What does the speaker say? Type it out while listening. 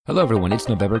Hello everyone, it's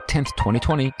November 10th,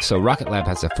 2020, so Rocket Lab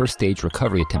has a first stage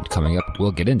recovery attempt coming up.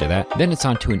 We'll get into that. Then it's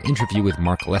on to an interview with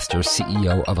Mark Lester,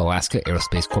 CEO of Alaska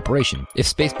Aerospace Corporation. If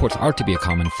spaceports are to be a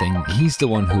common thing, he's the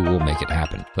one who will make it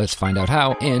happen. Let's find out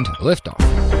how, and liftoff.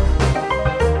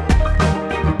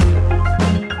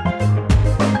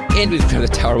 And we've cleared the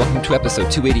tower. Welcome to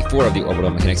episode 284 of the Orbital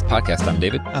Mechanics Podcast. I'm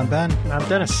David. I'm Ben. I'm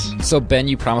Dennis. So Ben,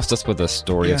 you promised us with a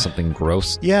story of something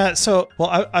gross. Yeah,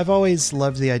 I've always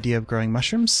loved the idea of growing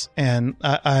mushrooms, and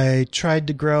I tried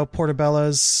to grow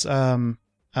portobellos, 7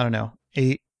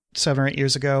 or 8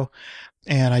 years ago,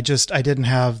 and I didn't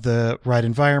have the right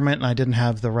environment, and I didn't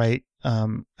have the right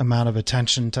amount of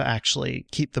attention to actually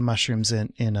keep the mushrooms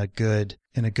in a good,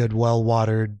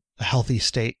 well-watered, healthy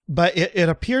state. But it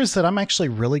appears that I'm actually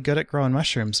really good at growing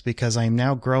mushrooms because I'm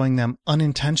now growing them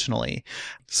unintentionally.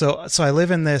 So I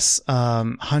live in this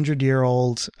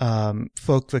 100-year-old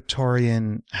folk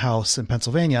Victorian house in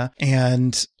Pennsylvania,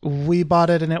 and we bought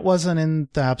it and it wasn't in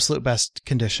the absolute best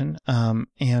condition.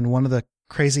 And one of the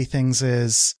crazy things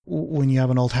is when you have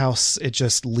an old house, it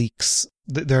just leaks.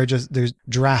 There's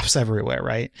drafts everywhere,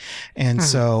 right? And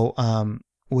so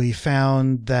we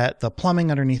found that the plumbing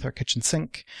underneath our kitchen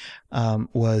sink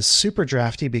was super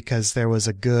drafty because there was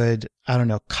a good,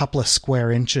 couple of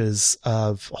square inches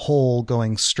of hole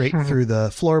going straight through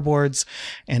the floorboards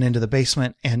and into the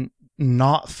basement, and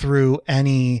not through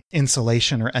any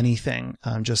insulation or anything.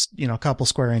 Just, a couple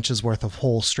square inches worth of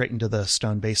hole straight into the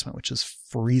stone basement, which is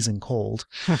freezing cold.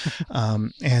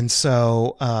 And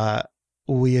so,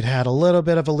 we had a little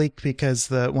bit of a leak because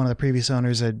one of the previous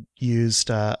owners had used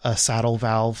a saddle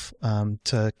valve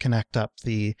to connect up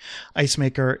the ice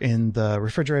maker in the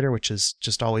refrigerator, which is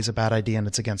just always a bad idea, and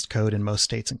it's against code in most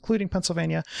states, including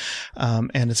Pennsylvania.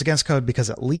 And it's against code because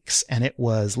it leaks, and it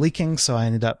was leaking, so I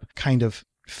ended up kind of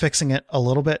fixing it a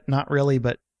little bit, not really,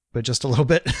 but just a little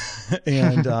bit,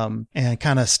 and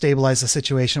kind of stabilize the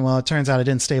situation. Well, it turns out I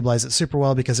didn't stabilize it super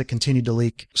well because it continued to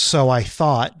leak. So I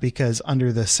thought, because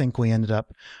under the sink we ended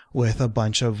up with a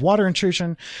bunch of water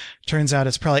intrusion. Turns out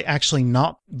it's probably actually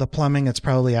not the plumbing. It's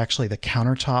probably actually the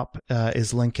countertop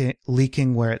is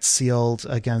leaking where it's sealed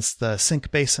against the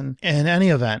sink basin. In any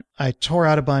event, I tore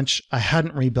out a bunch. I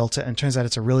hadn't rebuilt it, and turns out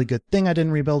it's a really good thing I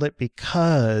didn't rebuild it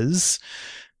because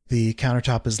the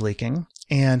countertop is leaking,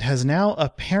 and has now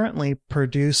apparently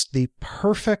produced the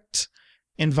perfect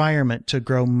environment to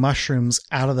grow mushrooms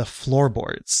out of the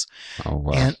floorboards. Oh,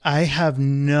 wow. And I have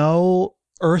no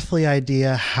earthly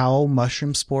idea how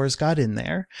mushroom spores got in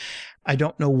there. I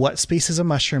don't know what species of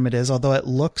mushroom it is, although it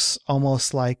looks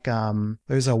almost like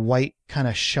there's a white kind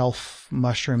of shelf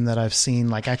mushroom that I've seen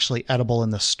like actually edible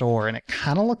in the store, and it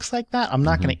kind of looks like that. I'm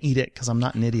not going to eat it because I'm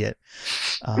not an idiot.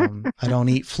 I don't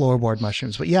eat floorboard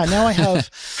mushrooms. But yeah, now I have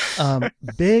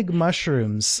big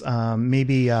mushrooms,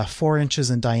 maybe 4 inches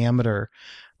in diameter,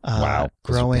 Wow,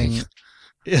 growing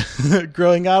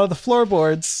growing out of the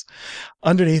floorboards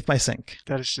underneath my sink.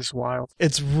 That is just wild.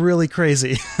 It's really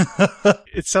crazy.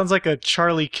 It sounds like a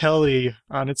Charlie Kelly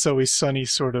on It's Always Sunny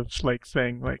sort of like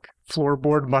thing, like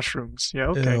floorboard mushrooms. Yeah,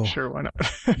 okay, Ew. sure, why not?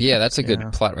 Yeah, that's a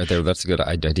good plot right there. That's a good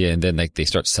idea. And then they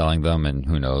start selling them, and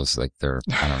who knows, I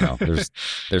don't know.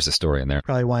 There's a story in there.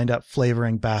 Probably wind up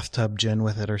flavoring bathtub gin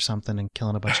with it or something and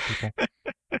killing a bunch of people.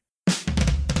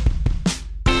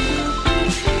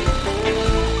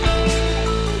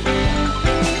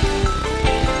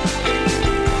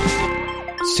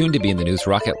 Soon to be in the news,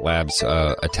 Rocket Lab's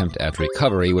attempt at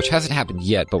recovery, which hasn't happened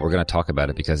yet, but we're going to talk about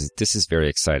it because this is very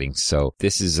exciting. So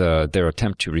this is their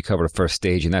attempt to recover the first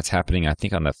stage, and that's happening, I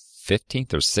think, on the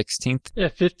 15th or 16th. Yeah,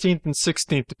 15th and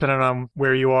 16th, depending on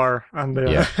where you are on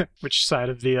the which side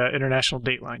of the international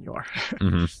date line you are.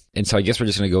 And so I guess we're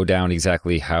just going to go down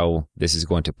exactly how this is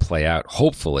going to play out,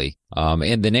 hopefully.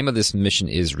 And the name of this mission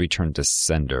is Return to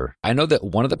Sender. I know that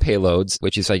one of the payloads,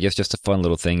 which is, I guess, just a fun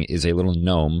little thing, is a little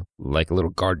gnome, like a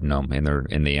little garden gnome,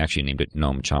 and they actually named it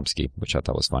Noam Chomsky, which I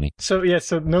thought was funny. So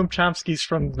Noam Chomsky's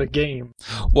from the game.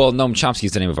 Well, Noam Chomsky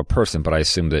is the name of a person, but I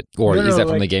assume that, or is that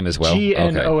from the game as well?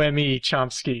 Gnome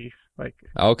Chomsky. Like.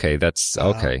 Okay, that's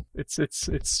okay.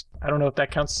 It's. I don't know if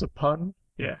that counts as a pun.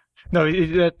 Yeah. No,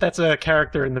 that's a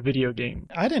character in the video game.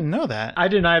 I didn't know that. I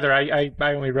didn't either. I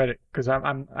only read it because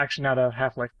I'm actually not a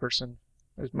Half-Life person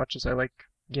as much as I like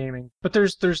gaming. But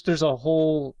there's a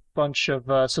whole bunch of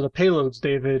so the payloads,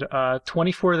 David.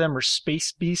 24 of them are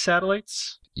Space B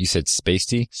satellites. You said Space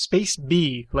D? Space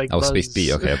B, like Buzz. Space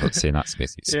B. Okay, I was about to say not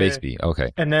Space D. Space B.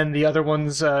 Okay. And then the other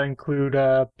ones include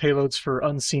payloads for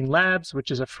Unseen Labs,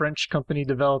 which is a French company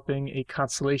developing a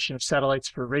constellation of satellites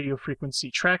for radio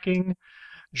frequency tracking.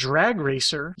 Drag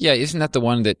Racer. Yeah, isn't that the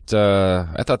one that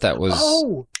I thought that was?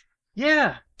 Oh,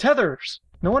 yeah, Tethers.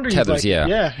 No wonder tethers, you like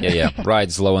yeah. Yeah.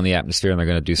 Rides low in the atmosphere, and they're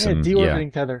going to do some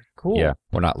deorbiting tether. Cool. Yeah,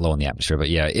 well, not low in the atmosphere, but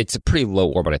yeah, it's a pretty low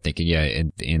orbit, I think. And yeah,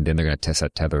 and then they're going to test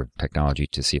that tether technology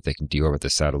to see if they can deorbit the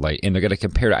satellite. And they're going to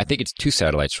compare, I think it's 2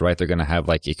 satellites, right? They're going to have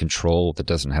like a control that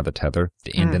doesn't have the tether,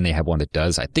 and then they have one that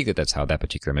does. I think that's how that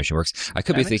particular mission works. I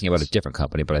could be thinking about a different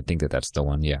company, but I think that's the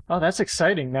one, yeah. Oh, that's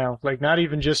exciting now. Like, not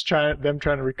even just trying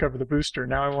to recover the booster.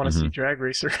 Now I want to see Drag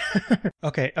Racer.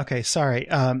 Okay, sorry.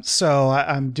 So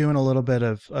I'm doing a little bit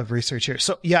of research here.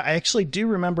 So yeah, I actually do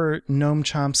remember Noam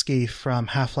Chomsky from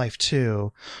Half-Life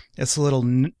 2. It's a little,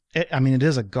 it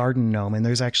is a garden gnome, and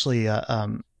there's actually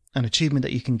an achievement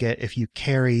that you can get if you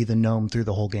carry the gnome through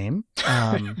the whole game.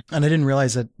 And I didn't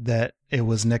realize that it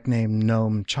was nicknamed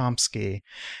Noam Chomsky.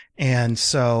 And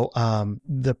so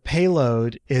the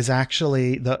payload is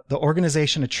actually, the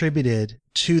organization attributed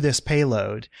to this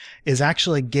payload is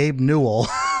actually Gabe Newell,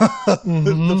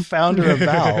 the founder of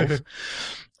Valve.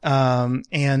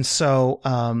 And so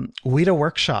Weta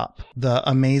Workshop, the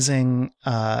amazing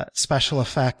special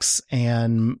effects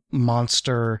and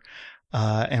monster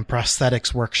and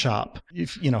prosthetics workshop,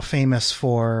 famous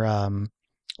for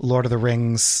Lord of the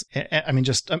Rings. I mean,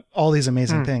 just all these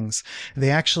amazing things.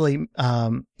 They actually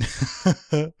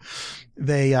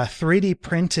they 3D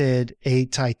printed a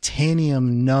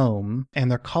titanium gnome, and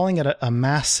they're calling it a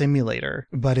mass simulator,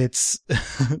 but it's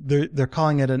they're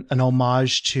calling it an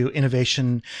homage to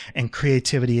innovation and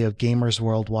creativity of gamers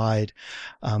worldwide.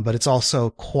 But it's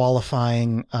also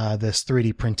qualifying this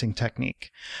 3D printing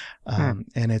technique, and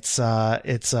it's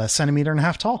a centimeter and a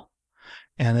half tall.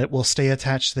 And it will stay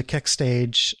attached to the kick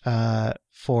stage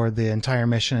for the entire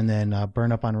mission and then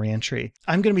burn up on reentry.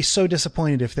 I'm going to be so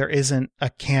disappointed if there isn't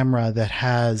a camera that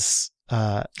has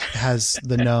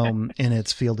the gnome in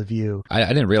its field of view. I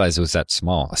didn't realize it was that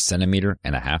small, 1.5 centimeters.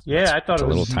 Yeah, I thought it's it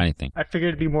was a little tiny thing. I figured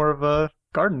it'd be more of a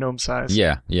garden gnome size.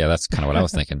 Yeah, that's kind of what I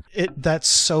was thinking. That's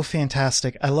so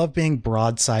fantastic. I love being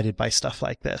broadsided by stuff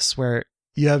like this, where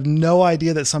you have no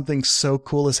idea that something so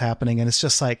cool is happening, and it's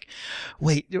just like,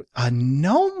 wait, a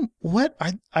gnome? What?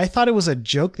 I thought it was a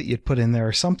joke that you'd put in there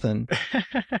or something.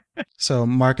 So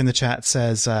Mark in the chat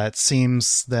says, it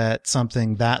seems that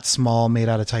something that small made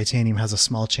out of titanium has a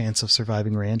small chance of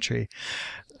surviving reentry.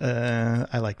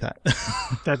 I like that.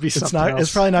 That'd be something else.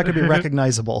 It's probably not going to be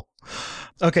recognizable.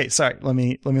 Okay, sorry. Let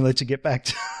me let you get back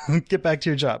to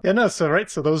your job. Yeah, no. So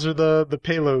those are the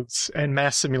payloads and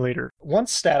mass simulator. One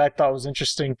stat I thought was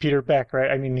interesting. Peter Beck, right?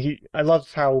 I mean, I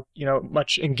love how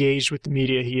much engaged with the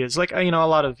media he is. Like a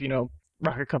lot of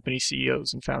rocket company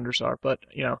CEOs and founders are, but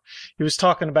he was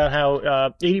talking about how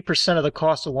 80% of the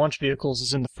cost of launch vehicles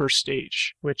is in the first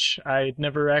stage, which I'd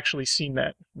never actually seen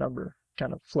that number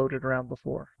kind of floated around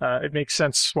before. It makes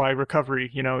sense why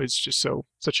recovery, is just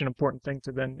such an important thing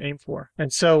to then aim for.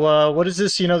 And so, what is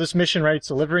this? This mission, right? It's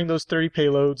delivering those 30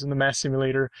 payloads in the mass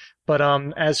simulator. But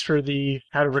as for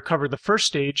how to recover the first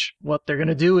stage, what they're going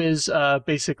to do is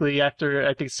basically after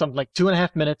I think something like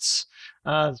 2.5 minutes,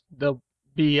 they'll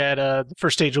be at the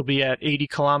first stage will be at 80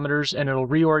 kilometers, and it'll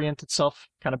reorient itself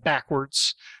kind of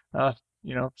backwards.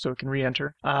 So it can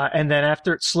re-enter. And then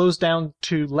after it slows down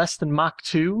to less than Mach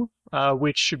 2,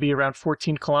 which should be around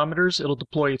 14 kilometers, it'll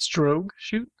deploy its drogue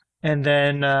chute. And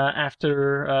then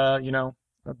after, a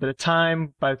bit of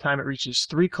time, by the time it reaches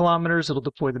 3 kilometers, it'll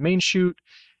deploy the main chute.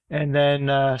 And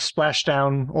then splash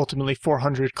down ultimately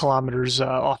 400 kilometers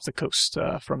off the coast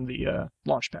from the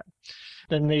launch pad.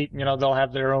 Then they'll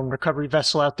have their own recovery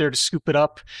vessel out there to scoop it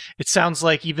up. It sounds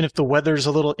like even if the weather's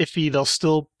a little iffy, they'll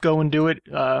still go and do it.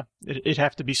 It'd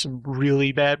have to be some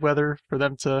really bad weather for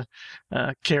them to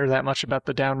care that much about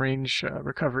the downrange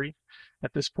recovery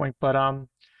at this point. But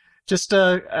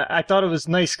I thought it was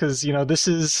nice because this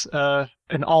is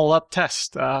an all-up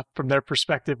test from their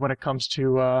perspective when it comes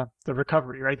to the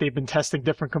recovery. Right? They've been testing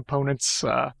different components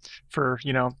for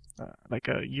like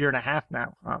a year and a half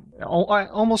now,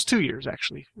 almost 2 years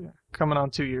actually, coming on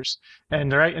 2 years.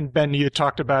 And right, and Ben, you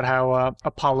talked about how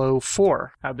Apollo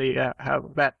 4, how they have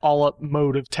that all-up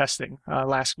mode of testing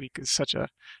last week is such a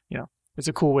it's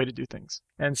a cool way to do things.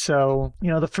 And so,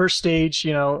 the first stage,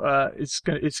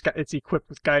 it's equipped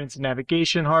with guidance and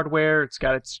navigation hardware. It's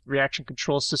got its reaction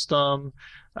control system,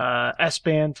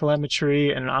 S-band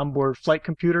telemetry, and an onboard flight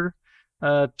computer.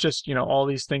 All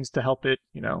these things to help it,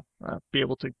 be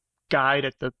able to guide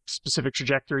at the specific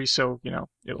trajectory, so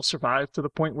it'll survive to the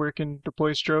point where it can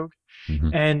deploy its drogue.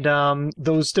 And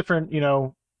those different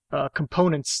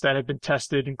components that have been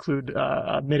tested include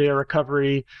mid-air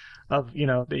recovery of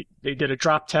they did a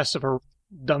drop test of a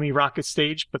dummy rocket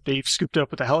stage, but they've scooped it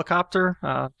up with a helicopter.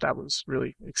 That was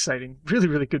really exciting,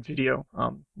 really good video,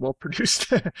 well produced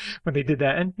when they did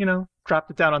that. And dropped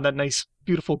it down on that nice,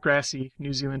 beautiful, grassy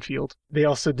New Zealand field. They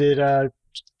also did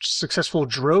successful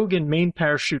drogue and main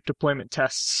parachute deployment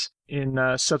tests in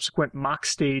subsequent mock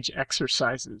stage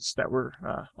exercises that were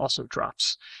also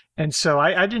drops. And so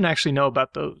I didn't actually know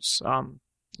about those. And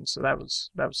so that was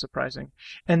surprising.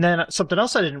 And then something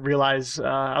else I didn't realize,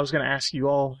 I was going to ask you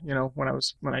all,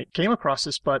 when I came across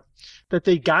this, but that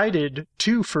they guided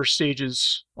 2 first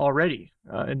stages already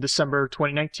in December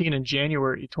 2019 and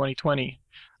January 2020.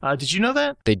 Did you know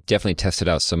that? They definitely tested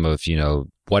out some of,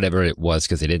 whatever it was,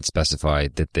 because they didn't specify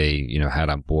that they, had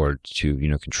on board to,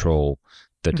 control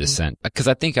the descent. Because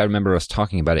I think I remember us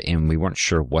talking about it and we weren't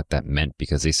sure what that meant,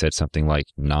 because they said something like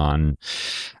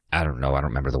I don't know. I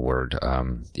don't remember the word.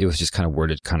 It was just kind of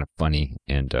worded kind of funny,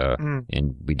 and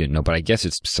we didn't know. But I guess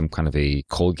it's some kind of a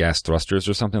cold gas thrusters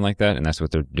or something like that, and that's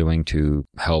what they're doing to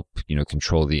help,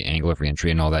 control the angle of reentry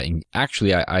and all that. And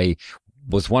actually, I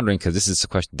was wondering, because this is a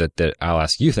question that I'll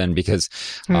ask you then, because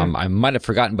I might have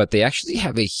forgotten, but they actually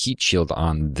have a heat shield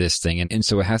on this thing, and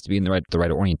so it has to be in the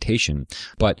right orientation.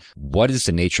 But what is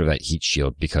the nature of that heat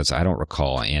shield? Because I don't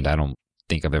recall, and I don't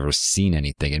think I've ever seen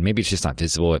anything, and maybe it's just not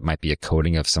visible. It might be a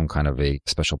coating of some kind of a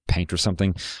special paint or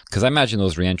something, because I imagine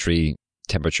those reentry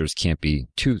temperatures can't be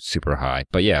too super high.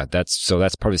 But yeah, that's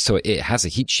probably, so it has a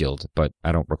heat shield, but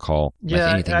I don't recall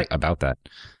anything about that.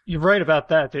 You're right about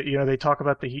that. They talk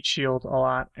about the heat shield a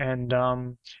lot, and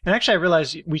actually I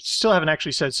realized we still haven't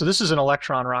actually said. So this is an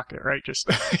Electron rocket, right? Just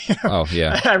Oh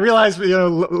yeah. I realize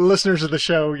listeners of the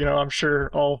show, I'm sure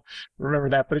all remember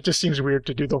that, but it just seems weird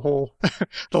to do the whole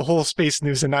the whole space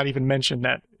news and not even mention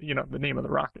that the name of the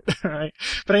rocket, right?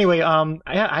 But anyway,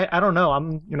 I don't know.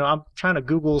 I'm trying to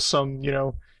Google some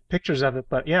pictures of it,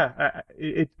 but yeah,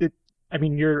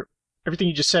 everything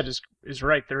you just said is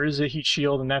right. There is a heat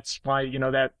shield, and that's why,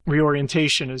 that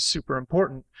reorientation is super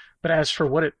important. But as for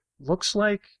what it looks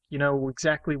like,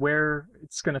 exactly where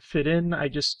it's going to fit in,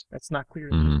 that's not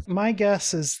clear. Mm-hmm. My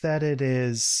guess is that it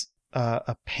is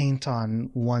a paint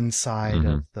on one side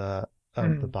of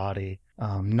the body,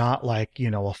 not like,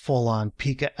 a full-on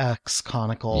Pika X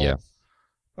conical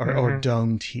or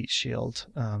domed heat shield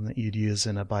that you'd use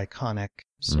in a biconic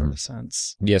sort of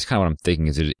sense. Yeah, it's kind of what I'm thinking,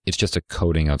 is it's just a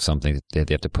coating of something that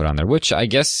they have to put on there, which I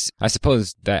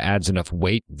suppose that adds enough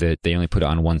weight that they only put it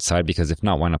on one side, because if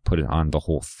not, why not put it on the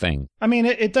whole thing? I mean,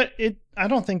 I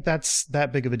don't think that's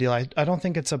that big of a deal. I don't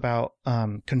think it's about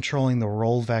controlling the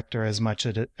roll vector as much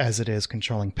as it is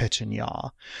controlling pitch and yaw.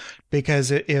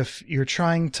 Because if you're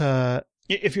trying to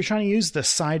use the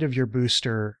side of your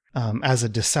booster as a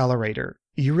decelerator,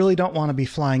 you really don't want to be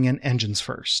flying in engines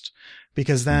first,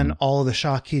 because then all of the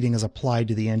shock heating is applied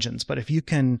to the engines. But if you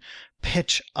can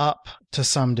pitch up to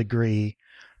some degree,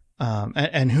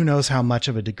 and who knows how much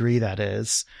of a degree that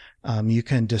is, you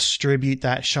can distribute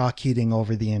that shock heating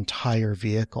over the entire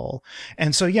vehicle.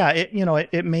 And so, yeah,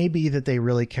 it may be that they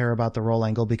really care about the roll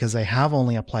angle because they have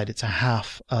only applied it to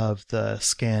half of the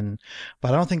skin,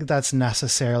 but I don't think that's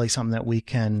necessarily something that we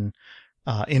can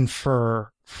infer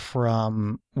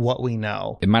from what we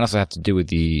know. It might also have to do with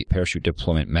the parachute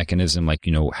deployment mechanism, like,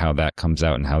 how that comes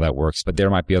out and how that works. But there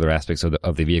might be other aspects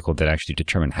of the vehicle that actually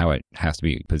determine how it has to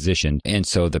be positioned. And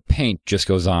so the paint just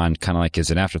goes on kind of like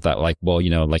as an afterthought, like, well,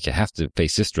 like it has to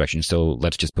face this direction, so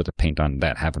let's just put the paint on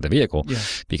that half of the vehicle,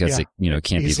 because it,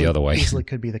 can't be the other way. Easily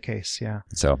could be the case, yeah.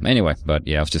 So anyway, but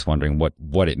yeah, I was just wondering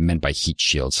what it meant by heat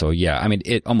shield. So yeah, I mean,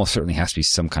 it almost certainly has to be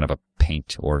some kind of a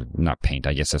paint, or not paint,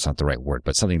 I guess that's not the right word,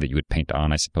 but something that you would paint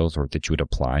on, I suppose, or that you would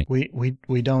apply.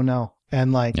 We don't know.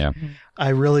 And I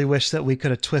really wish that we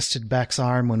could have twisted Beck's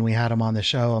arm when we had him on the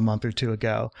show a month or two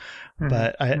ago,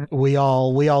 but we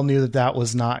all knew that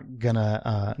was not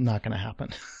gonna happen.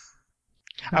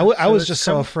 I was just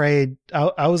so afraid.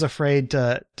 I was afraid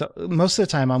to most of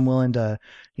the time I'm willing to,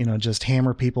 just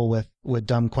hammer people with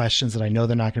dumb questions that I know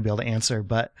they're not going to be able to answer.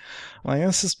 But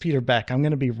this is Peter Beck. I'm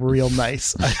going to be real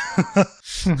nice.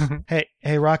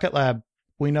 Hey, Rocket Lab,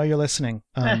 we know you're listening.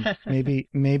 Maybe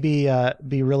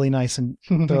be really nice and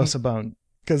throw us a bone.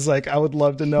 'Cause I would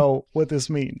love to know what this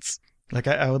means.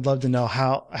 I would love to know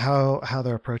how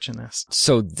they're approaching this.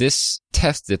 So this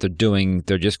test that they're doing,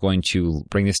 they're just going to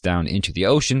bring this down into the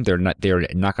ocean. They're not going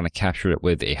to capture it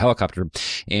with a helicopter.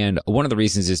 And one of the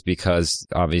reasons is because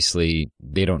obviously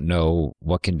they don't know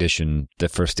what condition the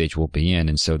first stage will be in.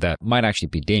 And so that might actually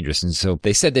be dangerous. And so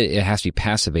they said that it has to be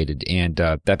passivated. And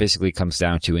that basically comes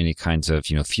down to any kinds of,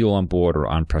 fuel on board or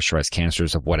unpressurized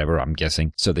canisters of whatever, I'm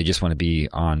guessing. So they just want to be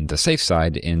on the safe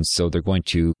side. And so they're going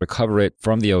to recover it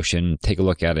from the ocean, take a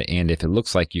look at it, and if it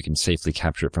looks like you can safely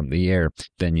capture it from the air,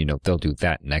 then they'll do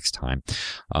that next time.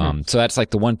 So that's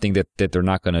the one thing that they're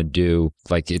not going to do.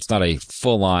 It's not a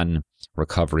full-on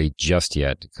recovery just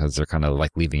yet because they're kind of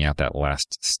like leaving out that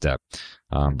last step.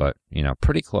 But,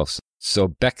 pretty close. So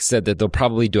Beck said that they'll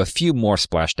probably do a few more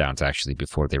splashdowns actually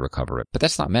before they recover it. But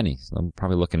that's not many. So I'm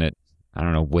probably looking at,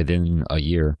 within a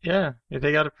year. Yeah,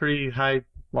 they got a pretty high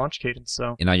launch cadence,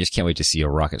 so. And I just can't wait to see a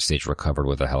rocket stage recovered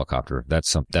with a helicopter.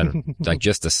 That's like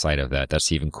just the sight of that.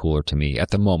 That's even cooler to me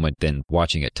at the moment than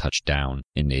watching it touch down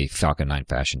in a Falcon 9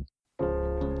 fashion.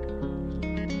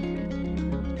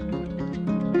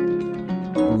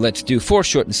 Let's do 4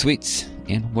 short and sweets.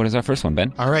 And what is our first one,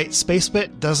 Ben? All right,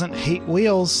 Spacebit doesn't hate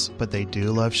wheels, but they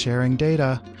do love sharing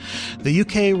data. The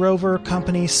UK rover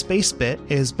company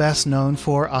Spacebit is best known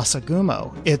for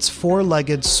Asagumo, its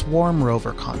 4-legged swarm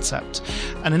rover concept.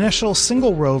 An initial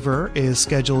single rover is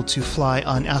scheduled to fly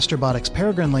on Astrobotic's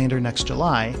Peregrine lander next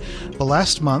July, but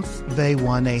last month they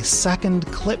won a second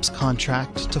CLIPS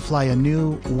contract to fly a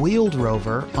new wheeled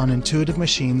rover on Intuitive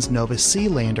Machines' Nova C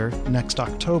lander next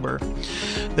October.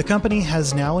 The company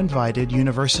has now invited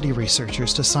university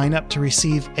researchers to sign up to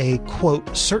receive a,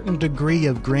 quote, certain degree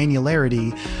of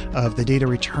granularity of the data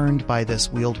returned by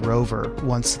this wheeled rover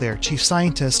once their chief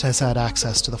scientist has had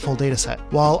access to the full dataset.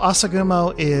 While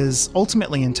Asagumo is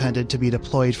ultimately intended to be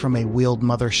deployed from a wheeled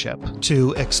mothership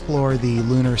to explore the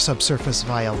lunar subsurface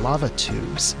via lava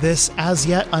tubes, this as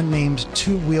yet unnamed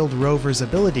two-wheeled rover's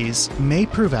abilities may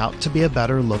prove out to be a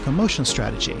better locomotion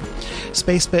strategy.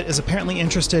 Spacebit is apparently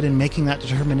interested in making that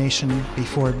determination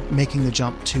before making the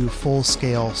jump to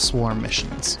full-scale swarm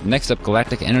missions. Next up,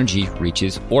 Galactic Energy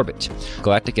reaches orbit.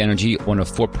 Galactic Energy, one of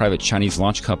 4 private Chinese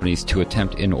launch companies to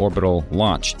attempt an orbital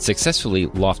launch, successfully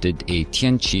lofted a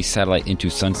Tianqi satellite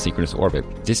into sun-synchronous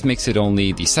orbit. This makes it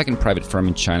only the second private firm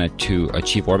in China to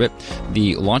achieve orbit.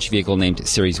 The launch vehicle, named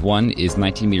Series 1, is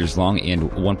 19 meters long and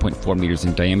 1.4 meters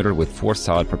in diameter with 4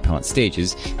 solid propellant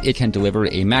stages. It can deliver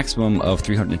a maximum of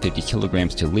 350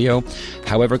 kilograms to LEO.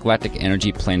 However, Galactic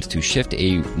Energy plans to shift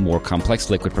a more complex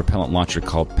liquid propellant launcher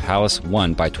called Pallas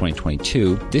 1 by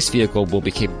 2022. This vehicle will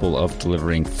be capable of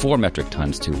delivering 4 metric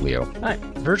tons to LEO. Hi.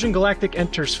 Virgin Galactic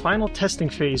enters final testing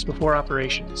phase before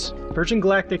operations. Virgin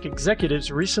Galactic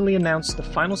executives recently announced the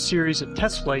final series of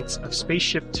test flights of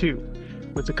Spaceship Two,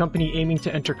 with the company aiming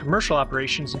to enter commercial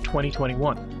operations in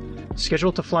 2021.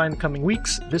 Scheduled to fly in the coming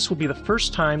weeks, this will be the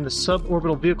first time the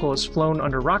suborbital vehicle has flown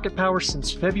under rocket power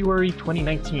since February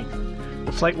 2019.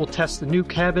 The flight will test the new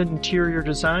cabin interior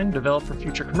design developed for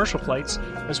future commercial flights,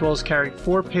 as well as carry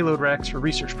 4 payload racks for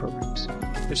research programs.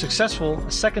 If successful,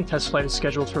 a second test flight is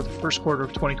scheduled for the first quarter of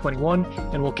 2021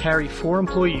 and will carry 4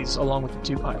 employees along with the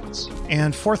 2 pilots.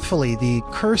 And fourthly, the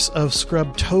curse of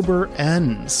Scrubtober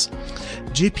ends.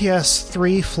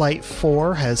 GPS-3 Flight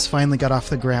 4 has finally got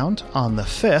off the ground on the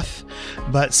 5th,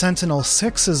 but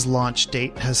Sentinel-6's launch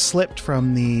date has slipped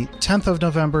from the 10th of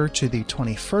November to the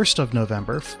 21st of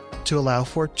November to allow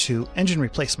for 2 engine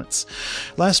replacements.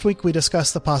 Last week we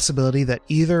discussed the possibility that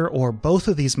either or both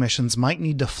of these missions might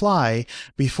need to fly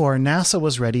before NASA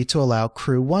was ready to allow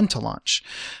Crew 1 to launch.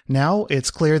 Now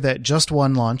it's clear that just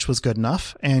one launch was good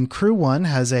enough, and Crew 1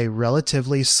 has a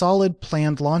relatively solid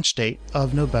planned launch date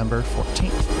of November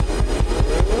 14th.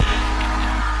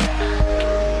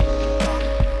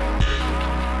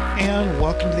 And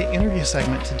welcome to the interview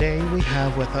segment. Today we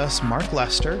have with us Mark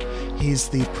Lester. He's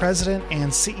the president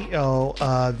and CEO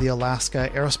of the Alaska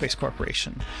Aerospace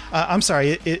Corporation. I'm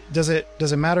sorry, does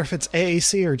it matter if it's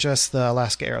AAC or just the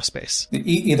Alaska Aerospace?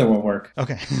 Either will work.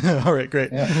 Okay. All right,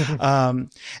 great. Yeah.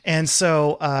 And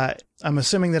so I'm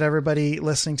assuming that everybody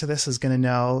listening to this is going to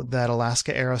know that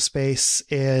Alaska Aerospace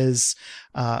is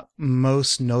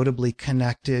most notably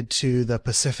connected to the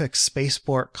Pacific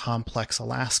Spaceport Complex,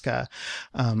 Alaska,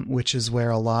 which is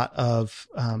where a lot of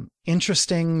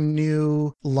interesting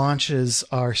new launches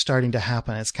are starting to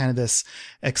happen. It's kind of this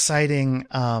exciting,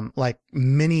 like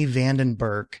mini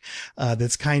Vandenberg,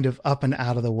 that's kind of up and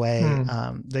out of the way,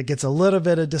 that gets a little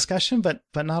bit of discussion, but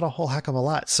not a whole heck of a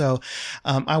lot. So,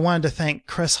 I wanted to thank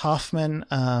Chris Hoffman,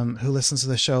 who listens to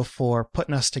the show, for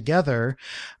putting us together,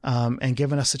 and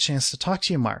giving us a chance to talk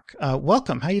to you, Mark.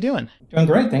 Welcome. How you doing? Doing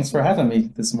great. Thanks for having me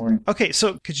this morning. Okay.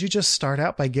 So could you just start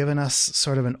out by giving us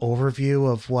sort of an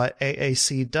overview of what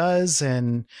AAC does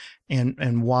and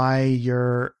why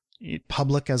you're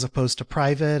public as opposed to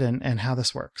private, and how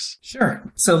this works? Sure.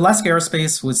 So Alaska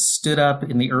Aerospace was stood up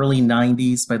in the early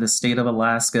 90s by the state of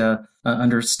Alaska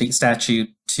under state statute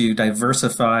to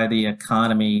diversify the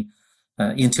economy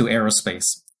into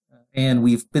aerospace. And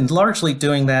we've been largely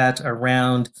doing that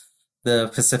around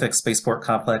the Pacific Spaceport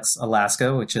Complex,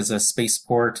 Alaska, which is a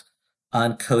spaceport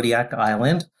on Kodiak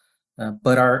Island.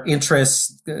 But our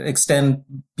interests extend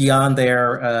beyond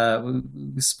there.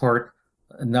 We support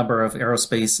a number of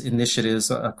aerospace initiatives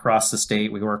across the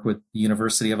state. We work with the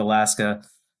University of Alaska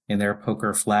in their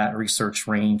Poker Flat research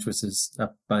range, which is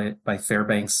up by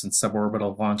Fairbanks and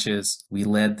suborbital launches. We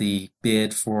led the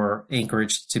bid for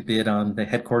Anchorage to bid on the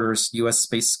headquarters U.S.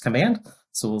 Space Command.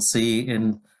 So we'll see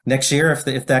in next year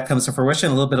if that comes to fruition.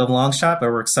 A little bit of a long shot,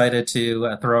 but we're excited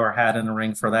to throw our hat in the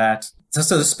ring for that.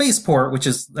 So the spaceport, which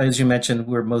is, as you mentioned,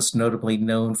 we're most notably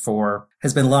known for,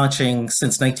 has been launching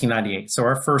since 1998. So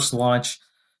our first launch,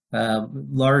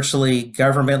 largely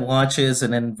government launches,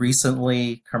 and then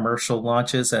recently commercial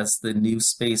launches as the new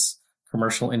space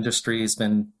commercial industry has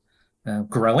been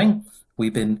growing.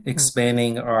 We've been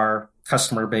expanding our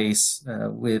customer base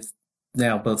with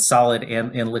now both solid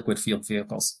and liquid fuel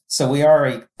vehicles. So we are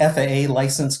a FAA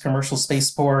licensed commercial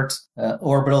spaceport,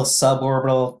 orbital,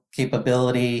 suborbital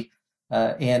capability.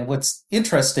 And what's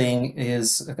interesting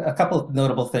is a couple of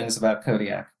notable things about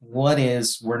Kodiak. One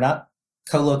is we're not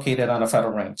co-located on a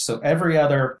federal range. So every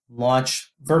other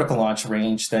vertical launch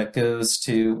range that goes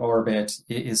to orbit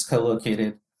is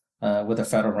co-located with a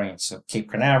federal range. So Cape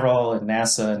Canaveral and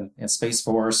NASA and Space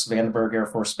Force, Vandenberg Air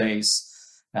Force Base,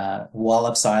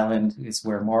 Wallops Island is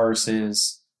where Mars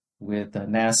is with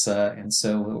NASA. And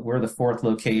so we're the fourth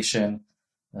location.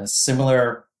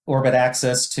 Similar orbit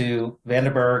access to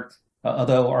Vandenberg,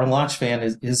 although our launch van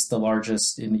is the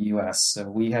largest in the U.S. So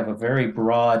we have a very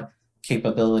broad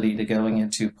capability to going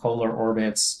into polar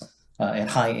orbits and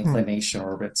high inclination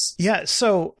orbits. Yeah,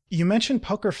 so you mentioned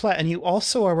Poker Flat, and you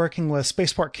also are working with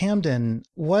Spaceport Camden.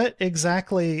 What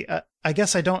exactly, I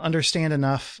guess I don't understand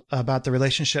enough about the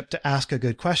relationship to ask a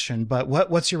good question, but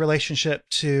what's your relationship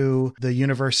to the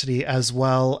university as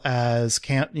well as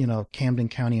Camden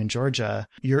County in Georgia?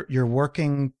 You're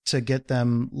working to get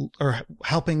them or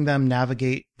helping them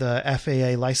navigate the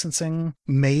FAA licensing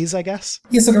maze, I guess?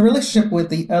 Yeah, so the relationship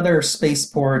with the other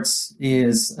spaceports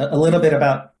is a little bit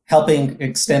about helping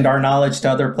extend our knowledge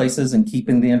to other places and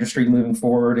keeping the industry moving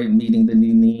forward and meeting the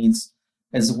new needs,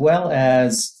 as well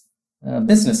as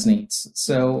business needs.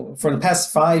 So for the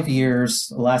past 5 years,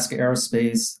 Alaska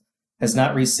Aerospace has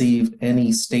not received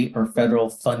any state or federal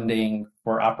funding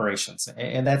for operations.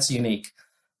 And that's unique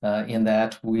in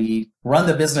that we run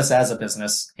the business as a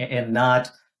business and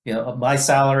not, my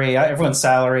salary, everyone's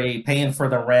salary, paying for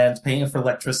the rent, paying for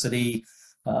electricity,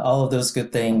 all of those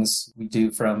good things we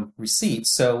do from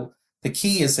receipts. So the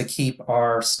key is to keep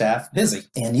our staff busy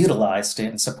and utilized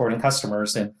in supporting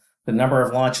customers. And the number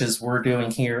of launches we're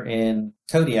doing here in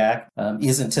Kodiak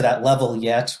isn't to that level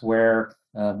yet where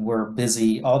we're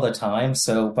busy all the time.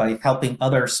 So by helping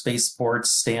other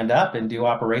spaceports stand up and do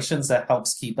operations, that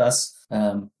helps keep us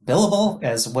billable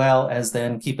as well as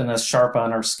then keeping us sharp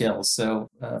on our skills. So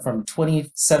from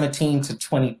 2017 to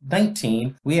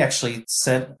 2019, we actually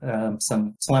sent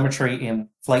some telemetry and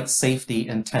flight safety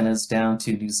antennas down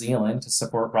to New Zealand to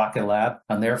support Rocket Lab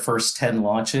on their first 10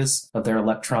 launches of their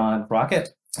Electron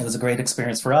rocket. It was a great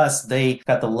experience for us. They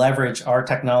got to leverage our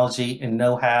technology and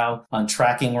know-how on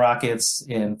tracking rockets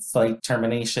and flight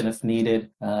termination if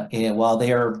needed. And while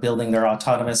they are building their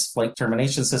autonomous flight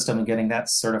termination system and getting that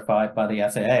certified by the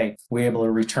FAA, we're able to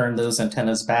return those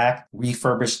antennas back,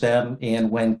 refurbish them.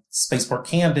 And when Spaceport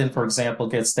Camden, for example,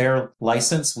 gets their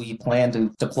license, we plan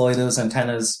to deploy those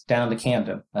antennas down to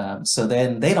Camden. So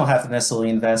then they don't have to necessarily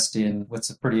invest in what's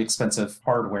a pretty expensive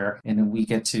hardware, and then we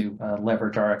get to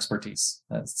leverage our expertise.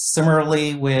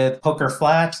 Similarly, with Poker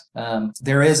Flat,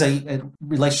 there is a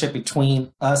relationship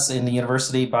between us and the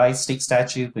university by state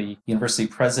statute. The university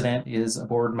president is a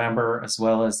board member, as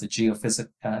well as the Geophysics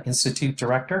Institute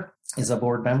director is a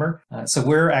board member. So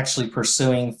we're actually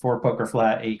pursuing for Poker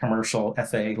Flat a commercial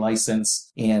FAA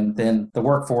license. And then the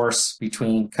workforce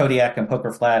between Kodiak and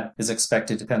Poker Flat is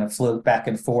expected to kind of float back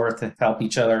and forth to help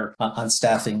each other on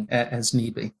staffing as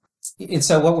need be. And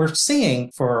so what we're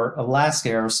seeing for Alaska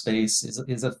Aerospace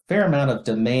is a fair amount of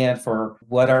demand for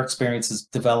what our experience has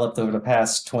developed over the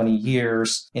past 20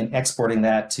 years in exporting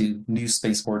that to new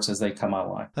spaceports as they come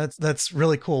online. That's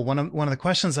really cool. One of the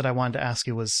questions that I wanted to ask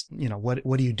you was,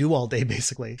 what do you do all day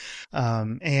basically?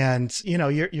 And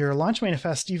your launch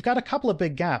manifest, you've got a couple of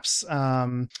big gaps.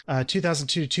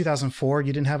 2002 to 2004,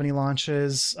 you didn't have any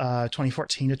launches.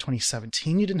 2014 to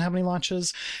 2017, you didn't have any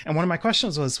launches. And one of my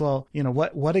questions was, well,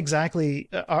 what exactly exactly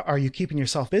are you keeping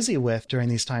yourself busy with during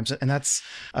these times? And that's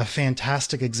a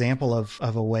fantastic example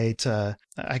of a way to,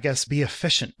 I guess, be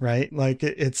efficient, right? Like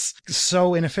it's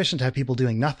so inefficient to have people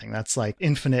doing nothing. That's like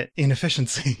infinite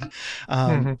inefficiency.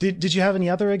 Did you have any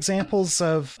other examples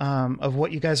of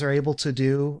what you guys are able to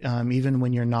do, even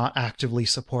when you're not actively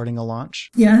supporting a launch?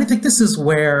 Yeah, I think this is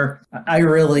where I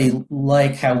really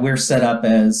like how we're set up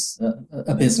as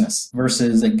a business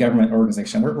versus a government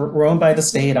organization. We're owned by the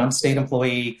state. I'm a state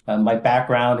employee. My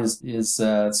background is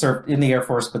served in the Air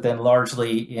Force, but then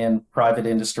largely in private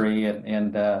industry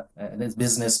and this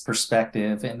business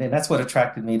perspective. And that's what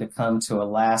attracted me to come to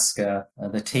Alaska,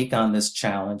 to take on this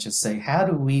challenge and say, how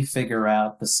do we figure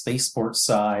out the spaceport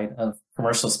side of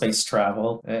commercial space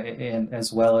travel, and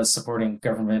as well as supporting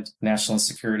government national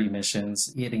security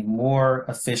missions in a more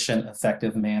efficient,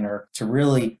 effective manner to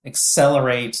really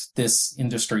accelerate this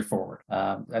industry forward.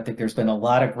 I think there's been a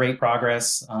lot of great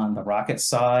progress on the rocket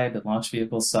side, the launch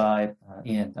vehicle side,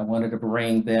 and I wanted to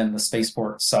bring then the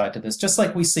spaceport side to this, just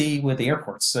like we see with the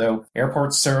airports. So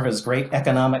airports serve as great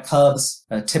economic hubs,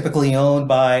 typically owned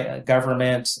by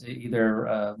government,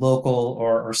 either local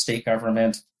or state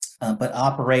government. But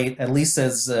operate at least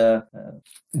as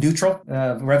neutral,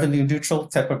 revenue neutral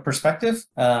type of perspective,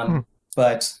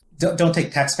 but don't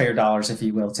take taxpayer dollars, if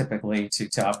you will, typically to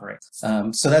operate.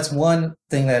 So that's one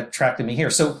thing that attracted me here.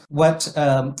 So what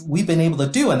we've been able to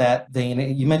do in that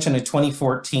vein, you mentioned in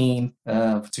 2014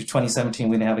 to 2017,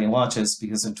 we didn't have any launches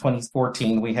because in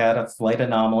 2014, we had a flight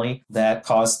anomaly that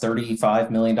caused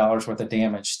 $35 million worth of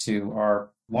damage to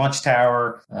our launch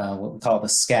tower, what we call the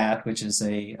SCAT, which is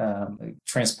a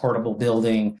transportable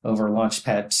building over Launch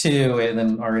Pad 2, and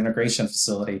then our integration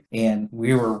facility. And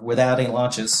we were without any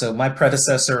launches. So my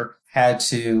predecessor had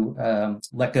to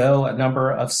let go a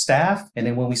number of staff. And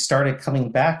then when we started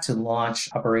coming back to launch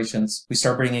operations, we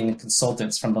started bringing in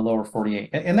consultants from the lower 48.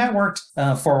 And that worked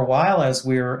for a while as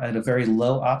we were at a very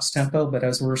low ops tempo. But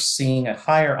as we're seeing a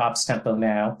higher ops tempo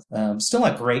now, still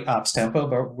not great ops tempo,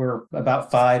 but we're about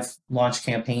 5 launch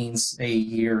campaigns a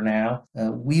year now.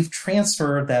 We've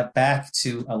transferred that back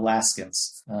to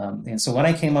Alaskans. And so when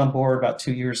I came on board about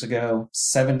 2 years ago,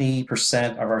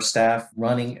 70% of our staff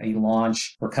running a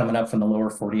launch were coming up from the lower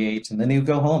 48, and then you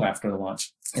go home after the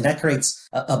launch. And that creates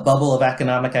a bubble of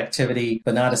economic activity,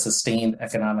 but not a sustained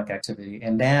economic activity.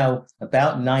 And now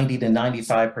about 90 to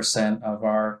 95% of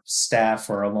our staff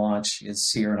for a launch is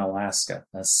here in Alaska.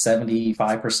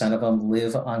 75% of them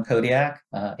live on Kodiak.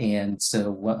 And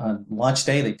so on launch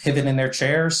day, they pivot in their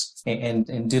chairs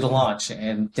and do the launch.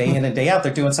 And day in and day out,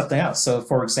 they're doing something else. So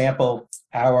for example,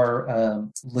 our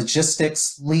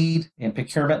logistics lead and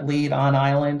procurement lead on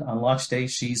island on launch day,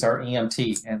 she's our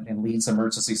EMT and leads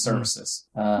emergency services.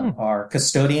 Our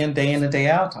custodian day in and day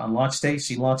out on launch day,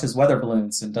 she launches weather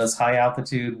balloons and does high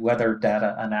altitude weather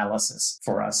data analysis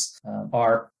for us.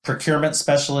 Our procurement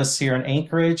specialist here in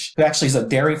Anchorage, who actually is a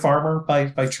dairy farmer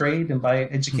by trade and by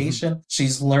education.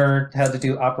 She's learned how to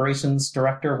do operations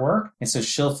director work. And so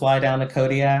she'll fly down to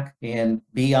Kodiak and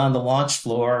be on the launch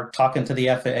floor, talking to the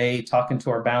FAA, talking to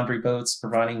our boundary boats,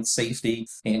 providing safety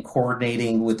and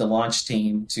coordinating with the launch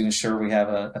team to ensure we have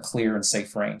a clear and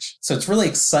safe range. So it's really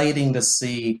exciting to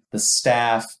see the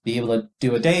staff be able to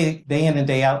do a day in and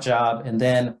day out job. And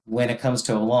then when it comes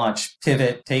to a launch,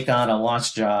 pivot, take on a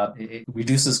launch job. It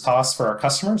reduces costs for our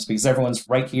customers because everyone's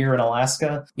right here in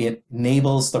Alaska. It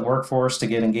enables the workforce to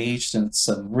get engaged in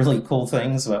some really cool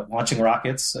things about launching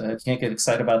rockets. Can't get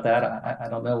excited about that. I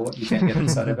don't know what you can't get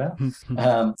excited about.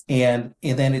 And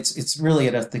then it's really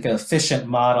an efficient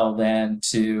model then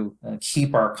to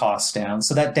keep our costs down.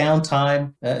 So that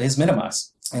downtime is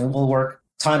minimized, and we'll work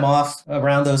time off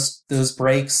around those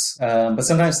breaks. But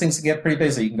sometimes things can get pretty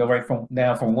busy. You can go right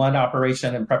from one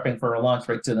operation and prepping for a launch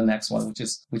right to the next one,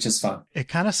 which is fun. It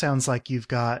kind of sounds like you've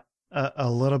got a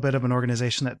little bit of an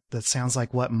organization that sounds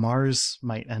like what Mars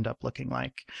might end up looking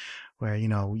like, where,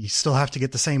 you still have to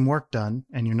get the same work done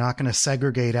and you're not going to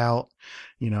segregate out,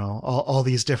 all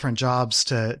these different jobs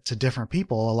to different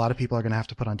people. A lot of people are going to have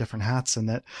to put on different hats, and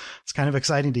that it's kind of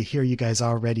exciting to hear you guys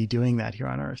already doing that here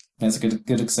on Earth. That's a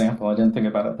good example. I didn't think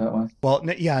about it that way. Well,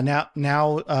 yeah,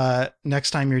 now, next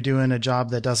time you're doing a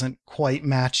job that doesn't quite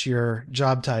match your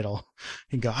job title,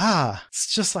 you go,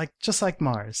 it's just like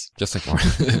Mars. Just like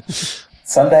Mars.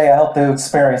 Someday I hope to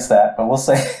experience that, but we'll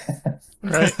see.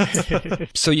 Right.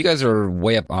 So you guys are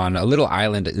way up on a little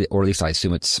island, or at least I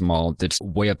assume it's small, that's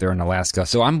way up there in Alaska.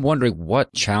 So I'm wondering,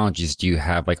 what challenges do you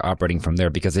have like operating from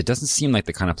there? Because it doesn't seem like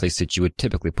the kind of place that you would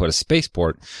typically put a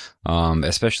spaceport,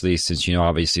 especially since,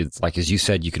 obviously, it's like, as you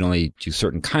said, you can only do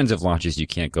certain kinds of launches. You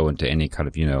can't go into any kind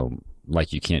of,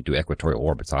 like you can't do equatorial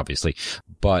orbits, obviously.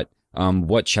 But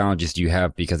what challenges do you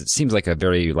have? Because it seems like a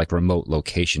very like remote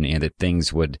location, and that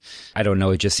things would, I don't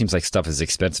know, it just seems like stuff is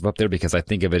expensive up there, because I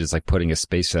think of it as like putting a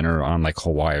space center on like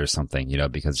Hawaii or something,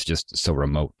 because it's just so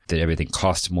remote that everything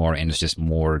costs more and it's just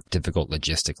more difficult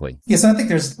logistically. Yes, I think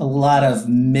there's a lot of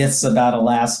myths about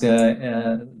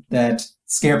Alaska that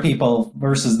scare people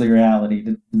versus the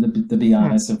reality, to be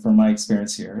honest, and from my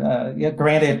experience here.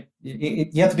 Granted,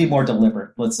 you have to be more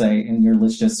deliberate, let's say, in your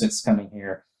logistics coming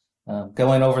here.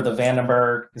 Going over the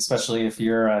Vandenberg, especially if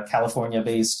you're a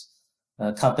California-based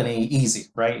company, easy,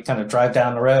 right? You kind of drive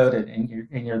down the road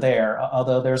and you're there.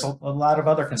 Although there's a lot of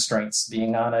other constraints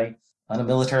being on a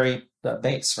military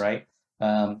base, right?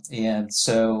 And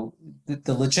so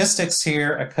the logistics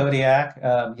here at Kodiak,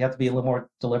 you have to be a little more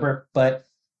deliberate, but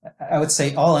I would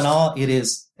say all in all, it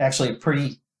is actually a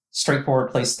pretty straightforward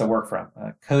place to work from.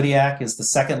 Kodiak is the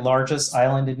second largest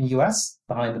island in the U.S.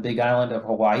 behind the big island of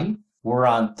Hawaii. We're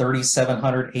on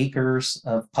 3,700 acres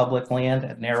of public land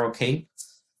at Narrow Cape.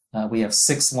 We have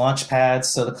 6 launch pads.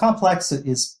 So the complex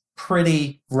is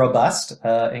pretty robust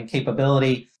in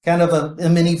capability, kind of a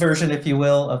mini version, if you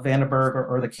will, of Vandenberg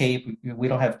or the Cape. We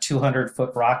don't have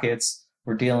 200-foot rockets.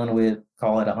 We're dealing with,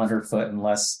 call it 100-foot and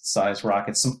less size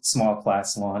rockets, some small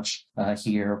class launch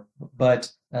here.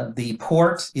 But the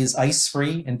port is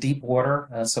ice-free in deep water,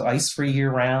 so ice-free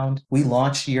year-round. We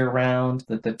launch year-round.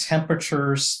 The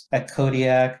temperatures at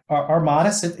Kodiak are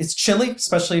modest. It's chilly,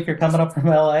 especially if you're coming up from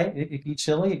LA. It can be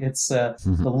chilly. It's the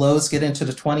lows get into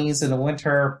the 20s in the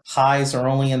winter. Highs are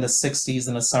only in the 60s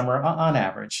in the summer on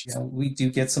average. We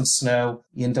do get some snow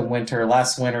into winter.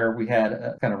 Last winter, we had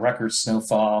a kind of record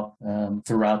snowfall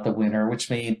throughout the winter, which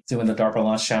made doing the DARPA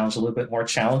Launch Challenge a little bit more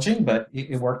challenging, but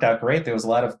it worked out great. There was a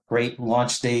lot of great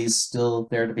launch days still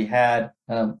there to be had.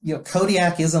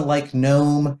 Kodiak isn't like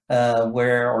Nome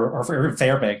or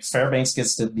Fairbanks. Fairbanks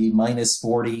gets to be minus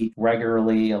 40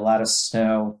 regularly, a lot of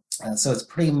snow. So it's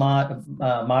pretty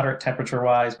moderate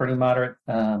temperature-wise, pretty moderate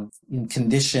in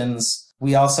conditions.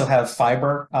 We also have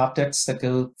fiber optics that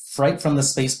go right from the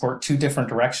spaceport 2 different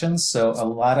directions. So a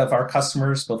lot of our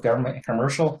customers, both government and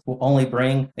commercial, will only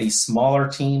bring a smaller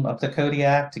team up to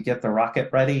Kodiak to get the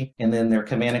rocket ready. And then their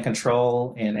command and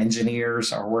control and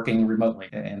engineers are working remotely.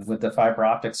 And with the fiber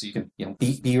optics, you can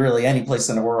be really any place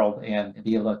in the world and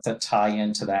be able to tie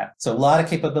into that. So a lot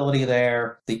of capability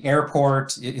there. The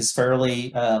airport is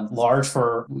fairly large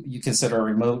for you consider a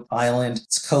remote island.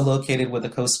 It's co-located with the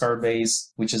Coast Guard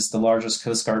base, which is the largest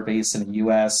Coast Guard base in the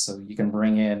U.S. So you can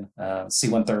bring in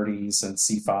C-130s and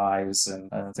C-5s,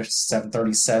 and there's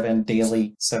 737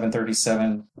 daily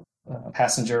 737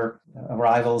 passenger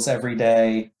arrivals every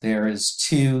day. There is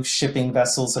 2 shipping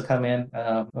vessels that come in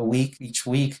each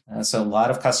week. So a lot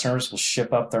of customers will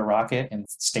ship up their rocket in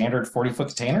standard 40-foot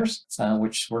containers,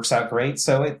 which works out great.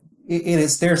 So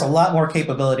there's a lot more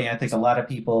capability I think a lot of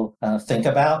people think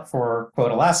about for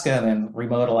quote Alaska and then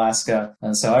remote Alaska.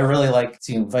 And so I really like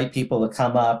to invite people to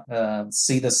come up,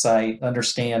 see the site,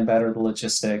 understand better the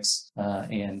logistics,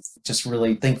 and just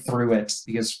really think through it,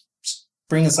 because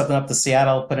bringing something up to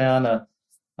Seattle, put it on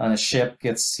a ship,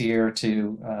 gets here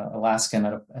to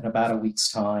Alaska in about a week's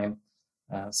time.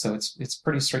 So it's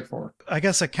pretty straightforward. I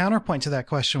guess a counterpoint to that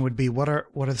question would be, what are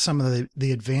some of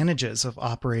the advantages of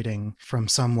operating from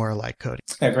somewhere like Kodiak?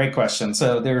 Yeah, great question.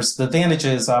 So there's the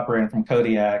advantages operating from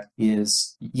Kodiak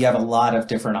is you have a lot of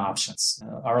different options.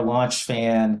 Our launch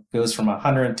fan goes from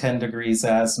 110 degrees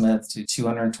azimuth to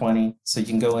 220. So you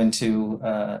can go into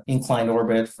inclined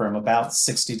orbit from about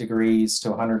 60 degrees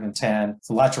to 110.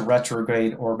 So lots of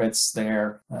retrograde orbits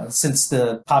there. Since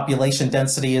the population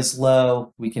density is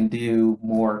low, we can do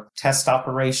more test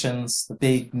operations. The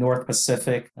big North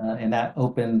Pacific and that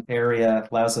open area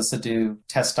allows us to do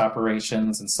test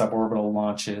operations and suborbital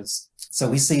launches. So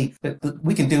we see that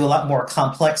we can do a lot more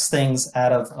complex things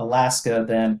out of Alaska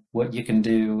than what you can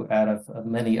do out of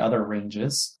many other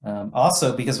ranges.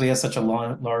 Also, because we have such a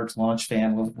large launch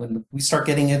fan, when we start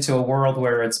getting into a world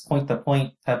where it's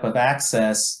point-to-point type of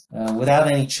access,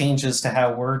 without any changes to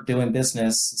how we're doing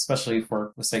business, especially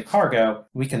for, let's say, cargo,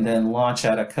 we can then launch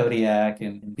out of Kodiak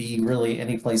and be really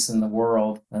any place in the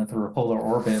world through a polar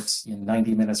orbit in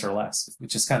 90 minutes or less,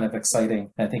 which is kind of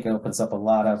exciting. I think it opens up a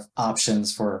lot of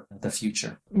options for the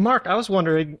future. Mark, I was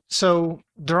wondering, so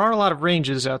there are a lot of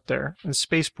ranges out there in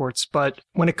spaceports, but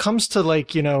when it comes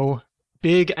to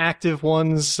big active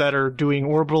ones that are doing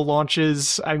orbital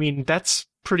launches, I mean, that's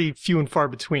pretty few and far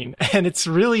between. And it's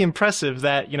really impressive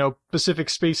that, Pacific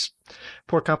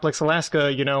Spaceport Complex,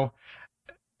 Alaska,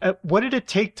 what did it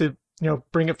take to,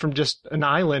 bring it from just an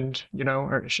island,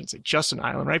 or I shouldn't say just an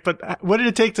island, right? But what did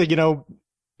it take to,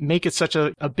 make it such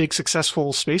a big,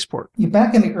 successful spaceport?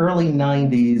 Back in the early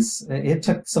 90s, it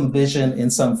took some vision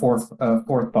and some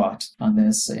forethought on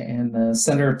this. And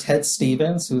Senator Ted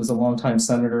Stevens, who was a longtime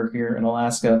senator here in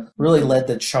Alaska, really led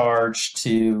the charge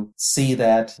to see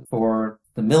that for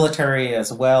the military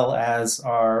as well as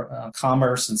our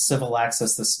commerce and civil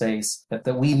access to space,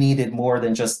 that we needed more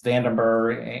than just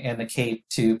Vandenberg and the Cape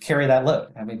to carry that load.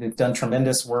 I mean, they've done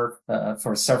tremendous work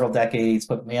for several decades,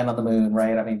 put man on the moon,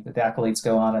 right? I mean, the accolades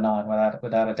go on and on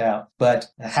without a doubt. But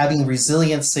having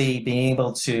resiliency, being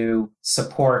able to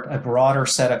support a broader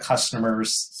set of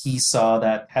customers, he saw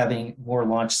that having more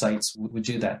launch sites would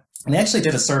do that. And they actually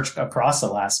did a search across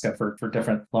Alaska for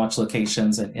different launch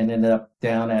locations and ended up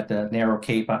down at the Narrow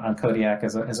Cape on Kodiak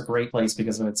as a great place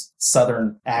because of its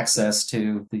southern access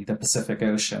to the Pacific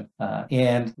Ocean.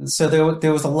 And so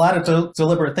there was a lot of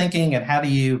deliberate thinking and how do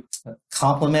you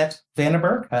complement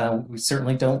Vandenberg. We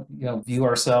certainly don't view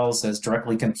ourselves as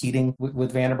directly competing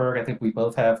with Vandenberg. I think we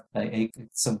both have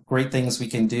some great things we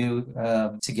can do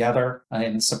together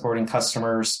in supporting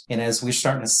customers. And as we're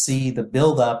starting to see the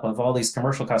buildup of all these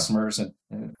commercial customers and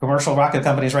commercial rocket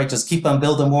companies, right, just keep on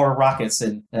building more rockets.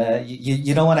 And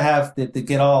you don't want to have to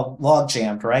get all log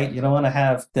jammed, right? You don't want to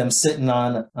have them sitting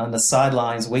on the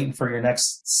sidelines waiting for your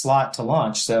next slot to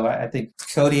launch. So I think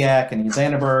Kodiak and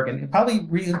Vandenberg and probably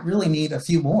really need a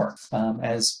few more.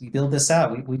 As we build this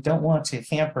out, we don't want to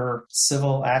hamper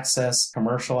civil access,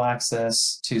 commercial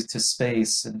access to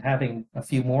space, and having a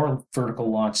few more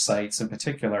vertical launch sites in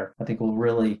particular, I think will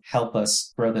really help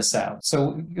us grow this out.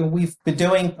 So we've been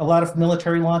doing a lot of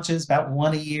military launches, about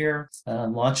one a year,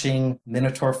 launching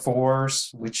Minotaur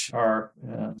 4s, which are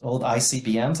old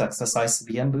ICBMs, excess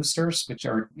ICBM boosters, which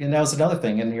are, and that was another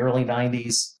thing in the early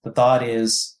 90s. The thought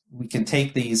is, we can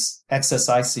take these excess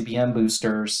ICBM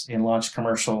boosters and launch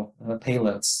commercial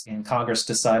payloads. And Congress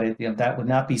decided that would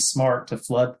not be smart to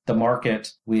flood the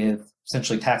market with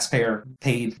essentially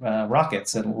taxpayer-paid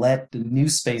rockets and let the new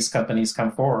space companies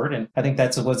come forward. And I think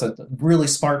that was a really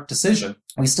smart decision.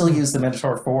 We still use the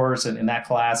Minotaur 4s in that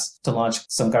class to launch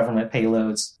some government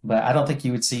payloads, but I don't think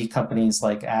you would see companies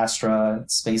like Astra,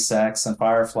 SpaceX, and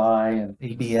Firefly, and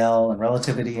ABL, and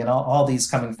Relativity, and all these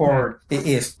coming forward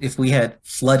if we had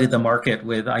flooded the market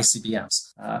with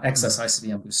ICBMs, excess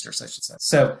ICBM boosters, I should say.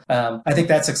 So I think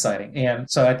that's exciting. And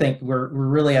so I think we're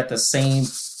really at the same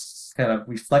kind of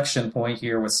reflection point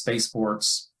here with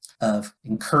spaceports of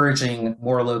encouraging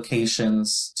more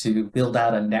locations to build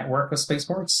out a network of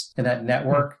spaceports. And that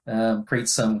network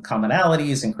creates some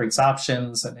commonalities and creates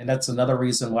options. And that's another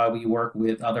reason why we work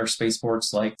with other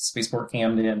spaceports like Spaceport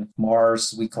Camden,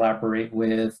 Mars we collaborate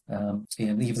with, and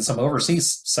even some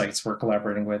overseas sites we're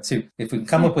collaborating with too. If we can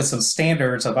come up with some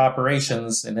standards of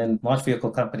operations and then launch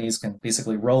vehicle companies can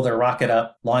basically roll their rocket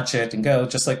up, launch it and go,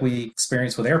 just like we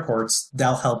experience with airports,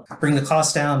 that'll help bring the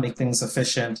cost down, make things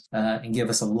efficient, and give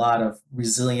us a lot of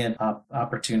resilient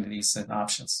opportunities and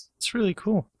options. It's really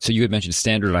cool. So you had mentioned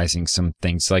standardizing some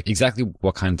things, like exactly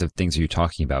what kinds of things are you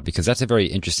talking about? Because that's a very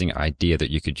interesting idea that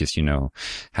you could just,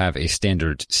 have a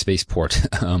standard spaceport.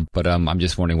 But I'm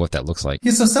just wondering what that looks like.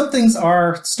 Yeah, so some things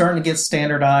are starting to get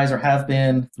standardized or have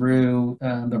been through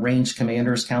the Range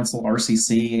Commanders Council,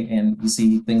 RCC, and you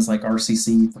see things like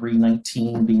RCC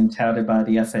 319 being touted by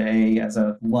the FAA as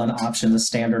a one option to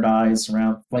standardize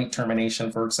around flight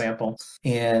termination, for example.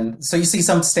 And so you see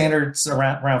some standards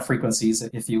around frequencies,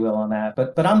 if you will, on that.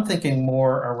 But I'm thinking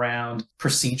more around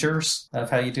procedures of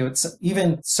how you do it. So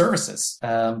even services,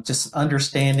 just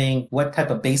understanding what type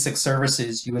of basic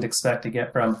services you would expect to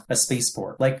get from a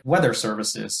spaceport, like weather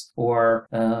services or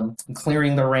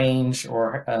clearing the range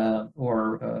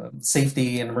or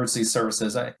safety and emergency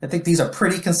services. I think these are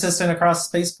pretty consistent across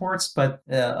spaceports, but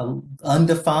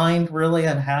undefined really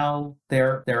on how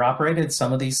they're operated.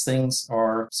 Some of these things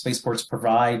are spaceports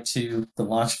provide to the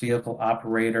launch vehicle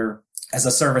operator as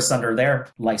a service under their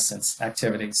license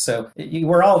activities. So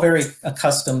we're all very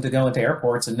accustomed to going to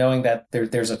airports and knowing that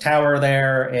there's a tower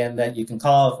there and that you can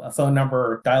call a phone number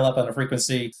or dial up on a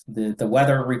frequency, the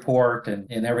weather report and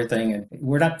everything. And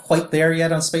we're not quite there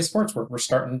yet on spaceports. We're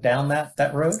starting down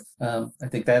that road. I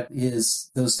think that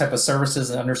is those type of services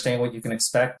and understanding what you can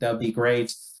expect. That would be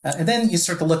great. And then you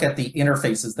start to look at the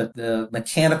interfaces, the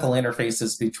mechanical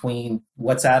interfaces between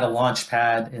what's at a launch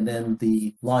pad and then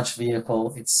the launch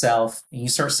vehicle itself. And you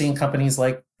start seeing companies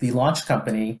like the launch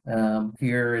company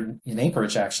here in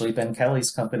Anchorage, actually, Ben Kelly's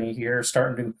company here,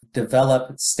 starting to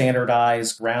develop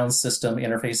standardized ground system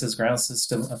interfaces, ground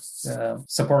system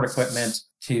support equipment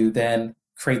to then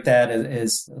create that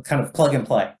as kind of plug and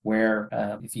play, where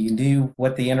if you knew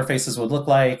what the interfaces would look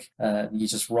like, you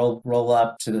just roll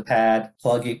up to the pad,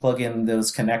 plug in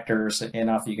those connectors, and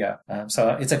off you go.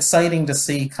 So it's exciting to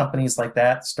see companies like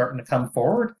that starting to come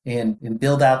forward and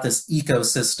build out this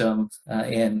ecosystem,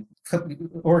 and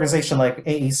organization like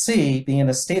AEC, being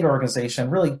a state organization,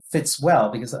 really fits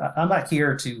well, because I'm not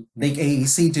here to make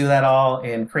AEC do that all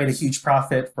and create a huge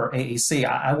profit for AEC.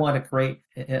 I want to create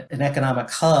an economic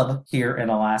hub here in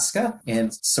Alaska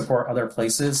and support other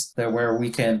places where we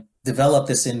can develop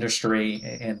this industry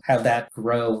and have that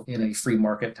grow in a free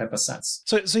market type of sense.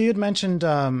 So you had mentioned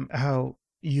how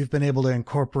you've been able to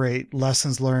incorporate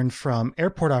lessons learned from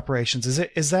airport operations.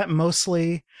 Is that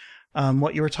mostly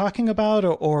what you were talking about,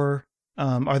 or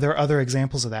are there other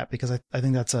examples of that? Because I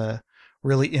think that's a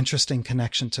really interesting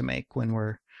connection to make when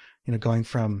we're, going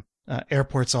from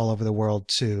airports all over the world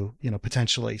to,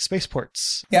 potentially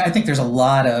spaceports. Yeah, I think there's a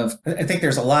lot of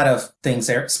things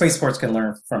there spaceports can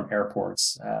learn from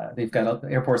airports.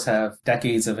 Airports have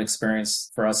decades of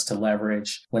experience for us to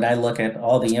leverage. When I look at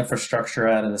all the infrastructure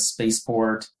out of the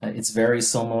spaceport, it's very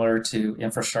similar to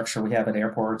infrastructure we have at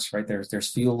airports, right?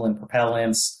 There's fuel and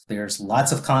propellants. There's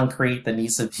lots of concrete that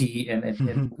needs to be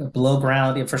and below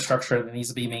ground infrastructure that needs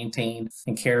to be maintained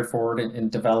and cared for and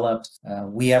developed.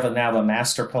 We have now a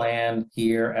master plan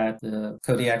here at the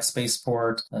Kodiak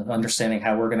Spaceport of understanding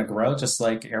how we're going to grow, just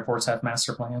like airports have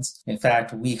master plans. In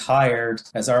fact, we hired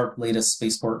as our latest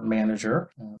spaceport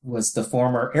manager was the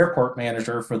former airport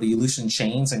manager for the Aleutian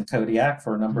Chains in Kodiak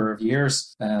for a number of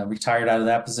years, retired out of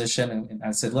that position. And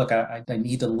I said, look, I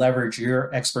need to leverage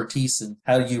your expertise in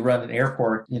how you run an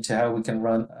airport into how we can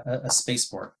run a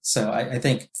spaceport. So I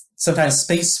think sometimes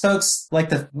space folks like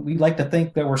to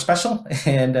think that we're special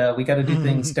and we got to do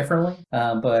things differently.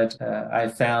 But I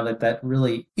found that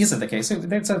really isn't the case.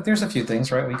 There's a few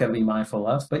things, right, we got to be mindful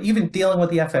of. But even dealing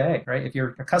with the FAA, right? If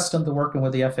you're accustomed to working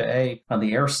with the FAA on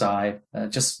the air side,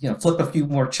 just flip a few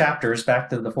more chapters back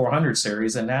to the 400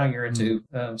 series, and now you're into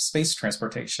space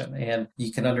transportation, and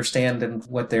you can understand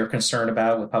what they're concerned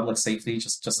about with public safety,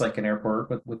 just like an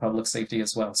airport with public safety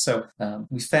as well. So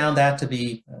we found that to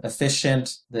be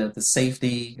efficient. The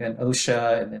safety and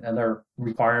OSHA and other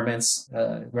requirements,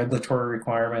 regulatory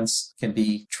requirements can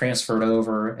be transferred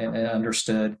over and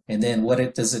understood. And then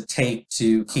does it take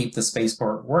to keep the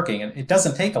spaceport working? And it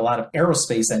doesn't take a lot of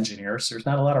aerospace engineers. There's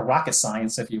not a lot of rocket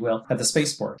science, if you will, at the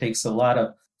spaceport. It takes a lot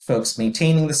of folks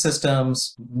maintaining the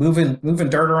systems, moving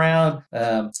dirt around,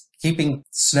 keeping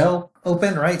snow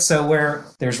open, right? So where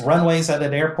there's runways at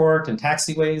an airport and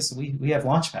taxiways, we have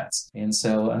launch pads. And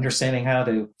so understanding how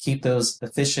to keep those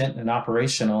efficient and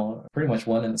operational, pretty much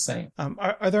one and the same.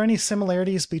 Are there any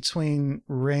similarities between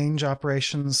range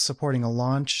operations supporting a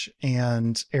launch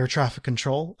and air traffic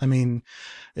control? I mean,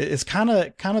 it's kind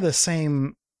of the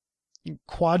same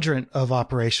quadrant of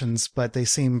operations, but they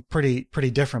seem pretty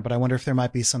different. But I wonder if there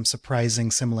might be some surprising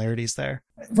similarities there.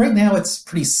 Right now, it's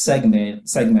pretty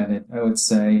segmented, I would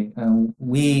say.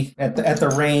 We, at the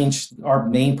range, our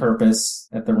main purpose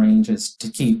at the range is to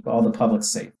keep all the public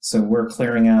safe. So we're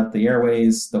clearing out the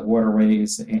airways, the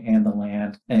waterways, and the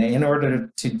land. And in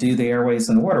order to do the airways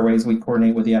and the waterways, we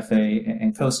coordinate with the FAA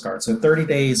and Coast Guard. So 30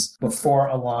 days before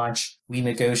a launch, we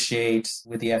negotiate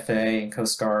with the FAA and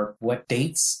Coast Guard what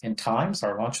dates and times,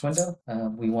 our launch window,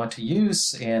 we want to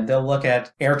use. And they'll look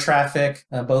at air traffic,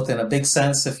 both in a big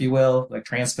sense, if you will, like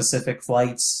trans-Pacific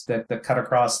flights that cut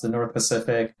across the North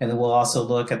Pacific. And then we'll also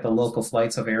look at the local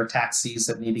flights of air taxis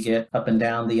that need to get up and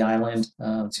down the island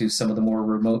to some of the more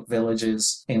remote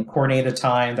villages, and coordinate a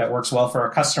time that works well for our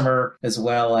customer, as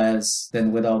well as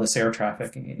then with all this air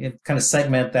traffic. And kind of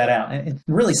segment that out. And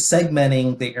really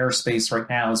segmenting the airspace right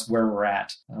now is where we're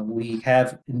at. We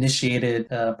have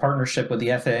initiated a partnership with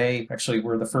the FAA. Actually,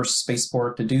 we're the first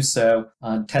spaceport to do so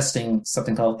on testing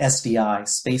something called SDI,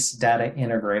 Space Data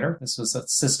Integrator. This was a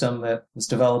system that was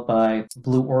developed by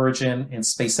Blue Origin and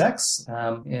SpaceX.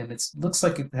 And it looks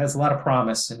like it has a lot of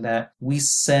promise in that we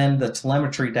send the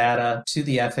telemetry data to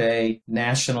the FAA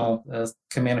National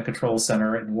Command and Control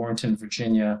Center in Warrenton,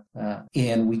 Virginia,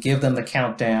 and we give them the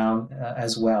countdown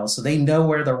as well. So they know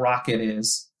where the rocket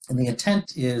is. And the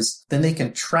intent is then they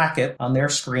can track it on their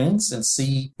screens and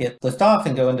see it lift off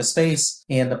and go into space.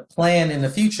 And the plan in the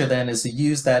future then is to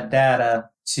use that data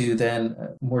to then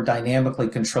more dynamically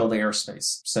control the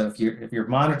airspace. So if you're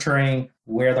monitoring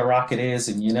where the rocket is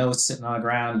and you know it's sitting on the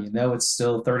ground, you know it's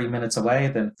still 30 minutes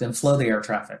away, then flow the air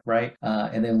traffic, right?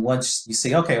 And then once you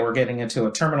see, okay, we're getting into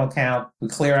a terminal count, we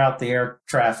clear out the air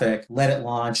traffic, let it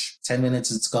launch, 10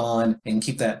 minutes it's gone, and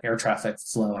keep that air traffic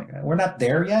flowing. We're not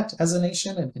there yet as a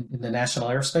nation in the national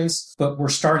airspace, but we're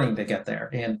starting to get there.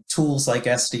 And tools like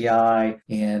SDI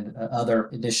and other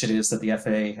initiatives that the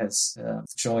FAA has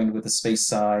joined with the space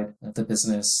side of the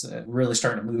business, really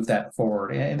starting to move that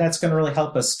forward. And that's going to really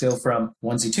help us go from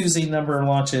onesie twosie number of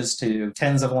launches to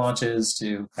tens of launches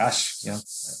to, gosh, it'd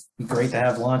be great to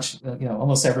have launch,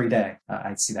 almost every day.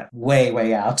 I'd see that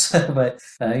way out. But,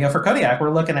 for Kodiak,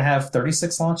 we're looking to have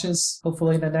 36 launches,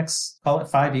 hopefully in the next, call it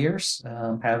 5 years,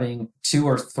 having 2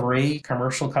 or 3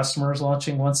 commercial customers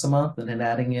launching once a month and then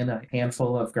adding in a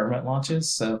handful of government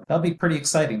launches. So that'll be pretty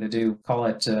exciting to do, call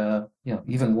it,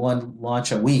 even one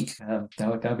launch a week.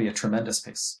 That would be a tremendous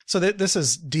pace. So this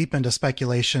is deep into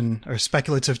speculation or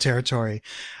speculative territory.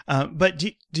 But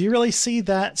do you really see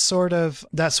that sort of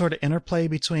interplay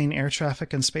between air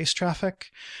traffic and space traffic?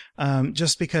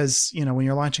 Just because, when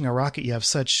you're launching a rocket, you have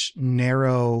such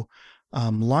narrow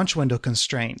launch window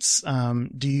constraints.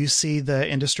 Do you see the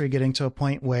industry getting to a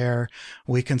point where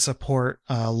we can support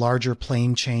larger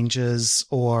plane changes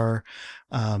or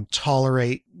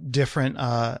tolerate different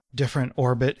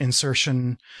orbit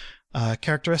insertion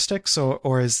characteristics,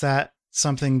 or is that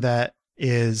something that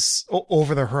is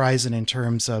over the horizon in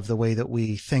terms of the way that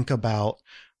we think about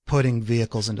putting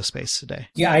vehicles into space today?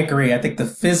 Yeah, I agree. I think the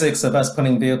physics of us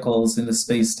putting vehicles into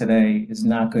space today is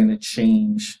not going to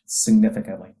change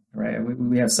significantly, right?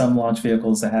 We have some launch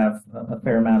vehicles that have a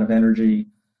fair amount of energy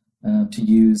to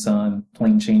use on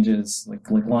plane changes, like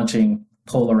launching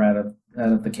Polar out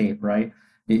of the Cape, right?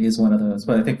 It is one of those.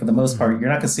 But I think for the most part, you're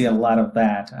not going to see a lot of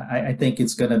that. I think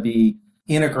it's going to be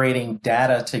integrating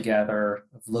data together,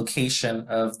 location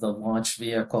of the launch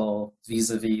vehicle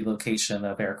vis-a-vis location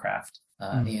of aircraft.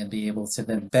 And be able to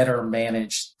then better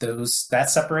manage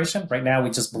that separation. Right now, we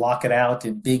just block it out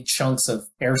in big chunks of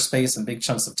airspace and big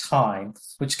chunks of time,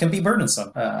 which can be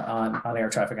burdensome on air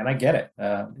traffic. And I get it,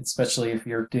 especially if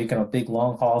you're doing a big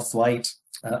long haul flight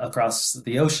across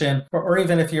the ocean, or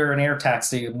even if you're an air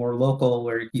taxi, more local,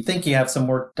 where you think you have some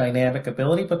more dynamic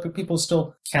ability, but people are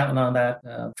still counting on that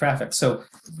traffic. So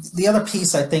the other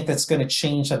piece I think that's going to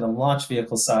change on the launch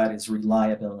vehicle side is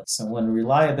reliability. So when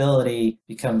reliability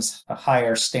becomes a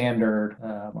higher standard,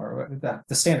 or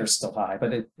the standard is still high,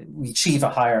 but we achieve a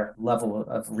higher level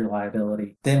of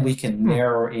reliability, then we can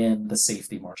narrow in the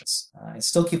safety margins. And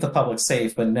still keep the public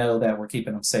safe, but know that we're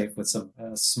keeping them safe with some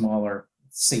smaller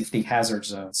safety hazard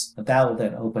zones. That will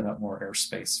then open up more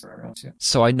airspace for everyone too.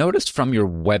 So I noticed from your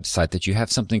website that you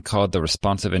have something called the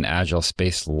Responsive and Agile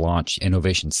Space Launch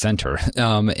Innovation Center.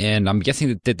 And I'm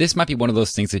guessing that this might be one of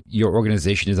those things that your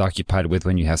organization is occupied with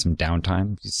when you have some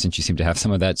downtime, since you seem to have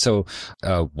some of that. So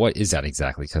what is that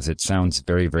exactly? Because it sounds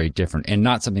very, very different and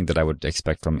not something that I would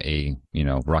expect from a,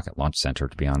 rocket launch center,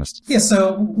 to be honest. Yeah,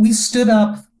 so we stood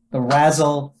up the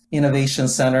RASL Innovation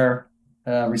Center,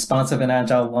 Responsive and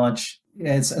Agile Launch,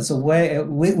 as a way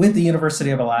with the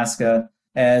University of Alaska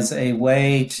as a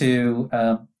way to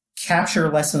capture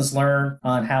lessons learned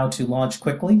on how to launch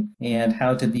quickly and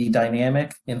how to be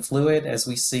dynamic and fluid, as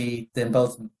we see then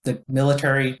both the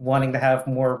military wanting to have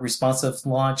more responsive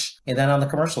launch and then on the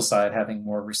commercial side having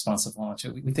more responsive launch.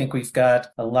 We think we've got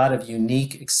a lot of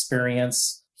unique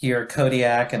experience here at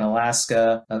Kodiak in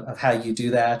Alaska of how you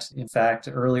do that. In fact,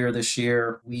 earlier this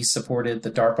year, we supported the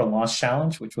DARPA Launch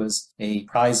Challenge, which was a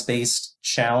prize-based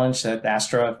challenge that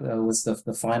Astra was the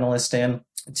finalist in,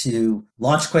 to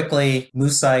launch quickly,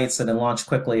 move sites, and then launch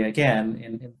quickly again,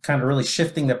 and kind of really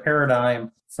shifting the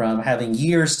paradigm from having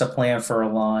years to plan for a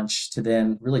launch to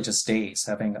then really just days,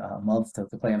 having a month to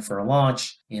plan for a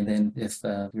launch. And then if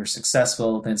you're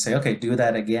successful, then say, okay, do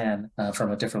that again from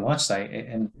a different launch site.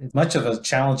 And much of a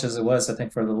challenge as it was, I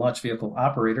think, for the launch vehicle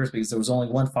operators, because there was only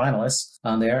one finalist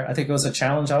on there, I think it was a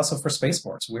challenge also for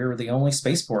spaceports. We were the only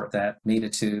spaceport that made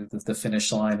it to the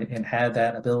finish line and had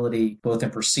that ability, both in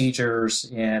procedures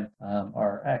and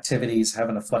our activities,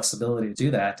 having the flexibility to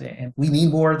do that. And we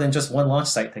need more than just one launch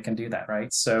site that can do that,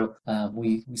 right? So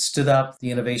we stood up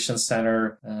the Innovation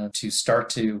Center to start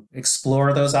to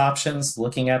explore those options,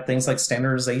 looking at things like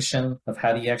standardization of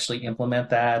how do you actually implement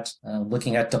that,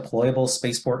 looking at deployable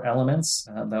spaceport elements.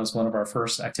 That was one of our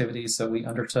first activities that we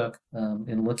undertook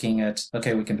in looking at,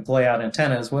 okay, we can deploy out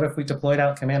antennas. What if we deployed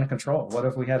out command and control? What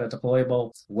if we had a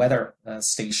deployable weather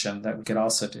station that we could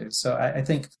also do? So I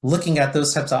think looking at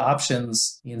those types of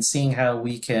options and seeing how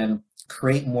we can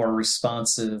create more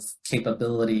responsive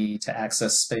capability to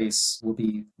access space will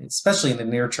be, especially in the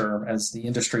near term, as the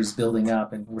industry is building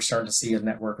up and we're starting to see a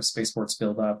network of spaceports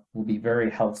build up, will be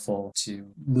very helpful to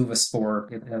move us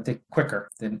forward, I think, quicker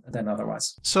than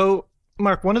otherwise. So,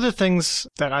 Mark, one of the things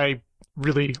that I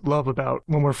really love about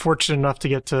when we're fortunate enough to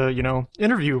get to,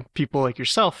 interview people like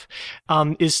yourself,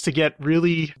 is to get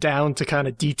really down to kind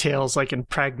of details, like in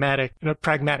a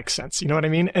pragmatic sense. You know what I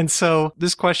mean? And so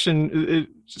this question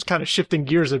is kind of shifting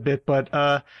gears a bit, but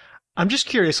I'm just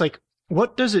curious, like,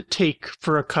 what does it take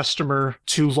for a customer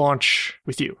to launch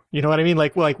with you? You know what I mean?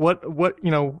 Like what,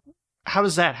 how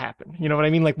does that happen? You know what I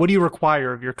mean? Like, what do you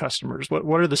require of your customers?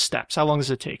 What are the steps? How long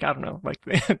does it take? I don't know, like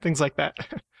things like that.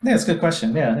 Yeah, it's a good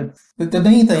question. Yeah. The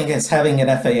main thing is having an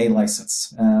FAA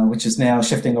license, which is now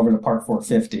shifting over to Part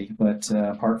 450, but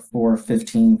Part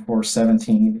 415,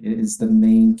 417 is the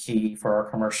main key for our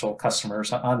commercial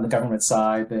customers. On the government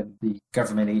side, then the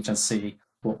government agency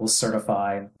will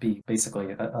certify and be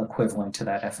basically equivalent to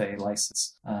that FAA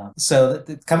license. So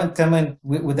coming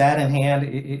with that in hand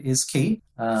is key.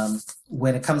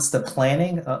 When it comes to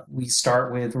planning, we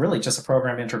start with really just a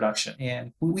program introduction.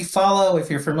 And we follow,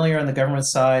 if you're familiar on the government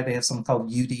side, they have something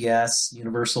called UDS,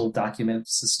 Universal Document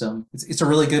System. It's a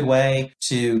really good way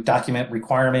to document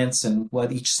requirements and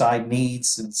what each side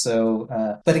needs. And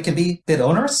so, but it can be a bit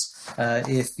onerous.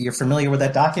 If you're familiar with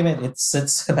that document, it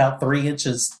sits about 3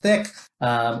 inches thick,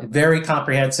 very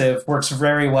comprehensive, works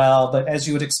very well, but as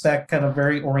you would expect, kind of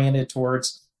very oriented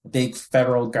towards a big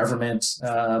federal government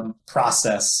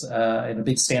process and a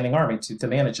big standing army to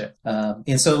manage it.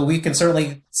 And so we can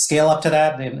certainly scale up to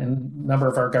that, and a number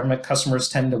of our government customers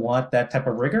tend to want that type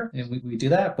of rigor, and we do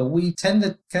that. But we tend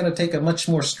to kind of take a much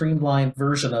more streamlined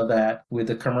version of that with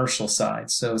the commercial side.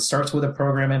 So it starts with a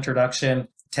program introduction,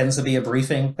 tends to be a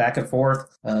briefing back and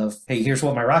forth of, hey, here's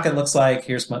what my rocket looks like.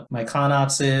 Here's what my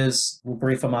ConOps is. We'll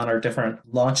brief them on our different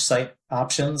launch site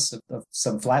options of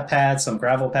some flat pads, some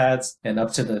gravel pads, and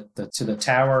up to the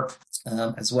tower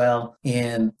as well.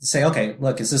 And say, okay,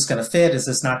 look, is this going to fit? Is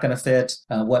this not going to fit?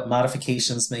 What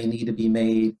modifications may need to be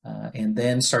made? And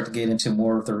then start to get into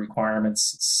more of the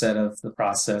requirements set of the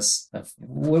process of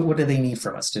what do they need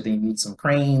from us? Do they need some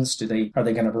cranes? Are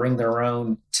they going to bring their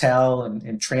own TEL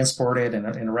and transport it and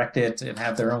erect it and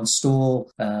have their own stool?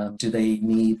 Do they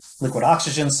need liquid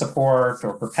oxygen support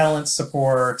or propellant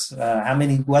support? How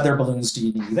many weather balloons do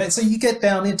you need? So you get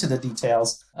down into the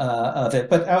details of it.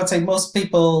 But I would say most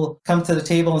people come to the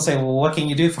table and say, well, what can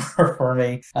you do for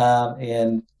me?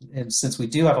 And since we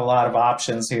do have a lot of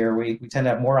options here, we tend to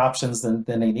have more options than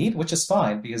they need, which is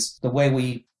fine, because the way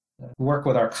we work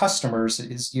with our customers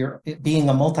is being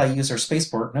a multi-user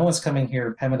spaceport. No one's coming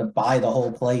here having to buy the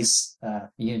whole place.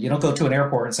 You don't go to an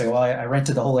airport and say, well, I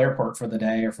rented the whole airport for the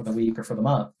day or for the week or for the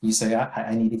month. You say,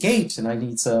 I need a gate and I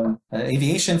need some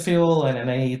aviation fuel and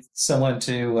I need someone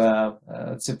to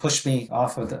push me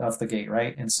off the gate,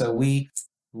 right? And so we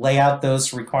lay out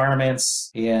those requirements,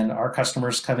 and our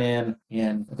customers come in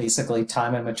and basically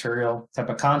time and material type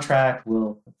of contract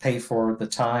will pay for the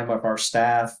time of our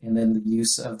staff and then the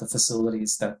use of the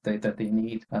facilities that they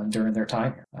need during their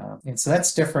time here. And so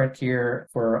that's different here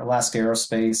for Alaska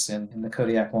Aerospace and in the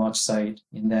Kodiak launch site,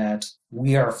 in that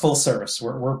we are full service.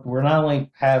 We're not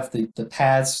only have the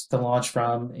pads to launch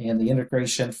from and the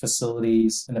integration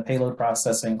facilities and the payload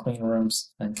processing, clean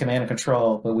rooms and command and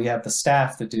control, but we have the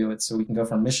staff to do it. So we can go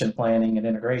from mission planning and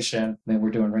integration. And then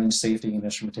we're doing range safety and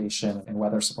instrumentation and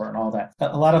weather support and all that.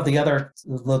 A lot of the other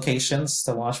locations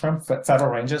to launch from,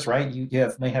 federal ranges, right? You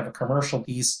may have a commercial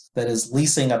piece that is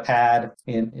leasing a pad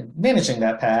and managing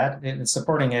that pad and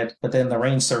supporting it, but then the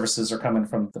range services are coming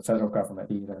from the federal government,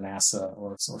 either NASA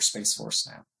or Space Force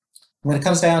now. When it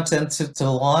comes down to the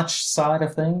launch side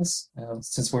of things,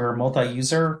 since we're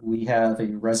multi-user, we have a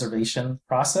reservation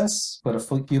process. Put a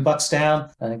few bucks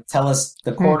down, tell us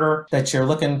the quarter that you're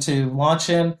looking to launch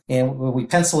in, and we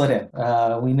pencil it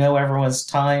in. We know everyone's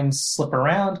times slip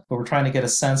around, but we're trying to get a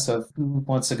sense of who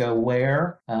wants to go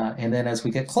where. And then as we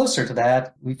get closer to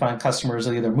that, we find customers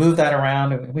will either move that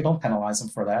around, and we don't penalize them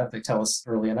for that. They tell us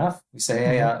early enough. We say,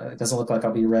 hey, it doesn't look like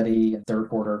I'll be ready in third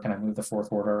quarter. Can I move the fourth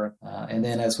quarter? And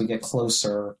then as we get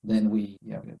closer, then we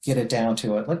get it down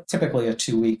to typically a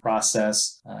 2-week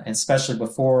process, and especially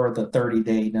before the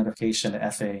 30-day notification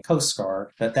to FAA Coast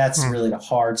Guard, that's really the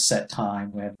hard set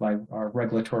time when, by our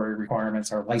regulatory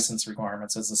requirements, our license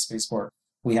requirements as a spaceport,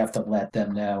 we have to let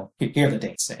them know, here are the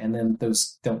dates, and then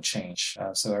those don't change,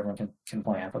 so everyone can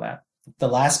plan for that. The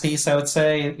last piece I would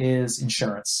say is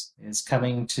insurance, is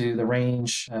coming to the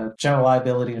range, general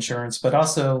liability insurance, but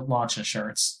also launch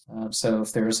insurance. So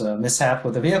if there's a mishap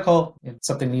with a vehicle, if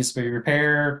something needs to be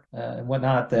repaired and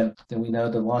whatnot, then we know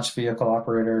the launch vehicle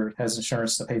operator has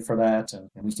insurance to pay for that, and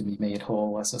we can be made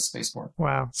whole as a spaceport.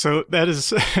 Wow. So that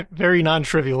is very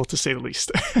non-trivial, to say the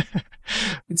least.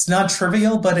 It's not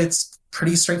trivial, but it's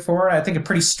pretty straightforward. I think it's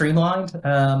pretty streamlined.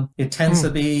 It tends to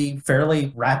be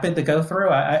fairly rapid to go through.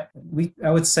 I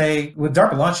would say with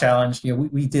DARPA Launch Challenge,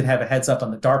 we did have a heads up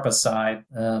on the DARPA side.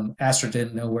 Astra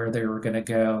didn't know where they were going to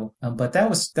go, but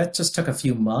that just took a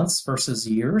few months versus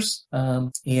years.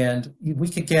 And we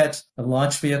could get a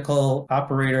launch vehicle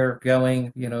operator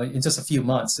going, in just a few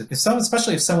months.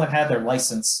 Especially if someone had their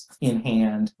license in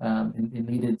hand and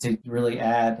needed to really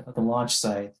add the launch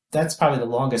site. That's probably the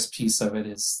longest piece of it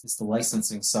is the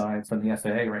licensing side from the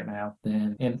FAA right now.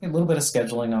 And a little bit of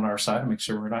scheduling on our side to make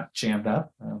sure we're not jammed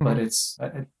up. But it's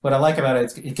what I like about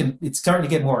it. It's starting to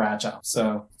get more agile.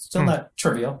 So still not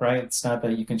trivial, right? It's not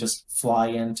that you can just fly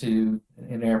into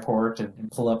an airport and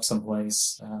pull up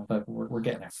someplace, but we're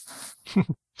getting there.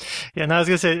 Yeah, and I was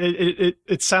gonna say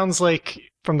it sounds like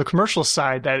from the commercial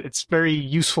side that it's very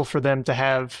useful for them to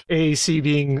have AAC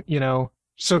being,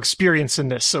 so experienced in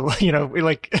this. So,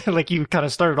 like you kind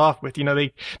of started off with,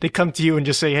 they come to you and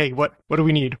just say, hey, what do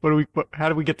we need? How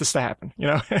do we get this to happen?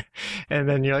 And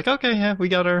then you're like, okay, yeah, we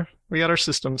got our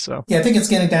system. So yeah, I think it's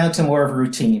getting down to more of a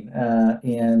routine.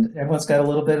 And everyone's got a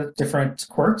little bit of different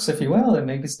quirks, if you will. And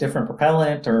maybe it's different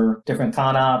propellant or different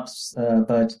ConOps,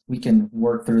 but we can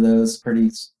work through those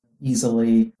pretty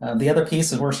easily. The other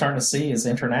piece is we're starting to see is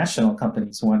international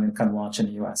companies wanting to come launch in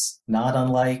the U.S., not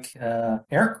unlike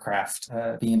aircraft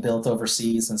being built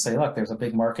overseas and say, look, there's a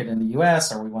big market in the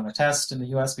U.S. or we want to test in the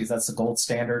U.S. because that's the gold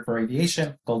standard for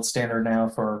aviation, gold standard now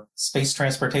for space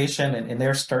transportation, and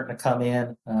they're starting to come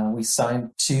in. We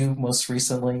signed two most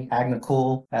recently,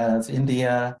 Agnikul out of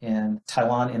India and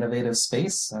Taiwan Innovative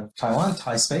Space,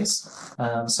 Thai Space.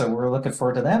 So we're looking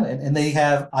forward to them. And they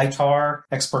have ITAR,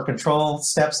 export control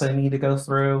steps they need to go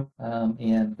through.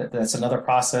 And that's another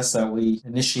process that we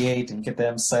initiate and get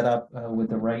them set up with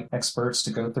the right experts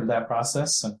to go through that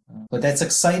process. But that's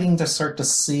exciting to start to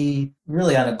see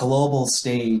really on a global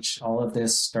stage, all of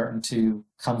this starting to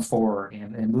come forward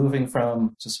and moving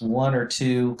from just one or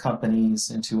two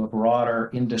companies into a broader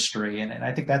industry. And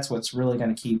I think that's what's really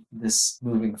going to keep this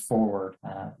moving forward,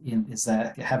 is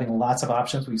that having lots of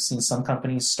options. We've seen some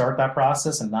companies start that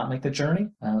process and not make the journey.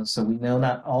 So we know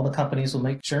not all the companies will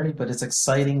make the journey, but it's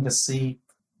exciting to see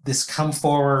this come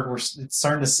forward. We're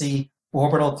starting to see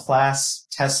orbital class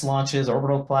test launches,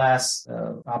 orbital class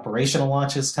operational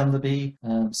launches come to be.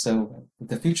 So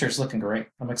the future is looking great.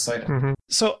 I'm excited. Mm-hmm.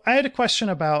 So I had a question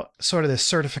about sort of the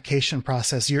certification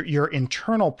process, your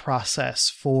internal process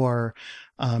for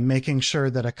making sure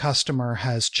that a customer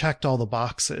has checked all the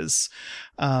boxes.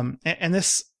 And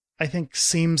this, I think,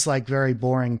 seems like very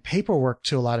boring paperwork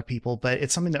to a lot of people, but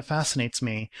it's something that fascinates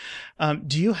me.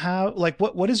 Do you have,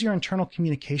 what does your internal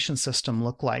communication system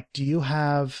look like? Do you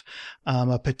have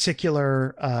a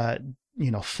particular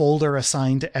folder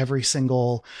assigned to every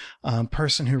single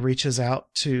person who reaches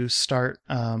out to start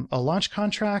a launch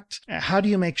contract? How do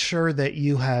you make sure that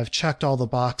you have checked all the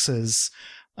boxes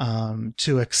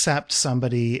to accept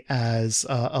somebody as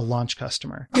a launch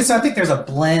customer? Yeah, so I think there's a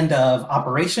blend of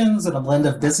operations and a blend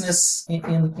of business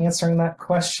in answering that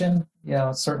question.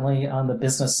 Certainly on the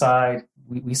business side,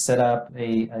 we set up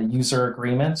a user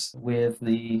agreement with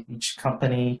each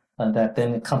company that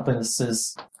then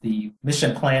encompasses the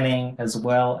mission planning as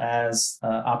well as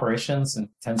operations, and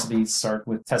tends to start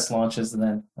with test launches and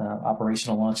then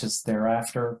operational launches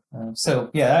thereafter.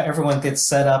 Everyone gets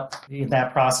set up in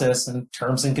that process and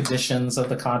terms and conditions of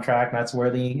the contract. That's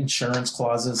where the insurance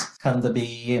clauses come to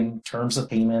be, in terms of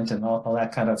payment and all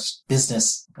that kind of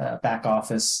business back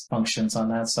office functions on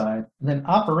that side. And then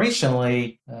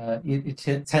operationally,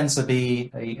 it tends to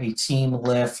be a team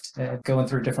lift going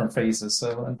through different phases.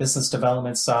 So on business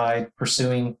development side,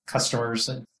 pursuing customers,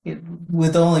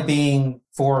 with only being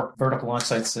 4 vertical launch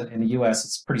sites in the U.S.,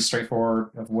 it's pretty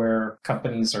straightforward of where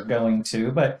companies are going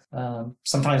to. But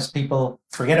sometimes people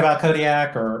forget about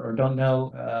Kodiak or don't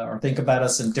know or think about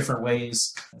us in different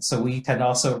ways. So we tend to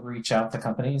also reach out to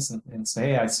companies and say,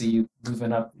 hey, I see you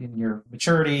moving up in your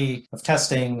maturity of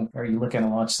testing. Are you looking at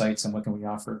launch sites and what can we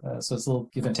offer? So it's a little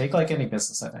give and take like any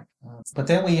business, I think. But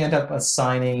then we end up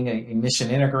assigning a mission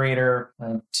integrator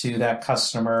to that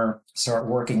customer, start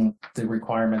working the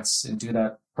requirements and do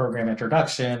that program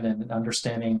introduction and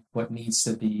understanding what needs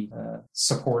to be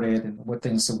supported and what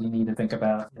things that we need to think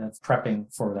about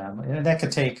prepping for them. And that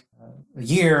could take a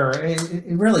year.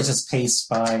 It really just paced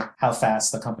by how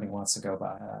fast the company wants to go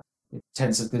by.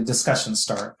 The discussions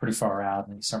start pretty far out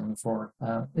and you start moving forward.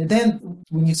 And then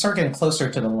when you start getting closer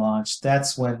to the launch,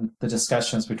 that's when the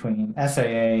discussions between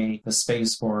FAA, the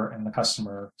spaceport, and the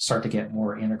customer start to get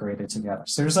more integrated together.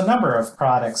 So there's a number of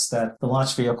products that the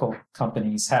launch vehicle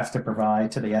companies have to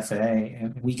provide to the FAA,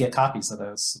 and we get copies of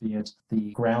those, be it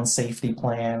the ground safety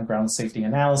plan, ground safety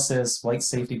analysis, flight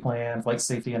safety plan, flight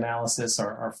safety analysis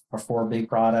are four big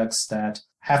products that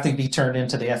have to be turned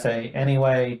into the FAA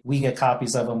anyway. We get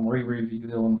copies of them, we review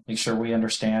them, make sure we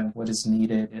understand what is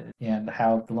needed and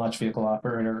how the launch vehicle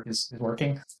operator is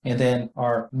working. And then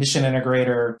our mission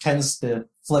integrator tends to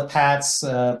flip hats,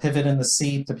 pivot in the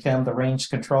seat to become the range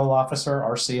control officer,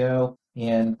 RCO,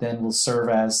 and then will serve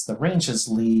as the ranges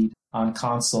lead on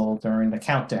console during the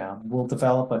countdown. We'll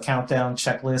develop a countdown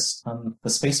checklist on the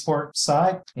spaceport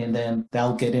side, and then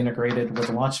that'll get integrated with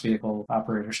the launch vehicle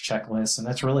operator's checklist. And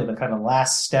that's really the kind of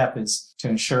last step, is to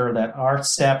ensure that our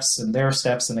steps and their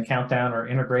steps in the countdown are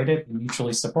integrated and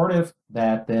mutually supportive,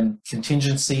 that then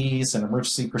contingencies and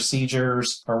emergency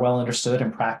procedures are well understood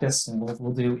and practiced, and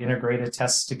we'll do integrated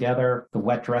tests together. The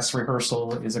wet dress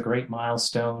rehearsal is a great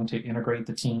milestone to integrate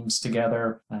the teams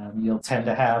together. You'll tend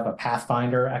to have a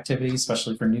Pathfinder activity,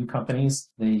 especially for new companies.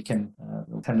 They'll tend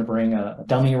to bring a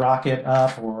dummy rocket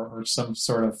up or some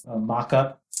sort of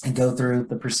mock-up and go through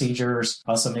the procedures.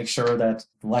 Also make sure that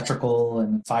electrical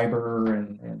and fiber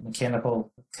and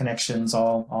mechanical connections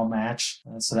all match.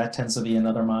 So that tends to be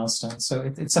another milestone. So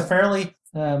it's a fairly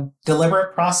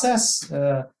deliberate process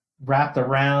wrapped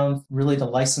around really the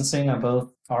licensing on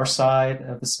both our side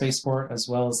of the spaceport as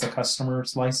well as the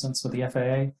customer's license with the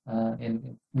FAA,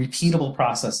 and repeatable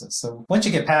processes. So once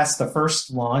you get past the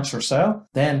first launch or so,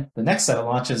 then the next set of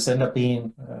launches end up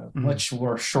being much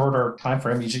more shorter time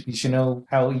frame. You should know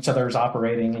how each other is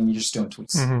operating, and you're just doing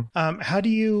tweaks. How do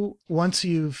you, once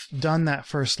you've done that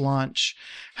first launch,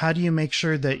 how do you make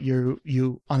sure that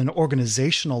you on an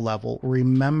organizational level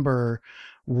remember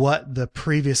what the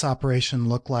previous operation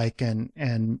looked like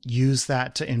and use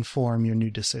that to inform your new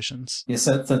decisions? Yeah,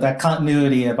 so that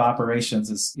continuity of operations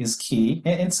is key,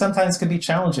 and sometimes can be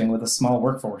challenging with a small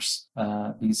workforce.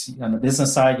 On the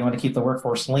business side, you want to keep the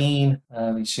workforce lean.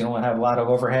 You don't want to have a lot of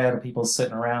overhead or people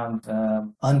sitting around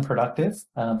unproductive.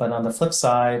 But on the flip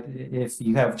side, if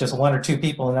you have just one or two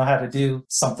people who know how to do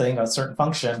something, a certain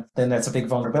function, then that's a big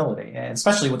vulnerability, and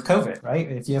especially with COVID,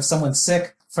 right? If you have someone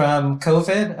sick from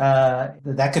COVID,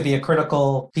 that could be a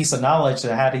critical piece of knowledge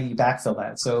to how do you backfill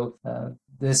that. So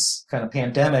this kind of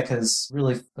pandemic has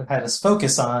really had us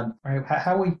focus on, right,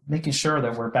 how are we making sure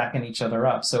that we're backing each other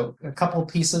up? So a couple of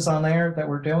pieces on there that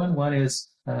we're doing. One is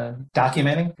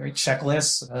documenting, right?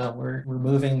 Checklists. We're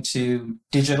moving to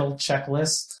digital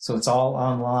checklists, so it's all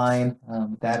online.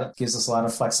 That gives us a lot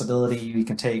of flexibility. We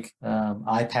can take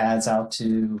iPads out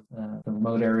to the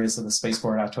remote areas of the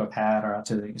spaceport, out to a pad or out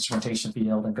to the instrumentation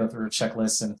field, and go through a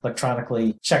checklist and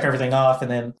electronically check everything off.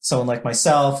 And then someone like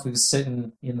myself, who's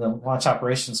sitting in the Launch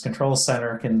Operations Control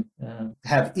Center, can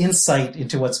have insight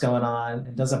into what's going on.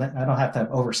 I don't have to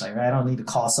have oversight, right? I don't need to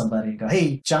call somebody and go,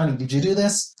 "Hey, Johnny, did you do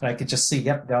this?" And I could just see,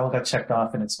 yep, that all got checked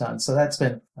off and it's done. So that's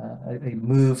been a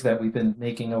move that we've been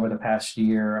making over the past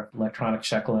year, electronic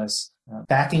checklists.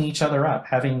 Backing each other up,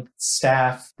 having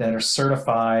staff that are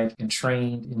certified and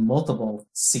trained in multiple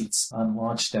seats on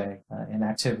launch day and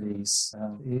activities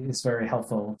is very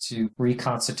helpful to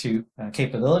reconstitute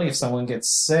capability. If someone gets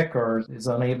sick or is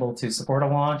unable to support a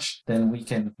launch, then we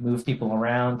can move people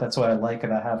around. That's what I like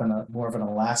about having more of an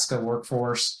Alaska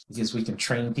workforce, because we can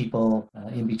train people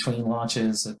in between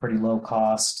launches at pretty low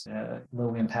cost,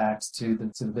 low impact to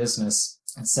the business,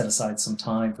 and set aside some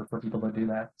time for people to do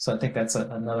that. So I think that's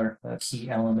another key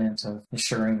element of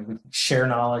ensuring that we share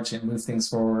knowledge and move things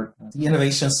forward. The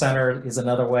Innovation Center is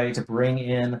another way to bring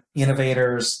in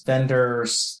innovators,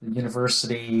 vendors, the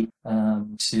university,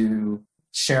 to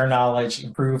share knowledge,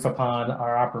 improve upon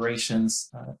our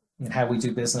operations, and how we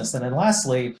do business. And then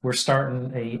lastly, we're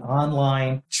starting a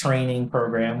online training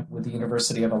program with the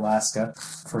University of Alaska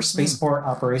for spaceport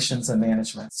operations and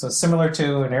management. So similar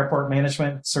to an airport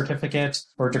management certificate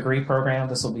or degree program,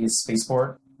 this will be a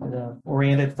spaceport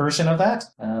oriented version of that.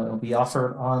 It'll be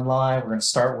offered online. We're going to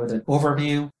start with an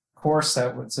overview course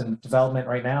that's in development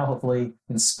right now. Hopefully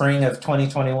in spring of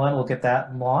 2021, we'll get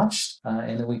that launched.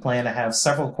 And then we plan to have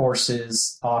several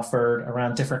courses offered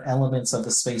around different elements of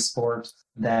the spaceport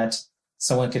that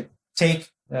someone could take,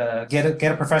 get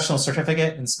a professional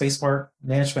certificate in spaceport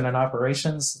management and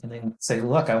operations, and then say,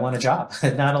 look, I want a job,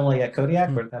 not only at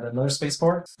Kodiak, but at another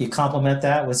spaceport. You complement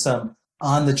that with some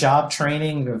on-the-job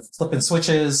training of flipping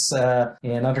switches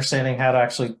and understanding how to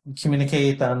actually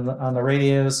communicate on the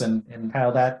radios and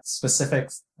how that specific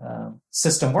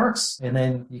system works. And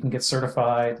then you can get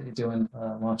certified doing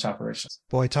launch operations.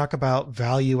 Boy, talk about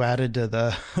value added to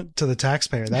the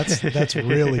taxpayer. That's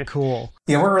really cool.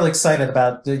 Yeah, we're really excited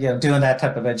about doing that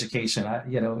type of education. A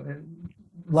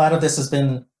lot of this has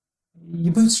been, you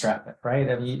bootstrap it, right?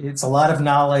 I mean, it's a lot of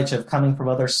knowledge of coming from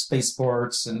other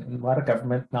spaceports and a lot of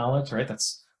government knowledge, right?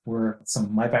 That's where some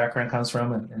of my background comes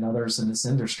from, and others in this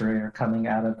industry are coming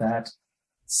out of that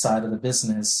side of the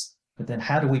business. But then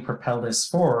how do we propel this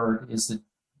forward is to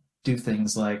do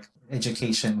things like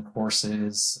education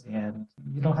courses, and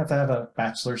you don't have to have a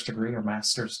bachelor's degree or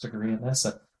master's degree in this,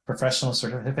 a professional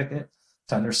certificate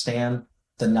to understand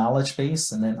the knowledge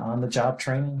base, and then on the job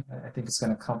training. I think it's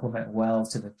going to complement well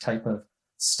to the type of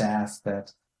staff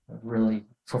that really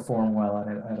perform well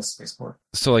at a spaceport.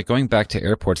 So like going back to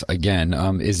airports again,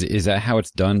 is that how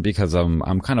it's done? Because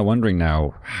I'm kind of wondering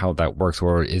now how that works,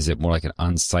 or is it more like an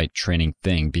on-site training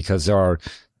thing? Because there are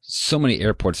so many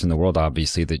airports in the world,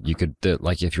 obviously, that you could,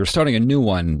 like if you're starting a new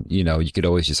one, you could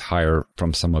always just hire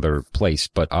from some other place.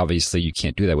 But obviously you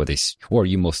can't do that or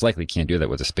you most likely can't do that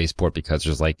with a spaceport because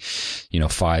there's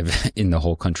 5 in the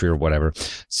whole country or whatever.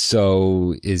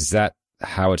 So is that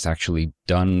how it's actually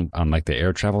done on like the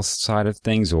air travel side of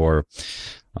things, or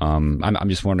I'm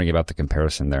just wondering about the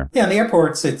comparison there. Yeah, in the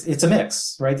airports, it's a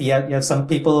mix, right? You have some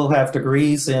people who have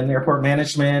degrees in airport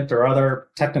management or other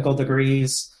technical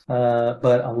degrees.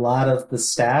 But a lot of the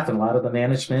staff and a lot of the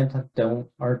management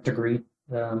aren't degree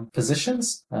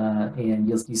positions. And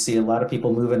you see a lot of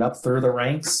people moving up through the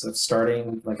ranks of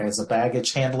starting like as a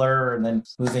baggage handler and then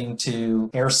moving to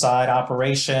airside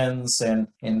operations and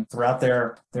throughout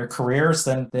their careers,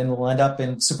 then will end up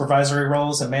in supervisory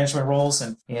roles and management roles.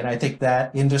 And I think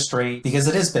that industry, because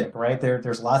it is big, right?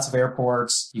 There's lots of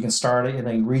airports. You can start in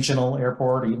a regional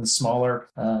airport or even smaller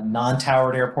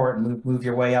non-towered airport and move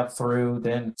your way up through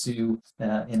then to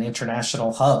an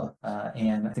international hub.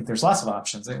 And I think there's lots of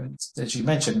options. As you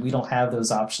mentioned, we don't have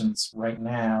those options right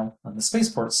now on the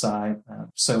spaceport side.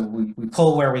 So we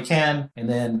pull where we can, and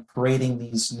then creating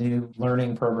these new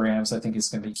learning programs, I think, is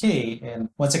going to be key. And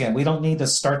once again, we don't need to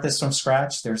start this from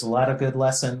scratch. There's a lot of good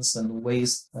lessons and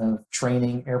ways of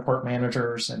training airport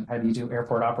managers and how do you do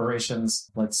airport operations.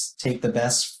 Let's take the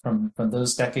best from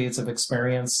those decades of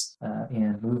experience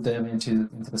and move them into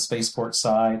the spaceport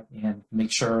side and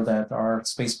make sure that our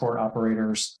spaceport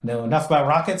operators know enough about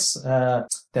rockets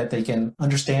that they can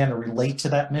understand or relate to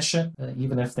that mission,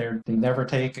 even if they never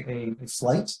take a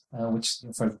flight, which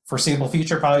for the foreseeable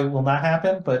future probably will not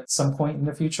happen, but some point in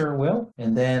the future will.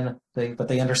 And then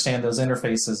they understand those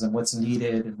interfaces and what's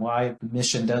needed and why the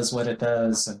mission does what it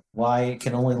does and why it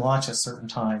can only launch at certain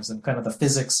times and kind of the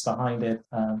physics behind it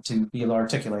to be able to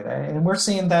articulate. And we're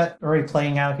seeing that already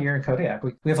playing out here in Kodiak.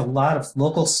 We have a lot of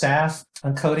local staff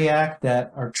on Kodiak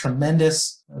that are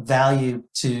tremendous value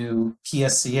to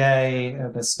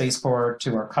PSCA, the spaceport,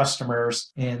 to our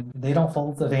customers, and they don't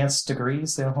hold advanced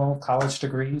degrees, they don't hold college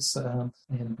degrees,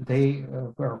 and they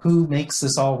are who makes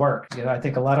this all work. I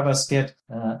think a lot of us get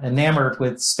enamored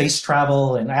with space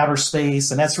travel and outer space,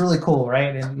 and that's really cool,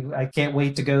 right? And I can't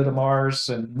wait to go to Mars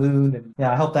and Moon, and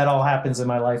I hope that all happens in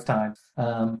my lifetime.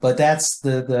 But that's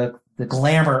the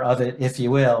glamour of it, if you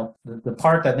will. The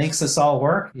part that makes this all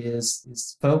work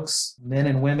is folks, men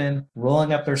and women,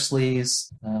 rolling up their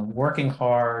sleeves, working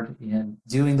hard and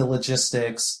doing the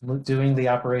logistics, doing the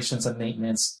operations and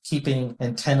maintenance, keeping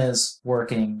antennas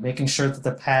working, making sure that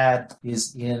the pad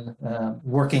is in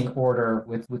working order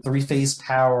with three-phase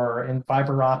power and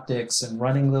fiber optics and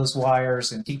running those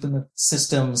wires and keeping the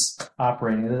systems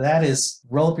operating. That is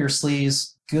roll up your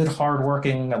sleeves, good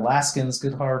hardworking Alaskans,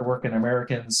 good hardworking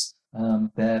Americans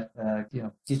that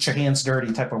get your hands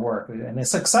dirty type of work. And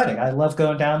it's exciting. I love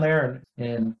going down there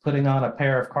and putting on a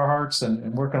pair of Carhartts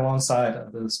and working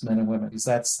alongside those men and women, because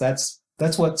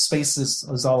that's what space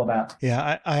is all about.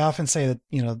 Yeah, I often say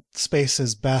that, space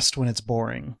is best when it's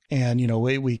boring. And,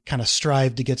 we kind of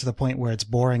strive to get to the point where it's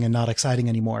boring and not exciting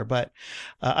anymore. But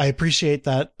I appreciate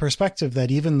that perspective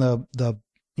that even the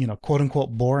quote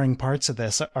unquote boring parts of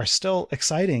this are still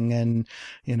exciting and,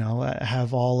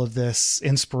 have all of this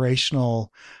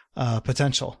inspirational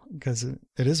potential, because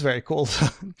it is very cool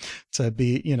to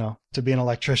be an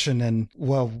electrician. And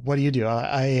well, what do you do?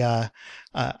 I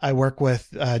work with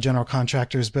general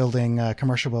contractors building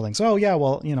commercial buildings. Oh yeah,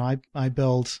 well, I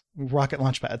build rocket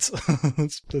launch pads.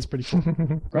 That's pretty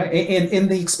cool. Right, and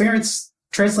the experience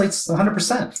translates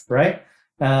 100%, right?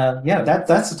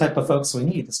 That's the type of folks we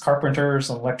need. It's carpenters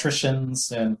and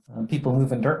electricians and people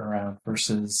moving dirt around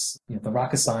versus the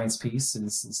rocket science piece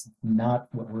is not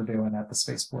what we're doing at the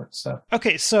spaceport. So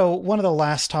okay, so one of the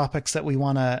last topics that we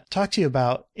want to talk to you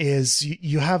about is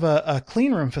you have a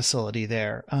clean room facility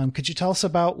there. Could you tell us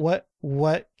about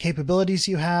what capabilities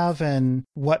you have and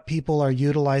what people are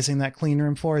utilizing that clean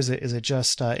room for? Is it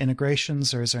just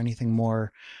integrations, or is there anything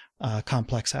more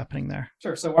complex happening there?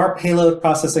 Sure. So our payload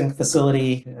processing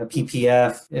facility,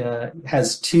 PPF,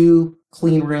 has two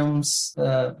clean rooms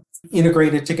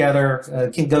integrated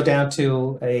together. Can go down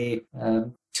to a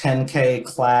 10K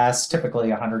class, typically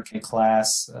a 100K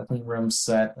class clean room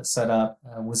set up.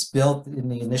 Was built in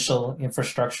the initial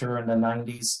infrastructure in the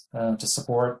 90s to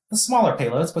support the smaller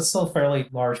payloads, but still fairly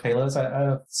large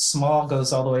payloads. Small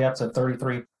goes all the way up to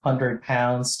 3,300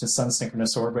 pounds to sun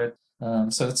synchronous orbit.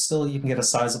 So it's still, you can get a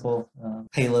sizable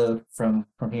payload from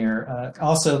here.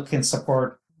 Also can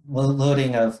support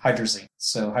loading of hydrazine,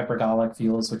 so hypergolic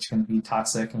fuels, which can be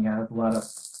toxic, and you have a lot of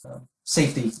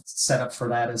safety set up for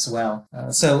that as well.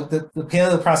 So the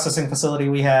payload processing facility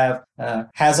we have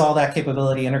has all that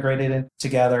capability integrated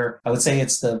together. I would say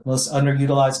it's the most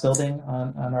underutilized building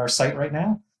on our site right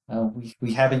now.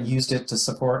 We haven't used it to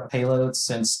support payloads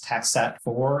since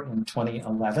TACSAT-4 in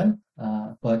 2011,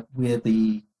 but with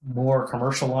the more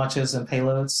commercial launches and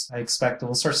payloads, I expect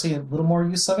we'll start seeing a little more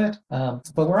use of it.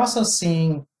 But we're also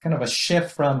seeing kind of a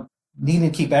shift from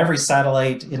needing to keep every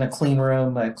satellite in a clean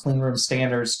room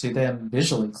standards, to then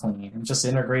visually clean and just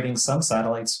integrating some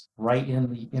satellites right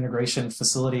in the integration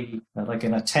facility, like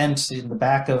in a tent in the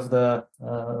back of the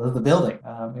building,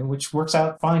 which works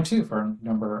out fine too for a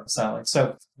number of satellites.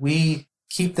 So we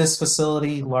keep this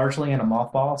facility largely in a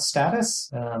mothball status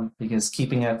because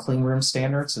keeping at clean room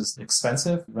standards is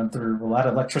expensive. We run through a lot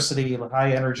of electricity,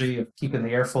 high energy of keeping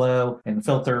the airflow and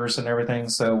filters and everything.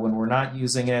 So when we're not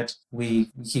using it, we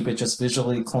keep it just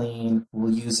visually clean.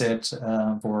 We'll use it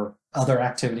for other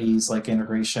activities like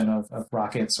integration of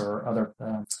rockets or other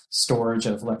storage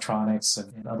of electronics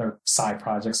and other side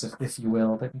projects, if you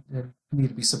will, that need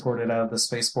to be supported out of the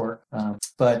spaceport.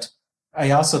 But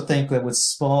I also think that with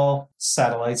small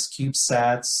satellites,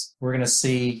 CubeSats, we're going to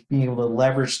see being able to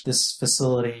leverage this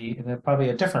facility in probably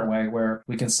a different way, where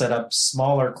we can set up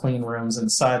smaller clean rooms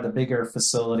inside the bigger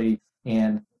facility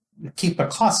and keep the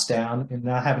costs down and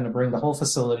not having to bring the whole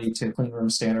facility to clean room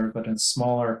standard, but in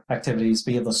smaller activities,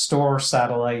 be able to store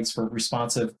satellites for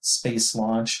responsive space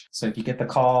launch. So if you get the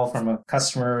call from a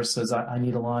customer who says, I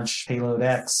need to launch payload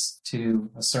X to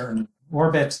a certain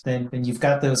orbit, then you've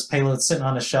got those payloads sitting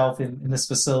on a shelf in this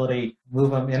facility,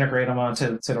 move them, integrate them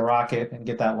onto the rocket, and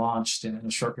get that launched in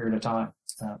a short period of time.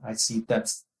 I see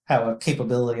that's how a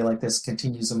capability like this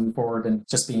continues to move forward and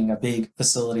just being a big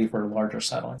facility for larger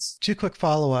satellites. Two quick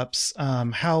follow-ups.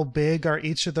 How big are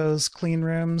each of those clean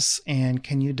rooms? And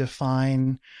can you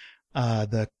define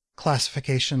the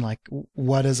classification, like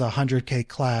what does a 100K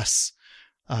class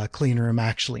clean room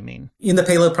actually mean? In the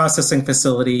payload processing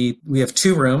facility, we have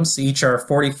two rooms. Each are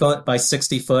 40 foot by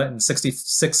 60 foot and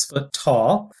 66 foot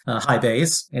tall, high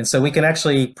bays. And so we can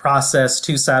actually process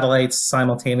two satellites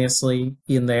simultaneously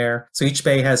in there. So each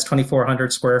bay has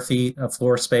 2,400 square feet of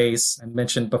floor space. I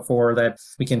mentioned before that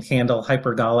we can handle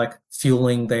hypergolic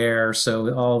fueling there.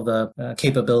 So all the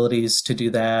capabilities to do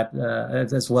that,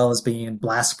 as well as being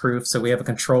blast proof. So we have a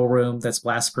control room that's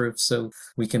blast proof. So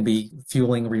we can be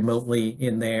fueling remotely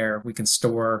in there. We can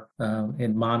store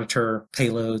and monitor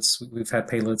payloads. We've had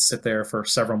payloads sit there for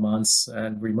several months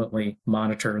and remotely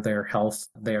monitor their health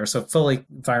there. So fully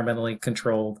environmentally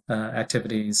controlled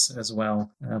activities as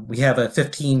well. We have a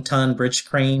 15-ton bridge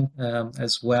crane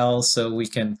as well. So we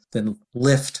can then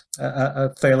lift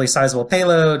a fairly sizable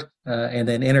payload and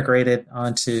then integrate it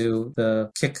onto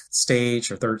the kick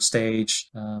stage or third stage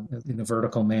in a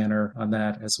vertical manner on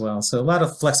that as well. So a lot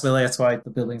of flexibility. That's why the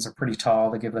buildings are pretty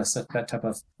tall to give us that type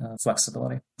of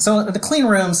flexibility. So the clean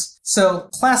rooms, so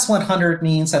class 100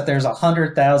 means that there's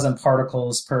 100,000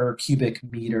 particles per cubic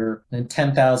meter, and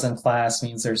 10,000 class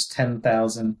means there's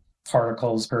 10,000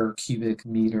 particles per cubic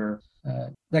meter.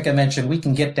 Like I mentioned, we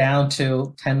can get down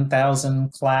to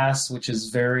 10,000 class, which is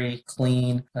very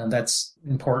clean. That's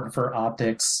important for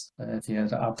optics. If you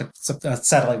had a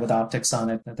satellite with optics on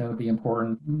it, that would be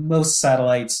important. Most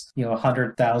satellites,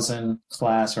 100,000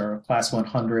 class or class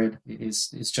 100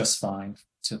 is just fine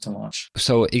to launch.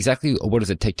 So exactly what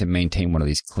does it take to maintain one of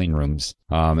these clean rooms?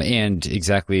 And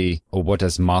exactly what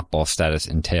does mothball status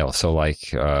entail? So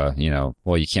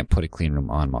well, you can't put a clean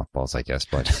room on mothballs, I guess,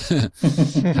 but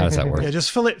how does that work? Yeah, just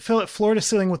fill it floor to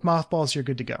ceiling with mothballs. You're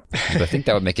good to go. But I think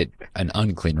that would make it an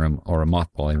unclean room or a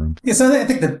mothballing room. Yeah, so I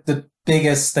think the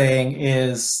biggest thing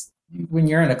is when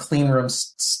you're in a clean room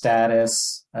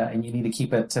status and you need to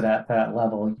keep it to that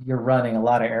level, you're running a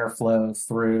lot of airflow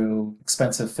through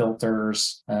expensive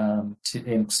filters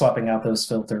and swapping out those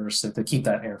filters to keep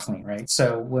that air clean, right?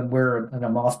 So when we're in a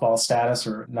mothball status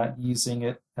or not using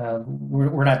it,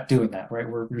 we're not doing that, right?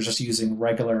 We're just using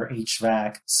regular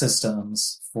HVAC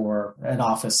systems for an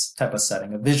office type of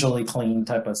setting, a visually clean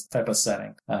type of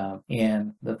setting.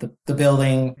 And the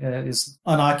building is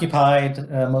unoccupied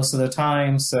most of the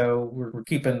time, so we're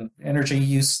keeping energy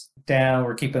use down,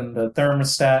 we're keeping the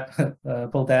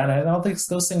thermostat pulled down, and all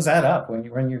those things add up when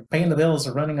you're paying the bills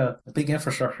or running a big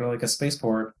infrastructure like a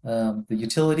spaceport. The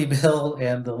utility bill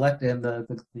and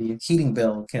the heating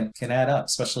bill can add up,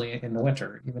 especially in the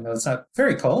winter. Even though it's not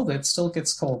very cold, it still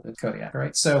gets cold at Kodiak,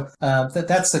 right? So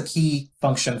that's the key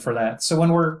function for that. So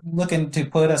when we're looking to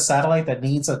put a satellite that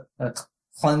needs a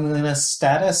cleanliness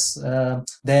status,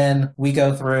 then we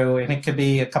go through, and it could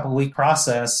be a couple week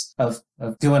process of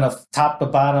doing a top to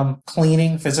bottom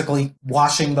cleaning, physically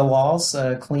washing the walls,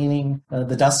 cleaning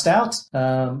the dust out,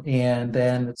 and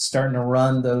then starting to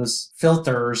run those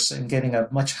filters and getting a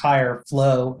much higher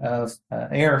flow of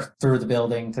air through the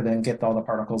building to then get all the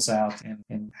particles out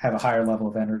and have a higher level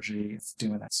of energy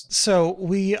doing that. So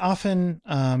we often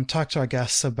talk to our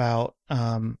guests about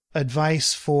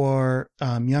advice for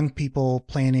young people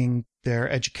planning their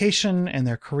education and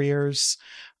their careers,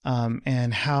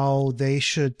 and how they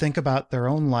should think about their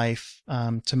own life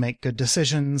to make good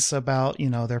decisions about,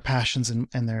 their passions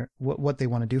and their what they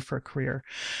want to do for a career.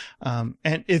 And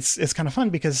it's kind of fun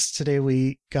because today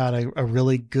we got a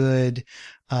really good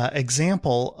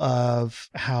example of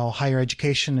how higher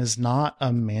education is not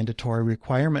a mandatory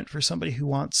requirement for somebody who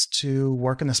wants to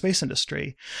work in the space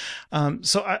industry.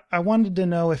 So I wanted to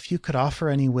know if you could offer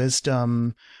any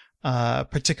wisdom,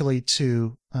 particularly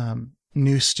to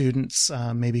new students,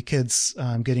 maybe kids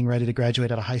getting ready to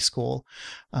graduate out of high school,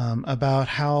 about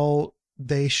how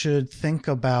they should think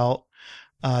about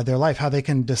their life, how they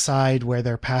can decide where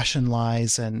their passion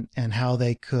lies, and how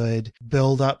they could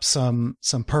build up some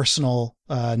personal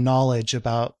knowledge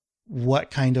about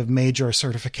what kind of major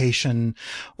certification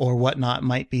or whatnot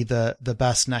might be the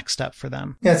best next step for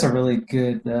them. Yeah, it's a really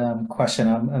good question,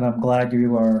 and I'm glad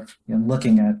you are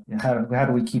looking at how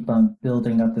do we keep on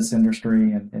building up this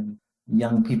industry and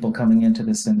young people coming into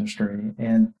this industry.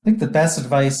 And I think the best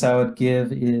advice I would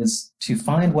give is to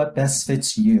find what best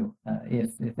fits you.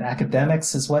 If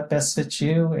academics is what best fits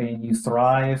you and you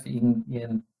thrive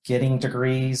in getting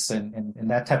degrees and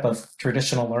that type of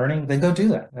traditional learning, then go do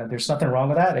that. There's nothing wrong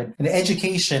with that. And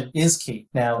education is key.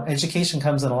 Now, education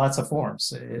comes in lots of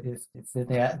forms. If in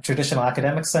the traditional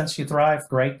academic sense you thrive,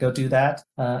 great, go do that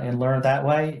and learn that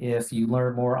way. If you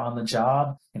learn more on the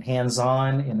job and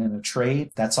hands-on and in a trade,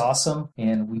 that's awesome.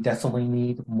 And we definitely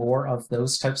need more of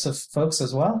those types of folks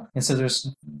as well. And so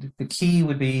the key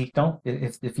would be,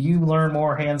 if you learn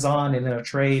more hands-on and in a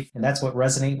trade and that's what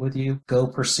resonates with you, go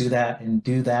pursue that and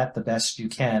do that the best you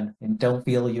can, and don't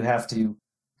feel you have to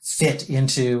fit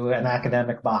into an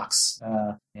academic box.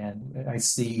 And I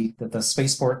see that the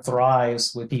spaceport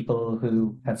thrives with people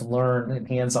who have learned and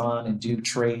hands-on and do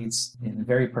trades in a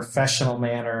very professional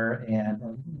manner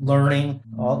and learning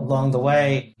all along the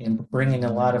way and bringing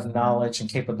a lot of knowledge and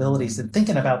capabilities and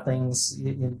thinking about things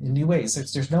in new ways.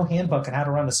 There's no handbook on how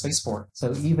to run a spaceport.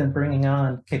 So even bringing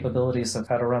on capabilities of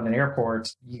how to run an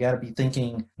airport, you got to be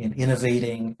thinking and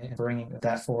innovating and bringing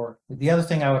that forward. The other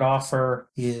thing I would offer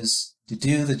is to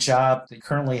do the job that you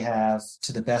currently have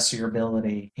to the best of your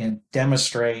ability and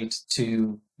demonstrate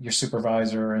to your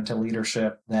supervisor and to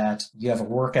leadership that you have a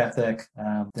work ethic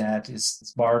that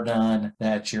is bar none,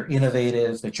 that you're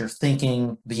innovative, that you're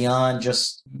thinking beyond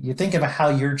just, you think about how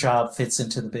your job fits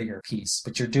into the bigger piece,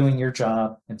 but you're doing your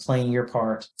job and playing your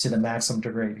part to the maximum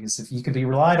degree. Because if you can be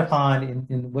relied upon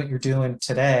in what you're doing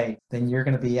today, then you're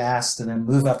going to be asked to then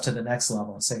move up to the next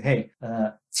level and say, hey,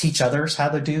 teach others how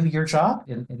to do your job.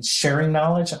 And sharing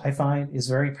knowledge, I find, is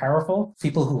very powerful.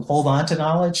 People who hold on to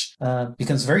knowledge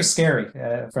becomes very scary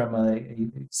from a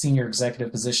senior executive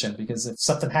position, because if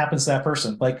something happens to that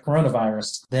person, like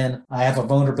coronavirus, then I have a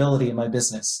vulnerability in my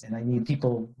business and I need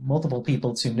multiple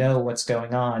people to know what's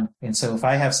going on. And so if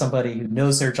I have somebody who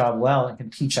knows their job well and can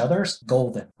teach others,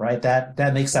 golden, right?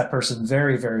 That makes that person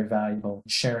very, very valuable in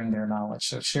sharing their knowledge.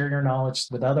 So share your knowledge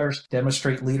with others,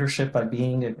 demonstrate leadership by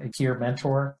being a peer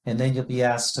mentor, mentor, and then you'll be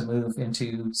asked to move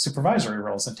into supervisory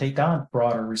roles and take on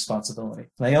broader responsibility.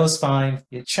 And I always find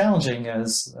it challenging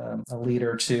as a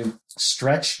leader to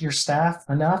stretch your staff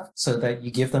enough so that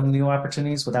you give them new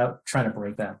opportunities without trying to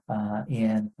break them.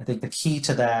 And I think the key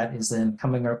to that is then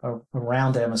coming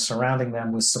around them and surrounding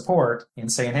them with support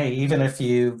and saying, hey, even if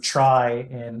you try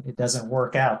and it doesn't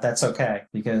work out, that's okay,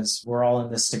 because we're all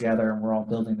in this together and we're all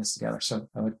building this together. So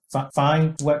I would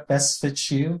find what best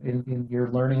fits you in your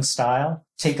learning style.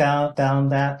 Take down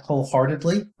that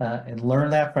wholeheartedly and learn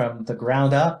that from the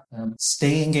ground up.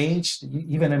 Stay engaged.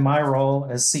 Even in my role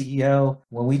as CEO,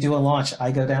 when we do a launch,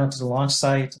 I go down to the launch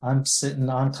site. I'm sitting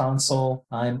on console.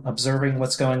 I'm observing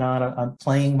what's going on. I'm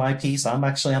playing my piece. I'm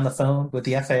actually on the phone with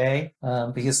the FAA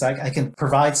because I can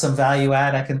provide some value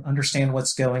add. I can understand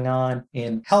what's going on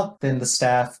and help then the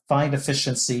staff find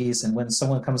efficiencies. And when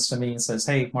someone comes to me and says,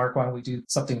 hey, Mark, why don't we do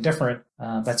something different?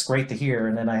 That's great to hear.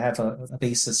 And then I have a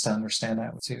basis to understand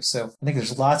that too. So I think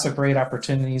there's lots of great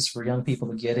opportunities for young people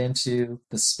to get into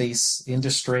the space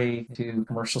industry, to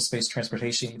commercial space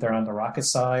transportation, either on the rocket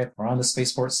side or on the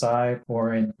spaceport side,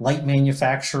 or in light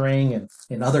manufacturing and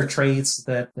in other trades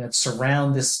that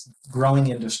surround this growing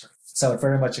industry. So I'd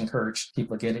very much encourage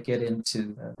people to get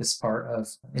into this part of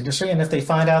industry. And if they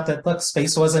find out that, look,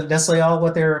 space wasn't necessarily all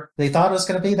what they thought it was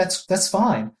going to be, that's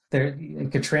fine.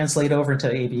 It could translate over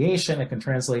into aviation. It can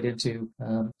translate into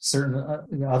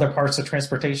certain other parts of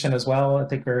transportation as well, I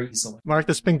think, very easily. Mark,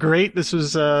 that's been great. This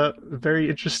was a very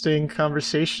interesting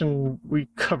conversation. We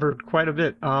covered quite a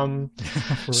bit.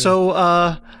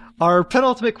 Our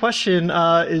penultimate question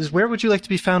is, where would you like to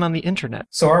be found on the internet?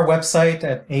 So our website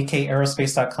at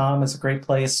akaerospace.com is a great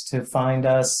place to find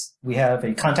us. We have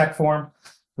a contact form,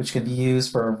 which can be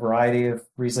used for a variety of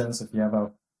reasons. If you have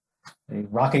a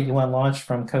rocket you want to launch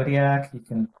from Kodiak, you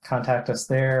can contact us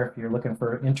there. If you're looking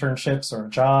for internships or a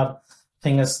job,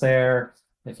 ping us there.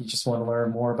 If you just want to learn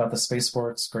more about the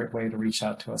spaceport, it's a great way to reach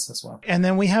out to us as well. And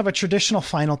then we have a traditional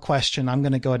final question. I'm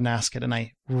going to go ahead and ask it, and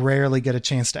I rarely get a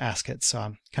chance to ask it, so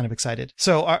I'm kind of excited.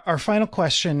 So our final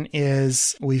question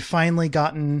is, we've finally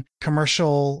gotten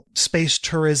commercial space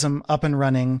tourism up and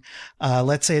running.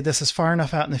 Let's say this is far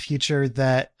enough out in the future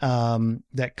that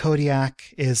that Kodiak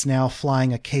is now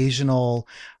flying occasional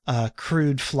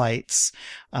crewed flights,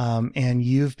 and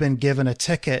you've been given a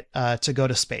ticket to go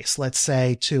to space, let's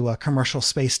say to a commercial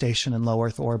space station in low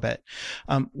Earth orbit.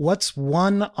 What's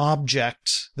one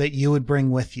object that you would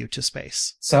bring with you to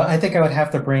space? So I think I would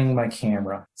have to bring my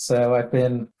camera. So I've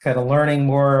been kind of learning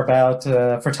more about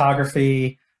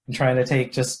photography and trying to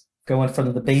just going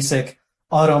from the basic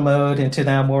auto mode into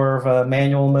now more of a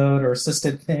manual mode or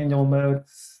assisted manual mode.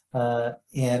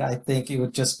 And I think it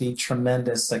would just be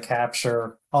tremendous to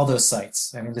capture all those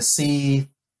sites. I mean, to see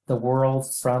the world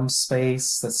from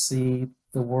space, to see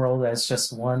the world as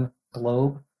just one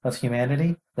globe of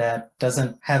humanity that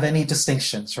doesn't have any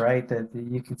distinctions, right? That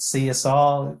you can see us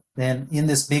all then in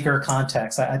this bigger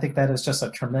context. I think that is just a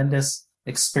tremendous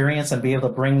experience, and be able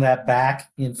to bring that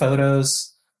back in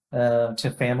photos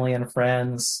to family and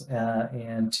friends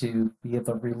and to be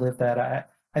able to relive that.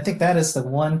 I think that is the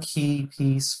one key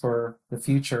piece for the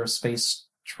future of space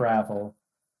travel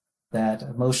that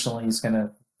emotionally is going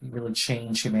to really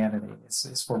change humanity.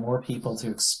 Is for more people to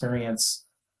experience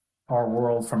our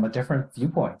world from a different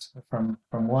viewpoint, from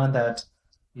one that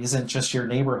isn't just your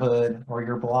neighborhood or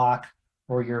your block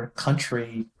or your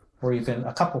country or even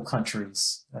a couple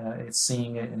countries. It's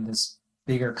seeing it in this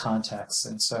bigger context.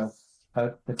 And so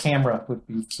the camera would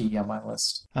be key on my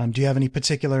list. Do you have any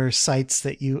particular sites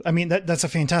that that's a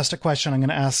fantastic question. I'm going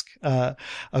to ask a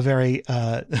very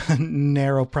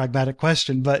narrow, pragmatic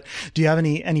question, but do you have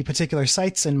any particular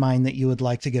sites in mind that you would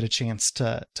like to get a chance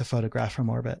to photograph from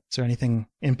orbit? Is there anything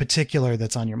in particular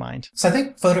that's on your mind? So I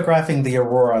think photographing the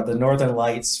aurora, the northern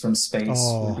lights from space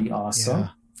would be awesome.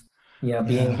 Yeah.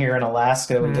 Being here in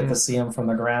Alaska, we get to see them from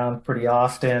the ground pretty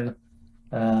often.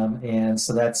 And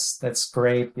so that's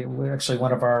great. Actually,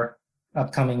 one of our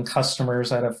upcoming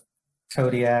customers out of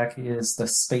Kodiak is the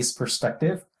Space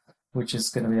Perspective, which is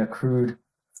going to be a crewed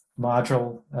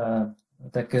module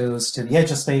that goes to the edge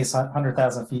of space,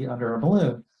 100,000 feet under a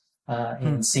balloon.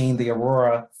 And seeing the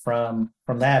aurora from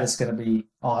that is going to be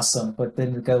awesome. But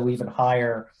then to go even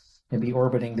higher and be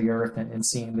orbiting the Earth and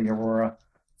seeing the aurora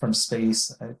from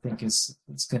space, I think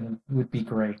would be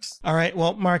great. All right.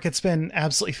 Well, Mark, it's been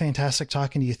absolutely fantastic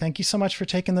talking to you. Thank you so much for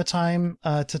taking the time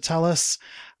to tell us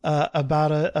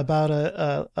about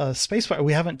a spaceflight.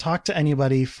 We haven't talked to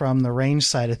anybody from the range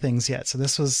side of things yet, so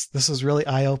this was really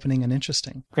eye-opening and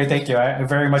interesting. Great, thank you. I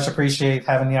very much appreciate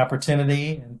having the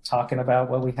opportunity and talking about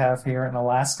what we have here in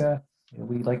Alaska.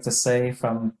 We like to say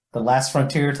from the last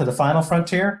frontier to the final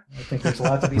frontier. I think there's a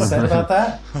lot to be said about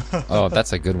that. Oh,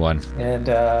 that's a good one. And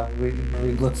we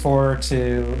look forward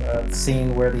to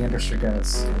seeing where the industry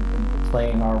goes and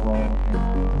playing our role in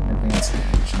advancing the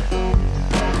future.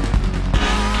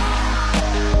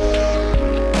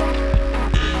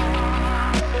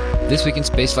 This week in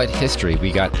spaceflight history,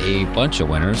 we got a bunch of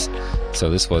winners. So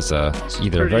this was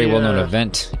either a very well-known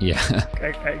event. Yeah.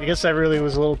 I guess I really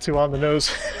was a little too on the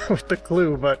nose with the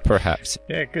clue, but perhaps.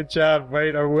 Yeah, good job,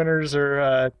 right? Our winners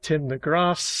are Tim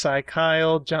DeGroff, Cy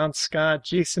Kyle, John Scott,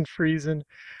 Jason Friesen,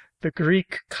 the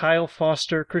Greek, Kyle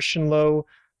Foster, Christian Lowe,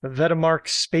 the Vetamark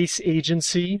Space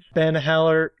Agency, Ben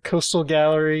Haller, Coastal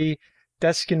Gallery,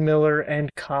 Deskin Miller,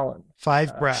 and Colin.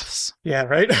 5 breaths. Yeah,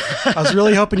 right? I was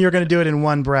really hoping you were going to do it in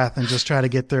one breath and just try to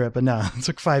get through it, but no, it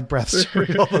took 5 breaths to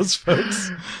read all those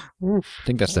folks. Oof. I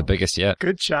think that's the biggest yet.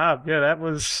 Good job. Yeah, that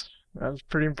was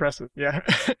pretty impressive. Yeah.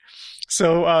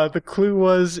 So the clue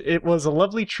was, it was a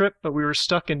lovely trip, but we were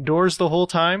stuck indoors the whole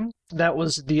time. That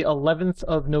was the 11th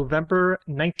of November,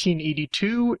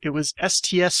 1982. It was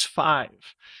STS-5,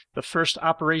 the first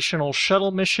operational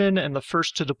shuttle mission and the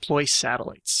first to deploy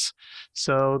satellites.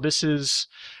 So this is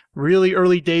really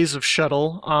early days of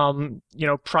shuttle.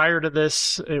 Prior to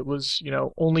this, it was,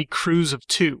 only crews of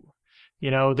 2.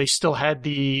 They still had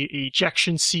the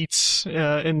ejection seats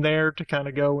in there to kind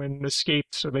of go and escape.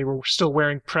 So they were still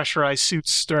wearing pressurized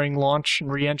suits during launch and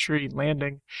reentry and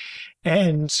landing.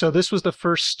 And so this was the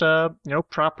first,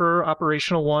 proper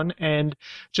operational one. And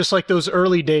just like those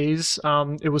early days,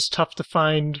 it was tough to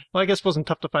find, well, I guess it wasn't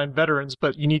tough to find veterans,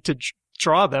 but you need to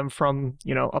draw them from,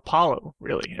 Apollo,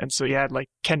 really. And so you had like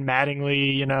Ken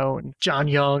Mattingly, and John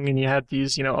Young, and you had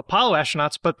these, Apollo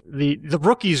astronauts, but the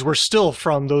rookies were still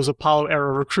from those Apollo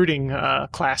era recruiting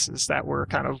classes that were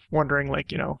kind of wondering,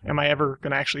 like, am I ever going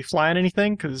to actually fly on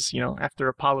anything? Because, after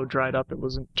Apollo dried up, it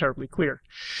wasn't terribly clear.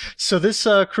 So this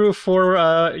crew of 4,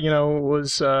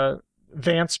 was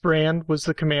Vance Brand was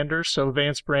the commander. So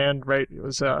Vance Brand, right,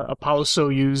 was Apollo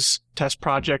Soyuz test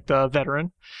project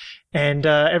veteran. And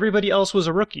everybody else was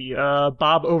a rookie.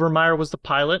 Bob Overmeyer was the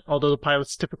pilot, although the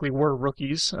pilots typically were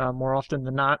rookies more often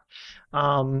than not.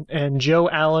 And Joe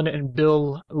Allen and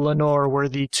Bill Lenore were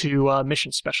the 2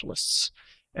 mission specialists.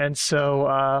 And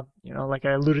so, like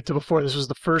I alluded to before, this was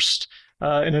the first,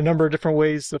 in a number of different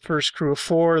ways, the first crew of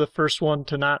 4, the first one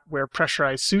to not wear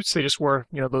pressurized suits. They just wore,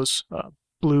 those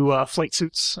blue flight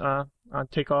suits on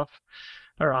takeoff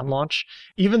or on launch.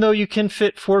 Even though you can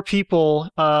fit 4 people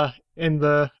in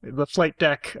the flight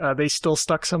deck, they still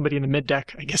stuck somebody in the mid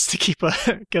deck, I guess,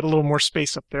 to get a little more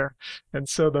space up there. And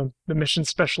so the mission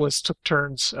specialists took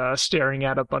turns staring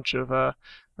at a bunch of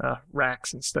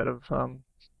racks instead of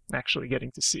actually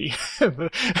getting to see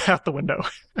out the window.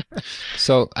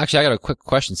 So actually, I got a quick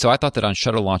question. So I thought that on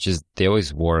shuttle launches, they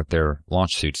always wore their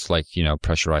launch suits, like,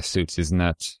 pressurized suits. Isn't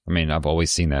that, I've always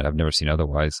seen that. I've never seen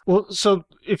otherwise. Well, so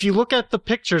if you look at the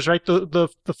pictures, right, the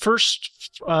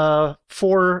first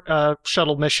 4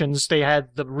 shuttle missions, they had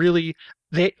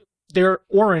they're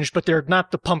orange, but they're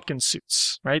not the pumpkin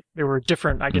suits, right? They were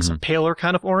different, I guess, a paler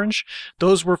kind of orange.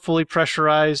 Those were fully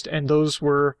pressurized, and those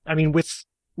were,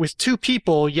 with 2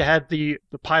 people, you had the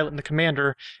pilot and the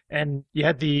commander, and you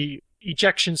had the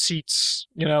ejection seats,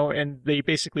 and they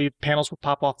basically, panels would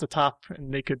pop off the top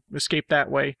and they could escape that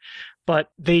way.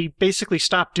 But they basically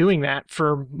stopped doing that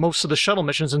for most of the shuttle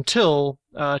missions until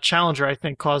Challenger, I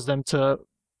think, caused them to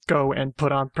go and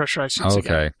put on pressurized suits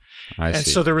again. Okay, I see. And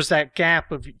so there was that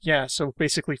gap of, so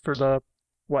basically for the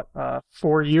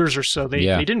 4 years or so, they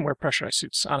didn't wear pressurized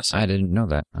suits, honestly. I didn't know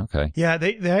that. Okay. Yeah,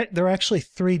 there are actually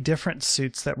 3 different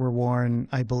suits that were worn,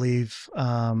 I believe.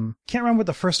 Can't remember what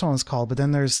the first one was called, but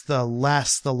then there's the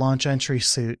launch entry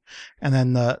suit, and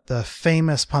then the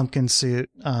famous pumpkin suit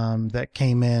that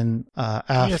came in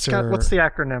after. What's the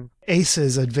acronym?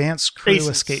 ACES, Advanced Crew ACES.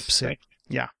 Escape Suit.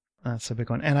 Yeah. That's a big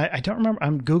one. And I don't remember.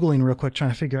 I'm Googling real quick trying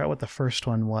to figure out what the first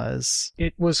one was.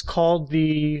 It was called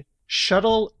the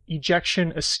Shuttle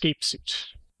Ejection Escape Suit,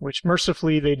 which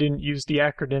mercifully they didn't use the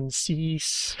acronym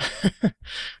CEAS.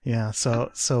 Yeah,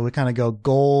 so we kind of go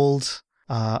gold,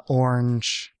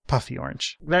 orange, puffy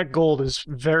orange. That gold is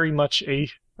very much a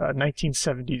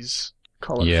 1970s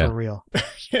color. Yeah. For real.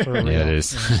 For real. Yeah, it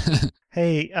is.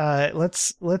 Hey,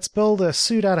 let's build a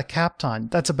suit out of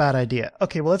Kapton. That's a bad idea.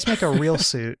 Okay, well, let's make a real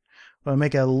suit. We'll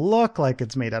make it look like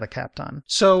it's made out of Kapton.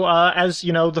 So, as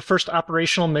you know, the first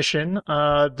operational mission,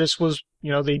 this was,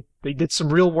 they did some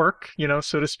real work,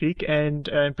 so to speak, and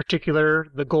in particular,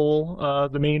 the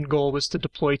main goal was to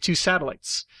deploy 2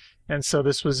 satellites. And so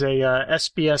this was a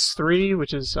SBS-3,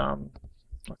 which is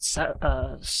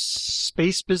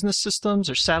space business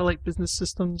systems or satellite business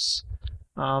systems.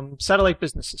 Satellite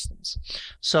Business Systems.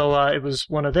 So it was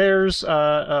one of theirs,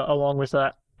 along with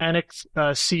Annex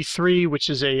C3, which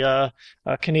is a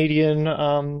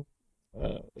Canadian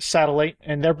satellite,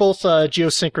 and they're both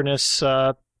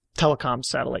geosynchronous telecom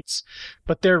satellites.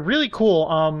 But they're really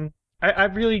cool. I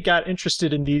really got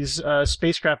interested in these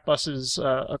spacecraft buses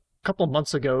a couple of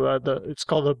months ago. It's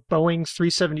called the Boeing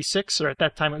 376, or at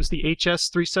that time it was the HS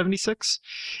 376,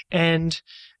 and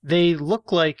they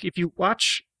look like, if you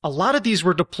watch, a lot of these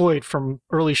were deployed from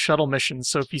early shuttle missions.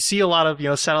 So if you see a lot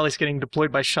of satellites getting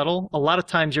deployed by shuttle, a lot of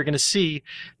times you're going to see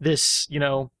this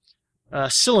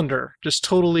cylinder just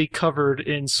totally covered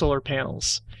in solar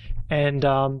panels. And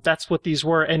that's what these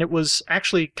were. And it was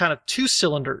actually kind of two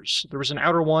cylinders. There was an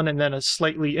outer one and then a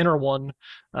slightly inner one,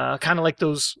 kind of like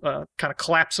those kind of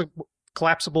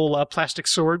collapsible plastic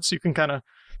swords. You can kind of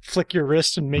flick your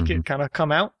wrist and make it kind of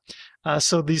come out.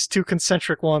 So these two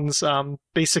concentric ones,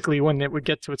 basically when it would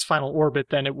get to its final orbit,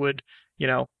 then it would,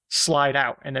 slide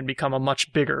out and then become a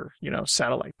much bigger,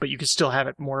 satellite. But you could still have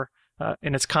it more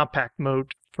in its compact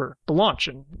mode for the launch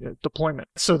and deployment.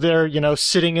 So they're,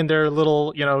 sitting in their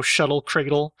little, shuttle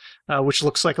cradle, which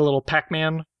looks like a little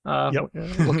Pac-Man,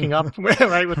 looking up,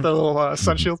 right, with the little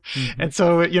sun shield. And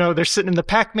so, they're sitting in the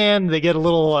Pac-Man, they get a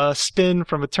little spin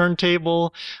from a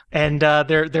turntable, and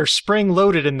they're spring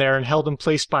loaded in there and held in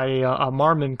place by a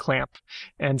Marmon clamp.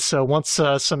 And so once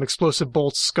some explosive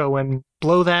bolts go and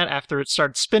blow that after it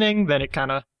starts spinning, then it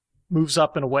kind of moves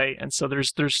up and away. And so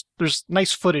there's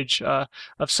nice footage of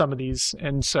some of these,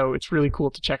 and so it's really cool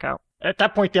to check out. At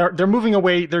that point, they're moving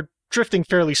away. They're drifting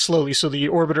fairly slowly, so the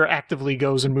orbiter actively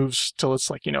goes and moves till it's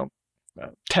like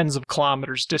tens of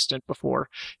kilometers distant before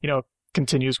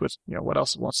continues with what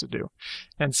else it wants to do.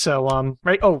 And so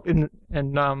right. Oh,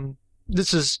 and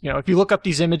this is if you look up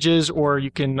these images, or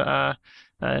you can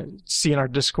see in our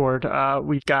Discord,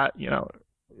 we've got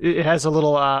it has a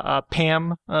little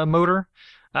PAM motor.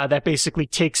 That basically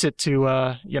takes it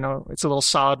to, it's a little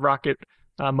solid rocket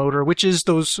motor, which is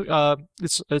those,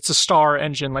 it's a star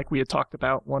engine, like we had talked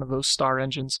about, one of those star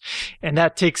engines. And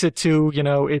that takes it to,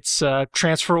 its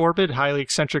transfer orbit, highly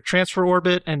eccentric transfer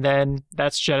orbit, and then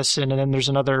that's jettisoned. And then there's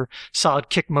another solid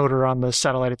kick motor on the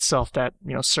satellite itself that,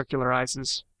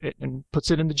 circularizes it and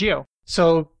puts it into geo.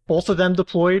 So both of them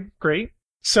deployed, great.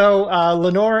 So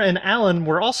Lenore and Alan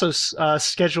were also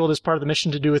scheduled as part of the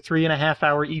mission to do a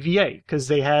 3.5-hour EVA, because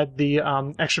they had the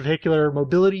extravehicular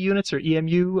mobility units, or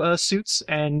EMU suits,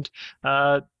 and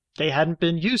they hadn't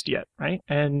been used yet, right?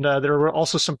 And there were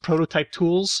also some prototype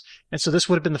tools, and so this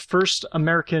would have been the first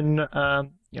American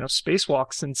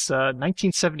spacewalk since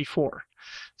 1974.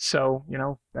 So,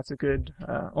 that's a good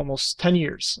almost 10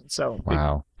 years. So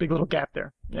wow. Big little gap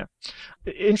there. Yeah.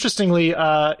 Interestingly,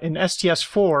 in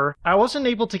STS-4, I wasn't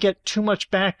able to get too much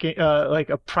back,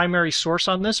 like a primary source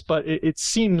on this, but it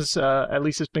seems, at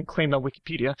least it's been claimed on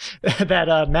Wikipedia, that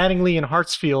Mattingly and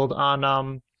Hartsfield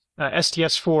on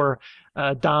STS-4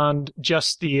 donned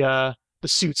just the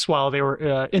suits while they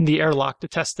were in the airlock to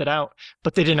test it out,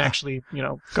 but they didn't actually,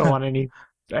 go on any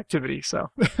activity. So,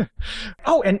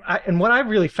 oh, and what I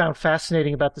really found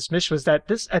fascinating about this mission was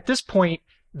that at this point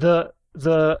the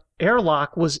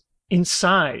airlock was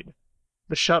inside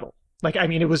the shuttle. Like, I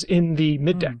mean, it was in the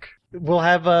middeck. We'll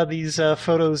have these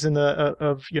photos in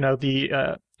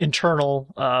the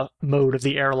internal mode of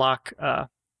the airlock,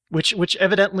 which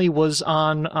evidently was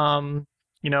on all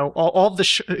of the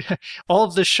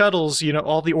shuttles,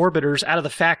 all the orbiters out of the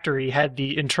factory had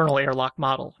the internal airlock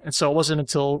model. And so it wasn't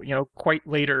until, quite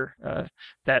later,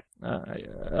 that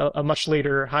a much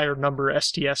later, higher number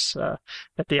STS,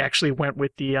 that they actually went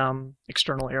with the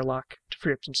external airlock to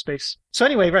free up some space. So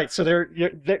anyway, right. So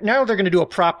now they're going to do a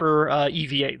proper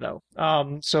EVA though.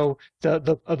 So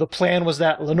the plan was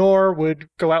that Lenore would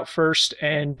go out first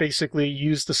and basically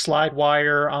use the slide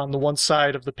wire on the one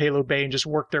side of the payload bay and just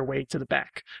work their way to the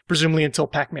back, presumably until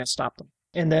Pac-Man stopped them.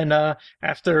 And then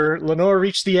after Lenore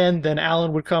reached the end, then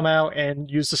Alan would come out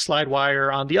and use the slide wire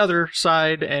on the other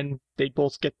side, and they'd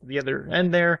both get to the other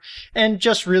end there. And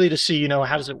just really to see,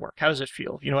 how does it work? How does it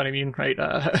feel? You know what I mean? Right?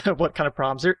 What kind of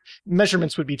problems?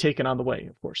 Measurements would be taken on the way,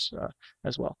 of course,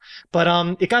 as well. But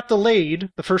it got delayed.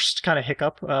 The first kind of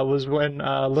hiccup was when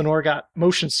Lenore got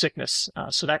motion sickness.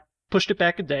 So that pushed it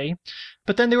back a day,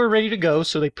 but then they were ready to go.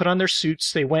 So they put on their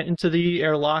suits. They went into the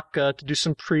airlock to do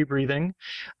some pre-breathing.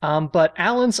 But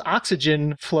Alan's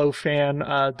oxygen flow fan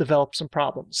developed some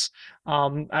problems.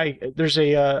 There's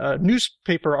a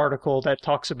newspaper article that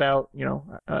talks about,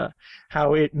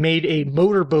 how it made a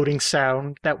motorboating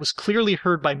sound that was clearly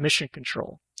heard by mission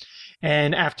control.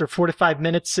 And after 4 to 5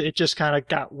 minutes, it just kind of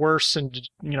got worse and,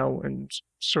 and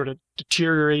sort of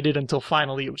deteriorated until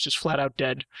finally it was just flat out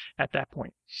dead at that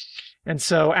point. And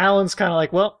so Alan's kind of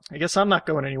like, well, I guess I'm not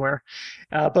going anywhere.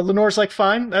 But Lenore's like,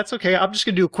 fine, that's okay. I'm just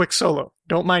going to do a quick solo.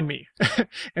 Don't mind me.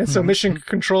 And so Mission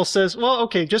Control says, well,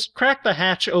 okay, just crack the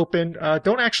hatch open.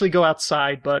 Don't actually go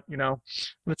outside, but,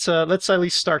 let's at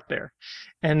least start there.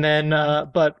 And then,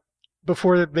 but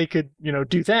before they could,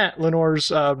 do that,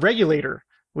 Lenore's regulator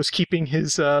was keeping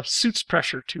his suit's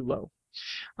pressure too low.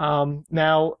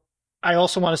 Now, I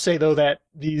also want to say, though, that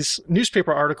these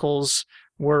newspaper articles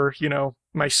were,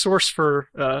 my source for,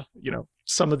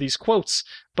 some of these quotes.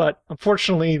 But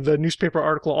unfortunately, the newspaper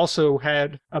article also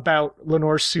had about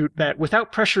Lenore's suit that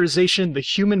without pressurization, the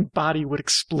human body would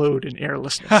explode in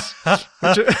airlessness,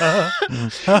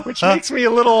 which makes me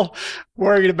a little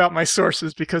worried about my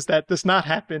sources because that does not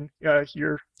happen.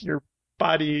 Your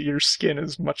body, your skin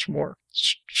is much more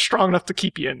strong enough to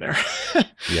keep you in there.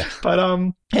 Yeah.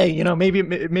 But hey, maybe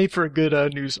it made for a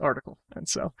good news article. And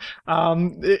so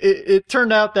it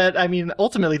turned out that,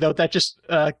 ultimately though, that just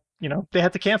they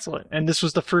had to cancel it. And this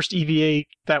was the first EVA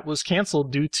that was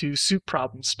canceled due to suit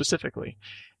problems specifically.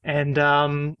 And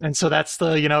so that's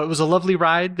it was a lovely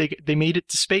ride. They made it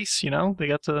to space, they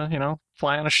got to,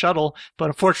 fly on a shuttle, but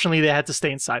unfortunately they had to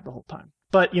stay inside the whole time.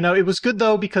 But, it was good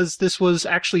though, because this was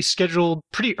actually scheduled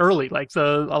pretty early. Like a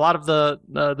lot of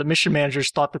the mission managers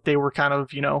thought that they were kind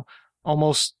of,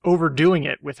 almost overdoing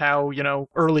it with how,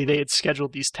 early they had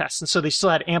scheduled these tests. And so they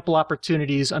still had ample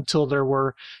opportunities until there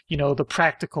were, the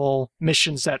practical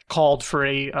missions that called for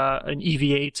an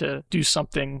EVA to do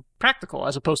something practical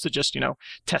as opposed to just,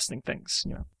 testing things,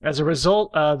 As a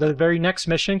result, the very next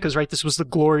mission, because this was the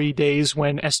glory days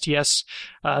when STS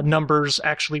numbers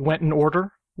actually went in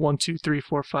order. 1, 2, 3,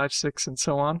 4, 5, 6, and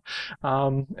so on.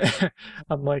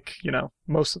 Unlike,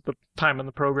 most of the time in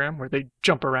the program where they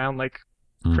jump around like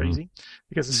crazy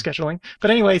because of scheduling.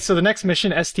 But anyway, so the next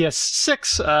mission,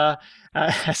 STS-6,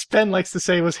 as Ben likes to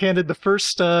say, was handed the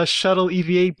first shuttle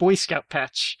EVA Boy Scout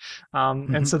patch.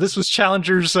 And so this was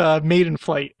Challenger's maiden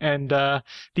flight. And the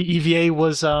EVA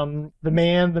was the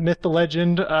man, the myth, the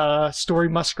legend, Story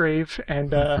Musgrave,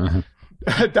 and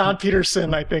Don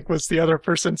Peterson, I think, was the other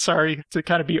person. Sorry to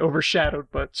kind of be overshadowed,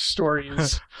 but Story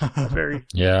is very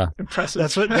impressive.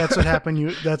 That's what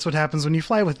happened. That's what happens when you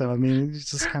fly with them. It's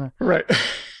just kind of right.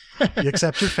 You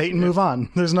accept your fate and move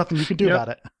on. There's nothing you can do about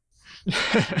it.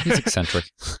 He's eccentric.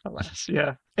 Alas,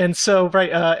 yeah. And so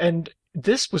and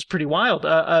this was pretty wild.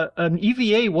 An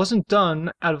EVA wasn't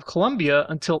done out of Columbia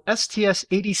until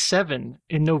STS-87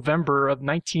 in November of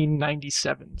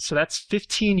 1997. So that's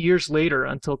 15 years later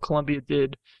until Columbia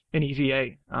did an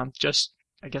EVA. I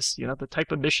guess, the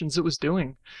type of missions it was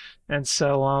doing. And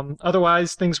so,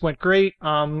 otherwise things went great.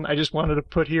 I just wanted to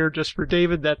put here just for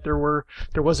David that there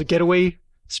was a getaway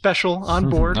special on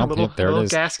board, a little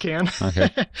gas can. Okay.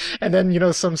 And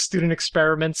then, some student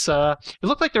experiments. It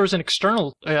looked like there was an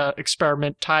external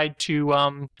experiment tied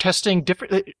to testing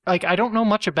different, I don't know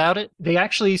much about it. They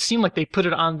actually seem like they put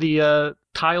it on the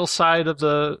tile side of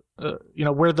the,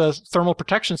 where the thermal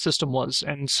protection system was.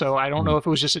 And so I don't know if it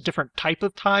was just a different type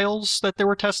of tiles that they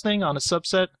were testing on a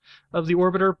subset of the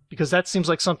orbiter, because that seems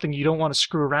like something you don't want to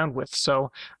screw around with.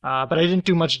 So, but I didn't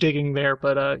do much digging there,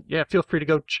 but, feel free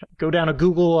to go down a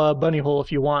Google bunny hole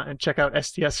if you want and check out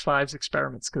STS-5's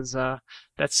experiments, because,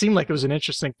 that seemed like it was an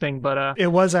interesting thing, but,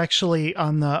 it was actually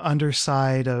on the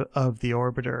underside of the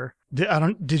orbiter.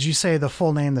 Did you say the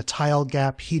full name, the Tile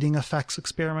Gap Heating Effects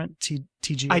Experiment,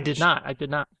 TGH? I did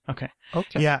not. Okay.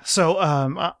 Yeah. So,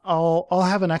 I'll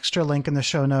have an extra link in the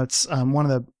show notes.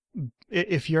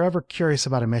 If you're ever curious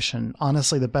about a mission,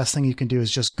 honestly, the best thing you can do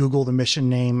is just Google the mission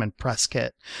name and press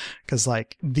kit. Cause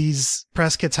these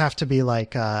press kits have to be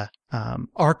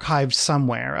archived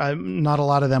somewhere. Not a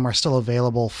lot of them are still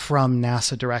available from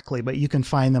NASA directly, but you can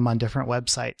find them on different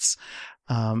websites.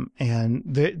 And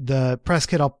the press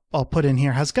kit I'll put in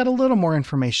here has got a little more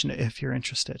information if you're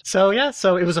interested. So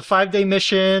it was a 5-day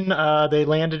mission. They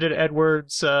landed at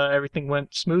Edwards. Everything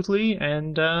went smoothly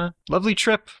and, lovely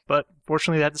trip, but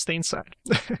fortunately they had to stay inside.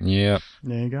 Yeah.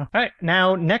 There you go. All right.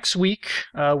 Now next week,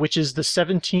 which is the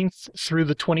 17th through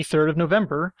the 23rd of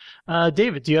November,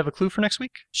 David, do you have a clue for next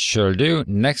week? Sure do.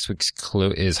 Next week's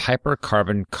clue is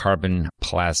hypercarbon-carbon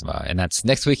plasma, and that's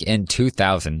next week in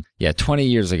 2000. Yeah, 20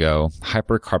 years ago,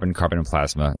 hypercarbon-carbon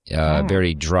plasma,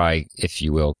 very dry, if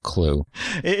you will, clue.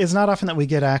 It's not often that we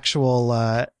get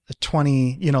actual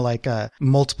 20, like a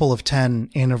multiple of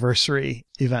 10 anniversary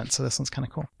event. So this one's kind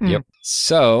of cool. Yep.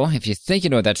 So if you think you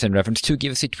know what that's in reference to,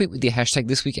 give us a tweet with the hashtag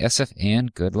ThisWeekSF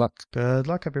and good luck. Good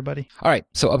luck, everybody. All right.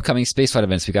 So upcoming spaceflight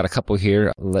events. We got a couple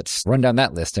here. Let's run down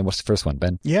that list. And what's the first one,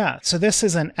 Ben? Yeah. So this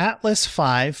is an Atlas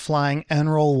V flying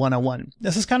NROL 101.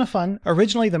 This is kind of fun.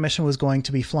 Originally, the mission was going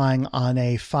to be flying on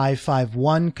a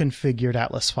 551 configured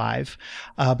Atlas V,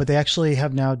 but they actually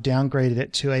have now downgraded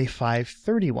it to a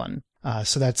 531.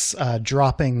 So that's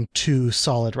dropping 2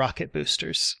 solid rocket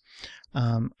boosters.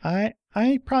 I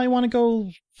probably want to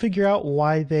go figure out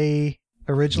why they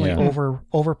originally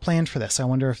over planned for this. I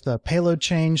wonder if the payload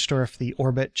changed or if the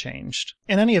orbit changed.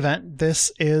 In any event,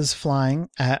 this is flying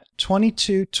at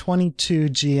 22:22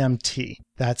 GMT.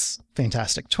 That's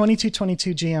fantastic.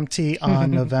 22:22 GMT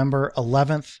on November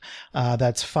 11th.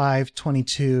 That's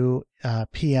 5:22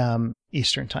 p.m.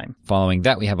 Eastern time. Following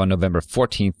that, we have on November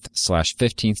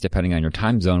 14th/15th, depending on your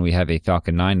time zone, we have a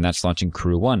Falcon 9, and that's launching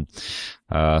Crew 1.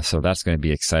 So that's going to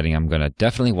be exciting. I'm going to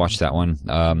definitely watch that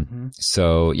one.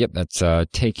 So, yep, that's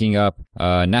taking up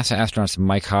NASA astronauts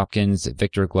Mike Hopkins,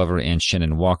 Victor Glover, and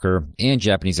Shannon Walker, and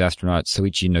Japanese astronaut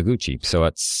Soichi Noguchi. So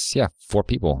it's, 4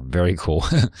 people. Very cool.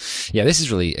 Yeah, this is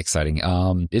really exciting.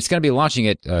 It's going to be launching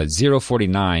at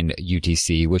 0:49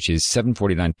 UTC, which is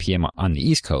 7:49 p.m. on the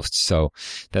East Coast. So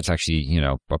that's actually,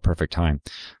 a perfect time.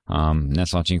 And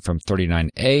that's launching from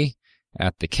 39A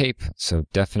at the Cape. So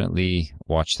definitely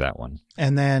watch that one.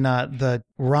 And then the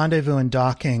rendezvous and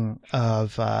docking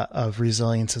of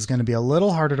Resilience is going to be a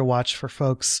little harder to watch for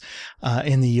folks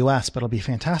in the U.S., but it'll be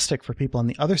fantastic for people on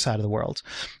the other side of the world.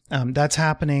 That's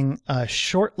happening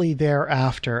shortly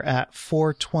thereafter at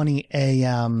 4:20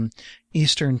 a.m.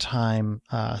 Eastern time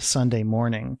Sunday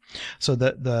morning. So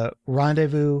the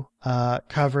rendezvous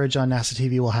coverage on NASA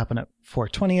TV will happen at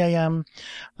 4:20 a.m.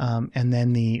 And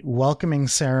then the welcoming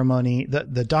ceremony,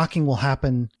 the docking will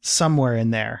happen somewhere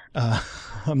in there.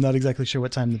 I'm not exactly sure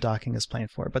what time the docking is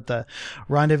planned for, but the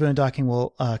rendezvous and docking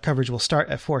coverage will start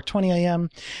at 4:20 a.m.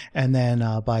 And then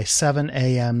by 7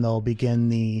 a.m. they'll begin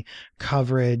the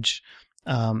coverage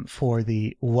for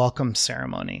the welcome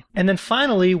ceremony. And then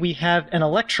finally, we have an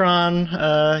Electron,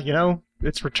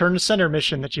 its return to sender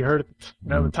mission that you heard at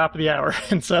the top of the hour.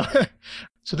 And so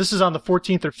this is on the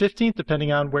 14th or 15th,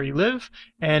 depending on where you live.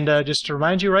 And just to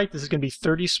remind you, this is going to be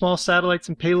 30 small satellites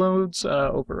and payloads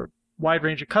over a wide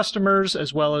range of customers,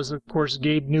 as well as, of course,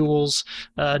 Gabe Newell's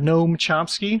Noam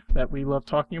Chomsky that we love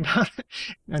talking about.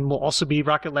 And will also be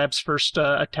Rocket Lab's first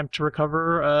attempt to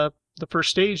recover the first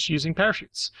stage using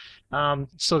parachutes.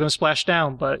 Still going to splash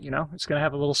down, but, it's going to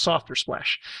have a little softer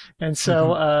splash. And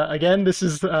so, again, this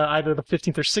is either the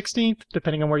 15th or 16th,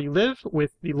 depending on where you live,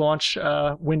 with the launch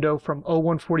window from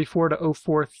 0144 to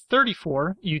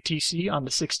 0434 UTC on the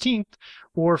 16th,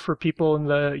 or for people in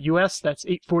the U.S., that's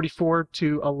 8:44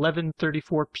 to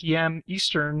 11:34 p.m.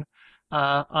 Eastern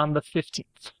on the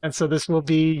 15th. And so this will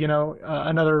be,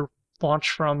 another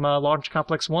launch from Launch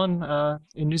Complex 1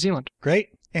 in New Zealand.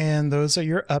 Great. And those are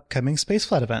your upcoming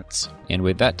spaceflight events. And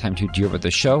with that, time to gear up with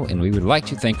the show. And we would like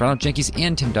to thank Ronald Jenkins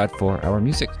and Tim Dodd for our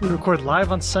music. We record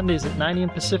live on Sundays at 9 a.m.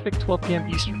 Pacific, 12 p.m.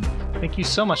 Eastern. Thank you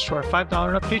so much to our $5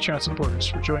 and up Patreon supporters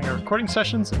for joining our recording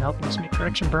sessions and helping us make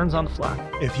correction burns on the fly.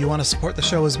 If you want to support the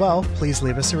show as well, please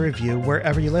leave us a review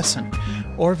wherever you listen,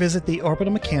 or visit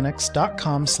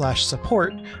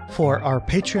theorbitalmechanics.com/support for our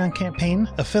Patreon campaign,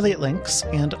 affiliate links,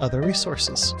 and other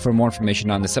resources. For more information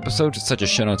on this episode, such as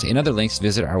show notes and other links,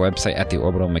 visit our website at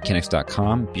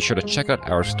theorbitalmechanics.com. Be sure to check out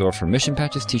our store for mission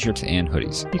patches, t-shirts, and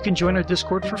hoodies. You can join our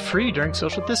Discord for free during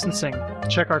social distancing.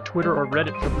 Check our Twitter or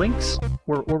Reddit for links.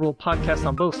 We're Orbital Podcast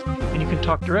on both, and you can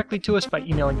talk directly to us by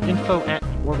emailing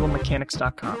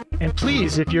info@theorbitalmechanics.com. And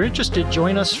please, if you're interested,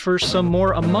 join us for some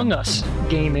more Among Us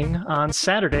gaming on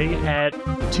Saturday at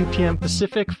 2 p.m.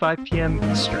 Pacific, 5 p.m.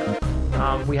 Eastern.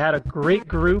 We had a great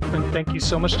group, and thank you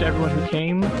so much to everyone who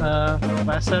came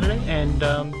last Saturday. And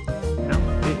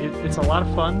it's a lot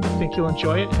of fun. I think you'll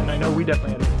enjoy it, and I know we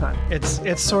definitely had a good time.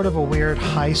 It's sort of a weird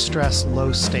high stress,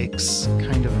 low stakes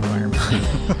kind of environment.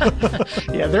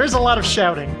 Yeah, there is a lot of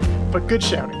shouting, but good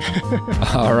shouting.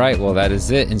 All right, well, that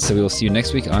is it. And so we will see you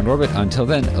next week on Orbit. Until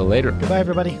then, later. Goodbye,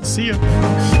 everybody. See you.